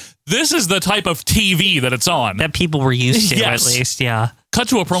match, this is the type of TV that it's on. That people were used to, yes. At least, yeah. Cut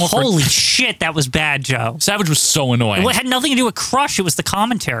to a promo. Holy shit, that was bad, Joe. Savage was so annoying. It had nothing to do with Crush. It was the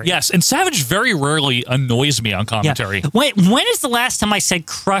commentary. Yes, and Savage very rarely annoys me on commentary. Yeah. When is the last time I said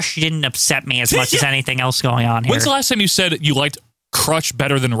Crush didn't upset me as much as anything else going on here? When's the last time you said you liked Crush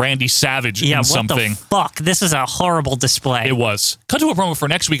better than Randy Savage in something? What the fuck? This is a horrible display. It was. Cut to a promo for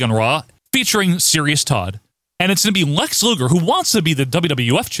next week on Raw featuring Serious Todd. And it's going to be Lex Luger, who wants to be the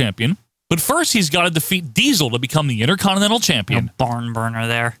WWF champion. But first, he's got to defeat Diesel to become the Intercontinental Champion. A barn burner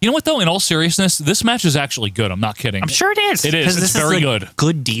there. You know what, though? In all seriousness, this match is actually good. I'm not kidding. I'm sure it is. It is. It's very good.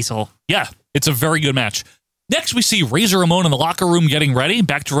 Good Diesel. Yeah, it's a very good match. Next, we see Razor Ramon in the locker room getting ready.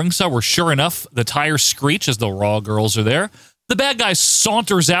 Back to ringside, where sure enough, the tires screech as the Raw girls are there. The bad guy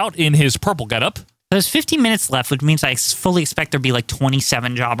saunters out in his purple getup. There's 15 minutes left, which means I fully expect there'll be like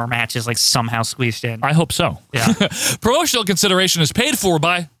 27 jobber matches like somehow squeezed in. I hope so. Yeah. Promotional consideration is paid for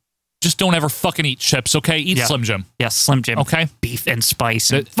by just don't ever fucking eat chips, okay? Eat Slim Jim. Yeah, Slim Jim. Okay. Beef and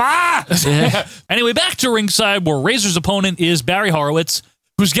spice. Anyway, back to ringside where Razor's opponent is Barry Horowitz,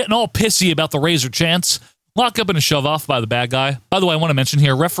 who's getting all pissy about the Razor chants. Lock up and a shove off by the bad guy. By the way, I want to mention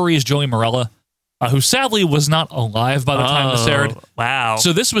here, referee is Joey Morella, who sadly was not alive by the time this aired. Wow.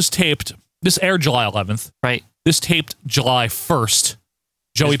 So this was taped. This aired July 11th. Right. This taped July 1st.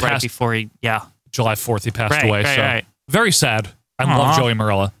 Joey passed. Right before July 4th, he passed away. Right, so right. Very sad. I love Joey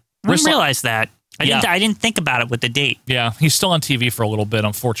Morella. I didn't realize that. I didn't think about it with the date. Yeah, he's still on TV for a little bit,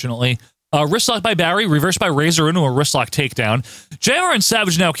 unfortunately. Wristlock by Barry, reversed by Razor into a wristlock takedown. JR and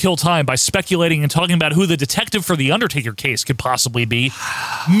Savage now kill time by speculating and talking about who the detective for the Undertaker case could possibly be.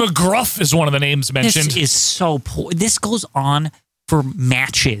 McGruff is one of the names mentioned. This is so poor. This goes on for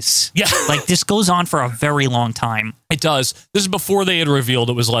matches. Yeah. Like, this goes on for a very long time. It does. This is before they had revealed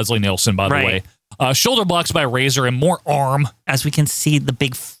it was Leslie Nielsen, by the way. Shoulder blocks by Razor and more arm. As we can see the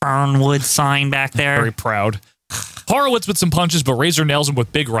big Fernwood sign back there. Very proud. Horowitz with some punches, but Razor nails him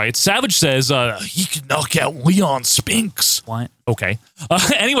with big rights. Savage says he can knock out Leon Spinks. What? Okay.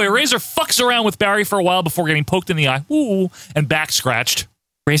 Anyway, Razor fucks around with Barry for a while before getting poked in the eye. Ooh, and back scratched.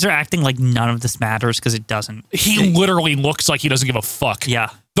 Razor acting like none of this matters because it doesn't. He literally looks like he doesn't give a fuck. Yeah.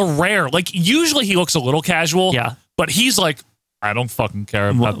 Usually he looks a little casual. Yeah. But he's like, I don't fucking care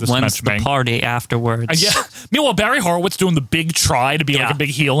about this match. When's the party afterwards? Yeah. Meanwhile, Barry Horowitz doing the big try to be like a big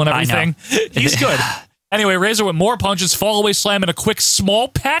heel and everything. He's good. Anyway, Razor with more punches, fall away slam, and a quick small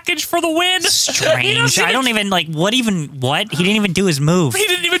package for the win. Strange. I don't even what? He didn't even do his move. He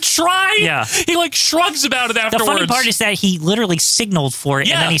didn't even try. Yeah. He shrugs about it afterwards. The funny part is that he literally signaled for it,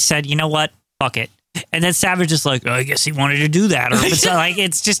 and then he said, you know what? Fuck it. And then Savage is like, I guess he wanted to do that. Or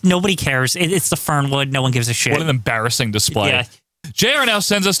it's just nobody cares. It's the Fernwood. No one gives a shit. What an embarrassing display. Yeah. JR now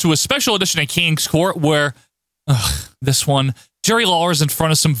sends us to a special edition of King's Court where this one, Jerry Lawler's in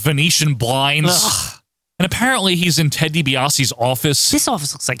front of some Venetian blinds. And apparently he's in Ted DiBiase's office. This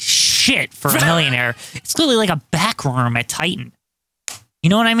office looks like shit for a millionaire. It's clearly like a back room at Titan. You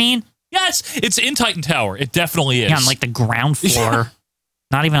know what I mean? Yes, it's in Titan Tower. It definitely is. Yeah, on like the ground floor.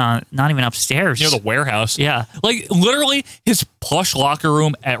 Not even upstairs. Near the warehouse. Yeah. Like, literally, his plush locker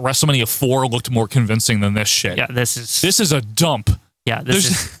room at WrestleMania 4 looked more convincing than this shit. Yeah, this is a dump. Yeah,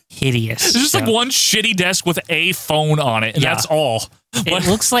 this is hideous. There's just like one shitty desk with a phone on it, and that's all. It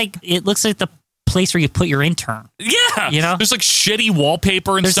looks like the place where you put your intern. Yeah. You know? There's like shitty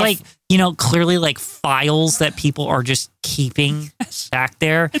wallpaper and There's stuff. like, clearly like files that people are just keeping back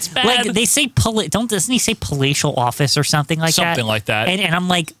there. It's bad. Like they say, doesn't he say palatial office or something like that? Something like that. And I'm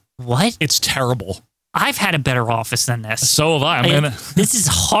like, what? It's terrible. I've had a better office than this. So have I. This is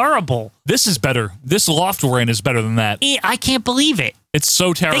horrible. This is better. This loft we're in is better than that. I can't believe it. It's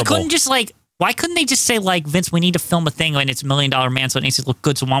so terrible. They couldn't just why couldn't they just say like, Vince, we need to film a thing and it's $1 Million Man, so it needs to look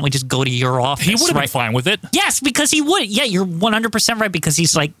good. So why don't we just go to your office? He would have been fine with it. Yes, because he would. Yeah, you're 100% right, because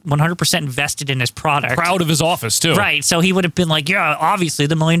he's like 100% invested in his product. Proud of his office too. Right. So he would have been like, yeah, obviously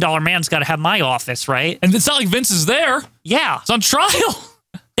the $1 Million Man's got to have my office, right? And it's not like Vince is there. Yeah. It's on trial.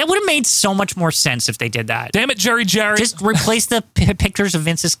 That would have made so much more sense if they did that. Damn it, Jerry Jarrett. Just replace the pictures of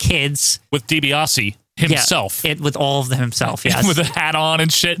Vince's kids with DiBiase himself. Yeah, with all of them himself, yes. With a hat on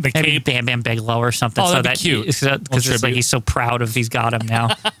and shit, the maybe cape. Bam Bam Bigelow or something. Oh, so that'd be cute. Because it's like he's so proud of he's got him now.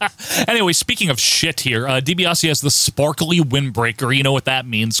 Anyway, speaking of shit here, DiBiase has the sparkly windbreaker. You know what that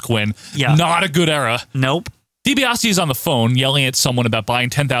means, Quinn. Yeah. Not a good era. Nope. DiBiase is on the phone yelling at someone about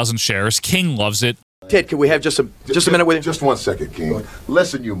buying 10,000 shares. King loves it. Ted, can we have just a minute with you? Just 1 second, King.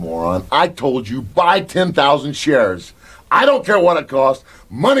 Listen, you moron. I told you, buy 10,000 shares. I don't care what it costs.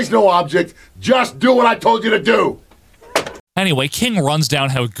 Money's no object. Just do what I told you to do. Anyway, King runs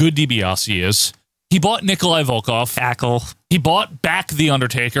down how good DiBiase is. He bought Nikolai Volkov. Cackle. He bought back The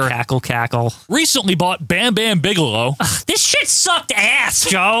Undertaker. Cackle. Recently bought Bam Bam Bigelow. This shit sucked ass,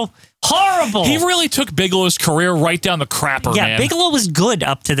 Joe. Horrible. He really took Bigelow's career right down the crapper, man. Yeah, Bigelow was good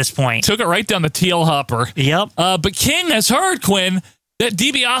up to this point. Took it right down the TL hopper. Yep. But King has heard, Quinn, that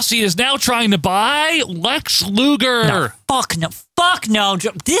DiBiase is now trying to buy Lex Luger. No, fuck no.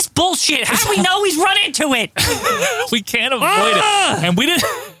 This bullshit. How do we know he's run into it? We can't avoid it. And we didn't.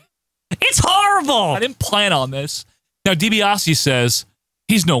 It's horrible. I didn't plan on this. Now, DiBiase says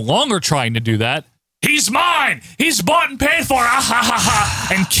he's no longer trying to do that. He's mine! He's bought and paid for! Ah, ha, ha,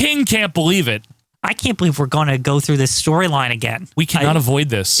 ha. And King can't believe it. I can't believe we're going to go through this storyline again. We cannot avoid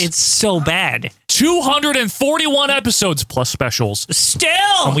this. It's so bad. 241 episodes plus specials.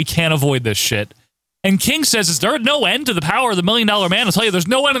 Still! And we can't avoid this shit. And King says, is there no end to the power of the $1 Million Man? I'll tell you, there's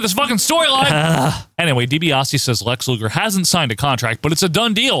no end to this fucking storyline. Anyway, DiBiase says Lex Luger hasn't signed a contract, but it's a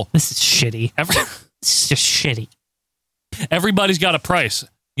done deal. This is shitty. It's just shitty. Everybody's got a price.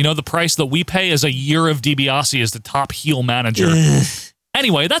 You know, the price that we pay is a year of DiBiase as the top heel manager.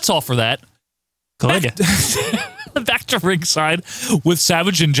 Anyway, that's all for that. Good. Back to ringside with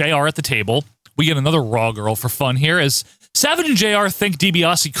Savage and JR at the table. We get another Raw girl for fun here as Savage and JR think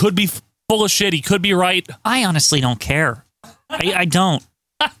DiBiase could be full of shit. He could be right. I honestly don't care. I don't.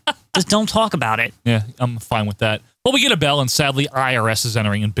 Just don't talk about it. Yeah, I'm fine with that. Well, we get a bell, and sadly, IRS is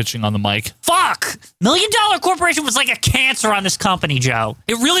entering and bitching on the mic. Fuck! $1 Million Corporation was like a cancer on this company, Joe.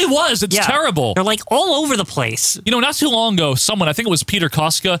 It really was. It's terrible. They're like all over the place. You know, not too long ago, someone, I think it was Peter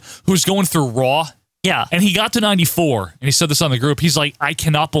Koska, who was going through Raw. Yeah. And he got to 94, and he said this on the group. He's like, I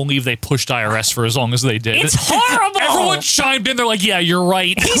cannot believe they pushed IRS for as long as they did. It's horrible! Everyone chimed in. They're like, yeah, you're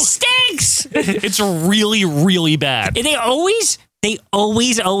right. He stinks! It's really, really bad. They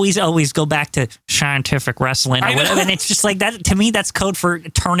always go back to scientific wrestling or whatever. And it's just like that. To me, that's code for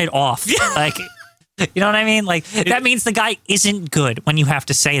turn it off. Yeah. Like, you know what I mean? Like, that means the guy isn't good when you have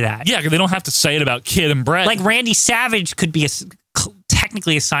to say that. Yeah, they don't have to say it about Kid and Brett. Like, Randy Savage could be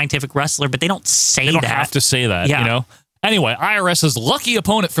technically a scientific wrestler, but they don't say that. They don't have to say that, you know? Anyway, IRS's lucky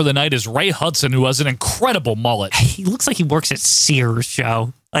opponent for the night is Ray Hudson, who has an incredible mullet. He looks like he works at Sears,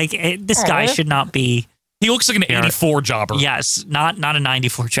 Joe. Like, this guy should not be... He looks like an 84 jobber. Yes, not a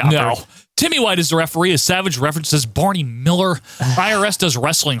 94 jobber. No. Timmy White is the referee as Savage references Barney Miller. IRS does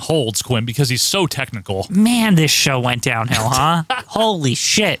wrestling holds, Quinn, because he's so technical. Man, this show went downhill, huh? Holy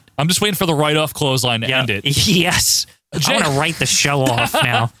shit. I'm just waiting for the write-off clothesline to end it. Yes. I want to write the show off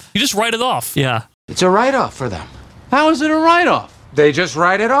now. You just write it off. Yeah. It's a write-off for them. How is it a write-off? They just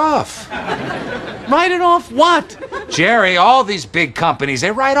write it off. Write it off what? Jerry, all these big companies, they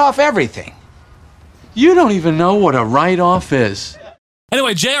write off everything. You don't even know what a write-off is.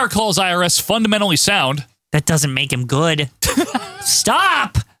 Anyway, JR calls IRS fundamentally sound. That doesn't make him good.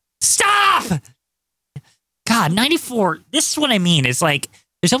 Stop! God, 94. This is what I mean. It's like,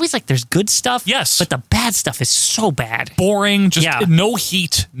 there's always like, there's good stuff. Yes. But the bad stuff is so bad. Boring, just no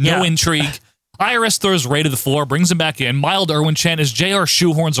heat, no intrigue. IRS throws Ray to the floor, brings him back in. Mild Irwin chant as JR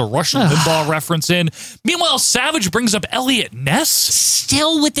shoehorns a Rush Limbaugh reference in. Meanwhile, Savage brings up Elliot Ness.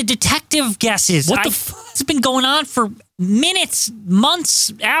 Still with the detective guesses. It's been going on for minutes,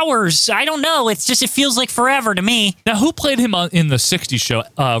 months, hours. I don't know. It feels like forever to me. Now, who played him in the 60s show?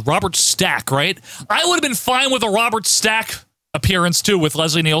 Robert Stack, right? I would have been fine with a Robert Stack appearance too with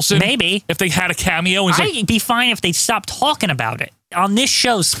Leslie Nielsen? Maybe. If they had a cameo. I'd be fine if they stopped talking about it. On this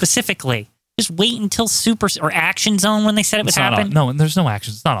show specifically. Just wait until or Action Zone when they said it would happen. No, there's no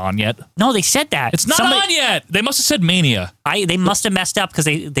action. It's not on yet. No, they said that. It's not on yet. They must have said Mania. They must have messed up because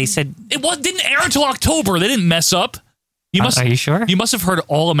they said... It didn't air until October. They didn't mess up. Are you sure? You must have heard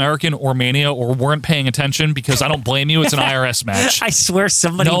All-American or Mania or weren't paying attention because I don't blame you. It's an IRS match. I swear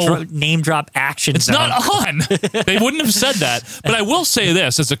somebody name drop Action It's Zone. not on. They wouldn't have said that. But I will say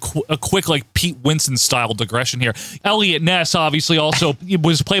this as a quick like Pete Winston-style digression here. Elliot Ness obviously also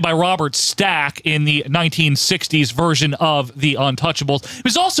was played by Robert Stack in the 1960s version of The Untouchables. He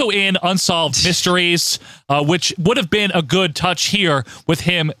was also in Unsolved Mysteries, which would have been a good touch here with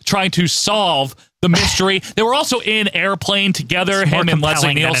him trying to solve the mystery. They were also in Airplane together, him and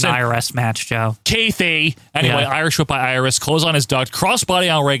Leslie Nielsen. An IRS match, Joe. Kathy. Anyway, Irish whip by Iris. Clothesline is ducked. Crossbody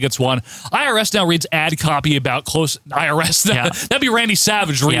Alray gets one. IRS now reads ad copy about close... IRS. Yeah. That'd be Randy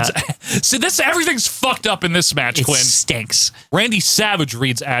Savage reads... Yeah. See, everything's fucked up in this match, Quinn. It stinks. Randy Savage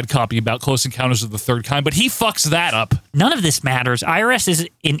reads ad copy about Close Encounters of the Third Kind, but he fucks that up. None of this matters. IRS is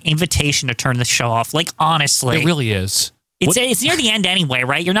an invitation to turn the show off. Like, honestly. It really is. It's near the end anyway,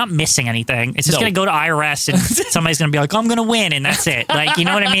 right? You're not missing anything. It's just going to go to IRS and somebody's going to be like, I'm going to win, and that's it. Like, you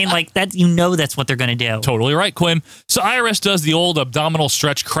know what I mean? Like, that, that's what they're going to do. Totally right, Quinn. So IRS does the old abdominal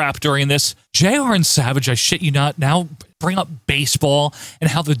stretch crap during this. JR and Savage, I shit you not, now bring up baseball and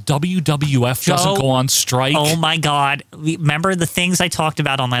how the WWF doesn't go on strike. Oh, my God. Remember the things I talked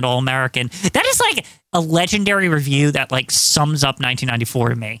about on that All-American? That is like a legendary review that like sums up 1994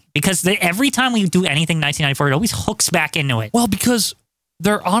 to me. Because every time we do anything 1994, it always hooks back into it. Well, because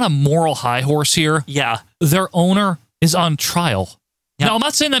they're on a moral high horse here. Yeah. Their owner is on trial. Yep. Now, I'm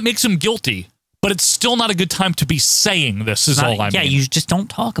not saying that makes him guilty, but it's still not a good time to be saying this is all I mean. Yeah, you just don't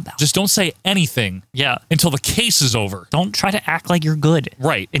talk about it. Just don't say anything until the case is over. Don't try to act like you're good.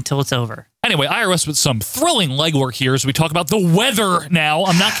 Right. Until it's over. Anyway, IRS with some thrilling legwork here as we talk about the weather now.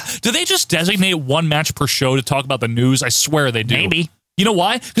 Do they just designate one match per show to talk about the news? I swear they do. Maybe. You know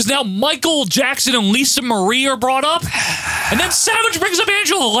why? Because now Michael Jackson and Lisa Marie are brought up, and then Savage brings up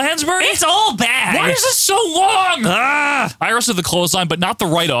Angela Lansbury. It's all bad. Why is this so long? Iris with the clothesline, but not the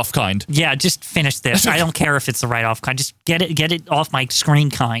write-off kind. Yeah, just finish this. I don't care if it's the write-off kind. Just get it off my screen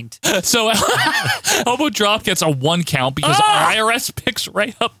kind. So elbow drop gets a 1 count because IRS picks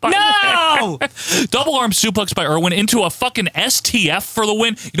right up by the double arm suplex by Irwin into a fucking STF for the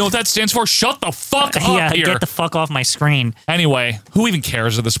win. You know what that stands for? Shut the fuck up here. Get the fuck off my screen. Anyway, who even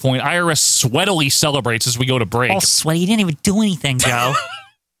cares at this point? IRS sweatily celebrates as we go to break. All sweaty. He didn't even do anything, Joe.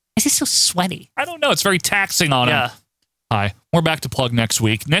 Is he so sweaty? I don't know. It's very taxing on him. Hi. We're back to plug next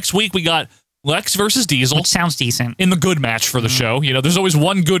week. Next week, we got Lex versus Diesel. Which sounds decent. In the good match for the show. You know, there's always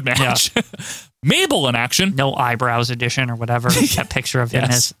one good match. Yeah. Mabel in action. No eyebrows edition or whatever that picture of him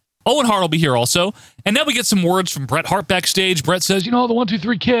is. Owen Hart will be here also. And then we get some words from Bret Hart backstage. Bret says, the 1, 2,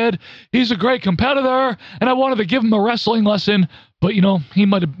 3 kid, he's a great competitor, and I wanted to give him a wrestling lesson, but, he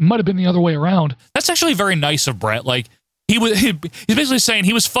might have been the other way around. That's actually very nice of Bret. Like, he's basically saying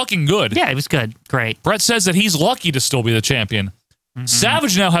he was fucking good. Yeah, he was good. Great. Bret says that he's lucky to still be the champion. Mm-hmm.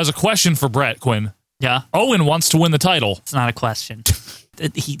 Savage now has a question for Bret, Quinn. Yeah. Owen wants to win the title. It's not a question.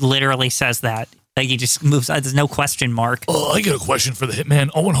 He literally says that. Like, he just moves. There's no question mark. Oh, I got a question for the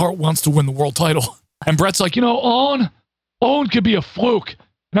Hitman. Owen Hart wants to win the world title. And Bret's like, Owen could be a fluke.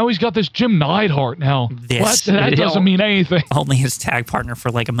 Now he's got this Jim Neidhart now. That doesn't mean anything. Only his tag partner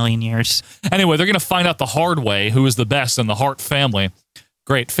for like 1,000,000 years. Anyway, they're going to find out the hard way who is the best in the Hart family.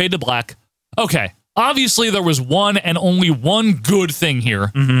 Great. Fade to black. Okay. Obviously, there was one and only one good thing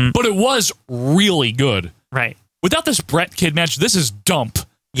here, but it was really good. Right. Without this Bret Kid match, this is dump.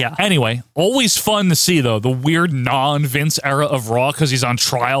 Yeah. Anyway, always fun to see, though, the weird non-Vince era of Raw because he's on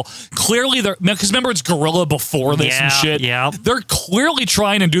trial. Clearly, because remember, it's Gorilla before this and shit. Yeah. They're clearly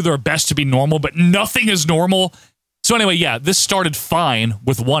trying to do their best to be normal, but nothing is normal. So anyway, this started fine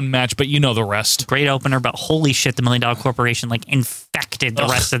with one match, but you know the rest. Great opener, but holy shit, the $1 Million Corporation infected the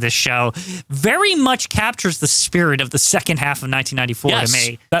rest of this show. Very much captures the spirit of the second half of 1994 to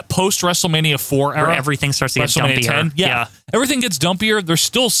me. That post-WrestleMania 4 era. Where everything starts to get dumpier. 10, yeah. Everything gets dumpier. There's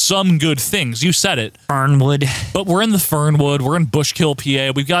still some good things. You said it. Fernwood. But we're in the Fernwood. We're in Bushkill,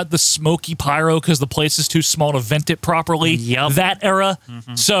 PA. We've got the smoky pyro because the place is too small to vent it properly. Yep. That era.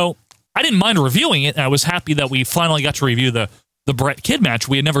 Mm-hmm. So I didn't mind reviewing it. And I was happy that we finally got to review the Bret Kid match.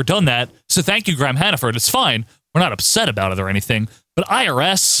 We had never done that. So thank you, Graham Hannaford. It's fine. We're not upset about it or anything. But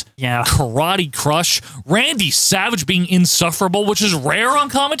IRS, Karate Crush, Randy Savage being insufferable, which is rare on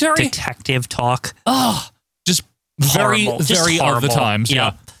commentary. Detective talk. Just very, horrible. very of the times.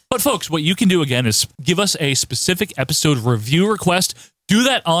 Yeah. But folks, what you can do again is give us a specific episode review request. Do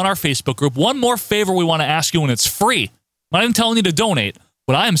that on our Facebook group. One more favor we want to ask you, and it's free. I'm not even telling you to donate.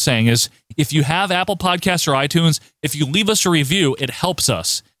 What I am saying is, if you have Apple Podcasts or iTunes, if you leave us a review, it helps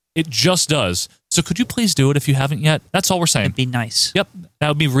us. It just does. So could you please do it if you haven't yet? That's all we're saying. It'd be nice. Yep, that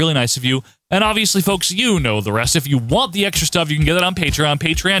would be really nice of you. And obviously, folks, you know the rest. If you want the extra stuff, you can get it on Patreon,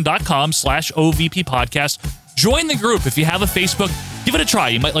 patreon.com/OVP podcast. Join the group. If you have a Facebook, give it a try.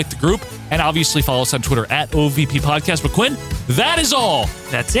 You might like the group. And obviously, follow us on Twitter @OVP podcast. But Quinn, that is all.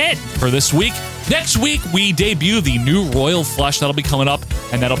 That's it for this week. Next week, we debut the new Royal Flush. That'll be coming up,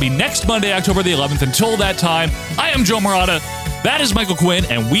 and that'll be next Monday, October the 11th. Until that time, I am Joe Murata. That is Michael Quinn,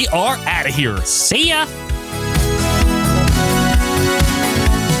 and we are out of here. See ya.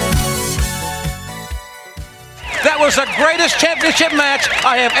 That was the greatest championship match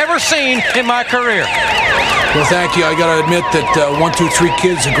I have ever seen in my career. Well, thank you. I got to admit that 1, 2, 3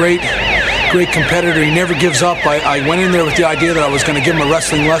 Kid's a great competitor. He never gives up. I went in there with the idea that I was going to give him a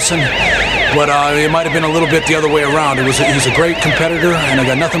wrestling lesson, but it might have been a little bit the other way around. He's a great competitor, and I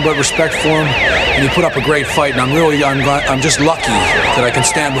got nothing but respect for him. And he put up a great fight, and I'm just lucky that I can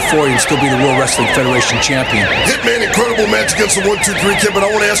stand before you and still be the World Wrestling Federation champion. Hitman, incredible match against the 1, 2, 3 Kid, but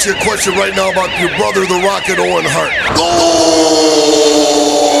I want to ask you a question right now about your brother, The Rocket Owen Hart. Oh!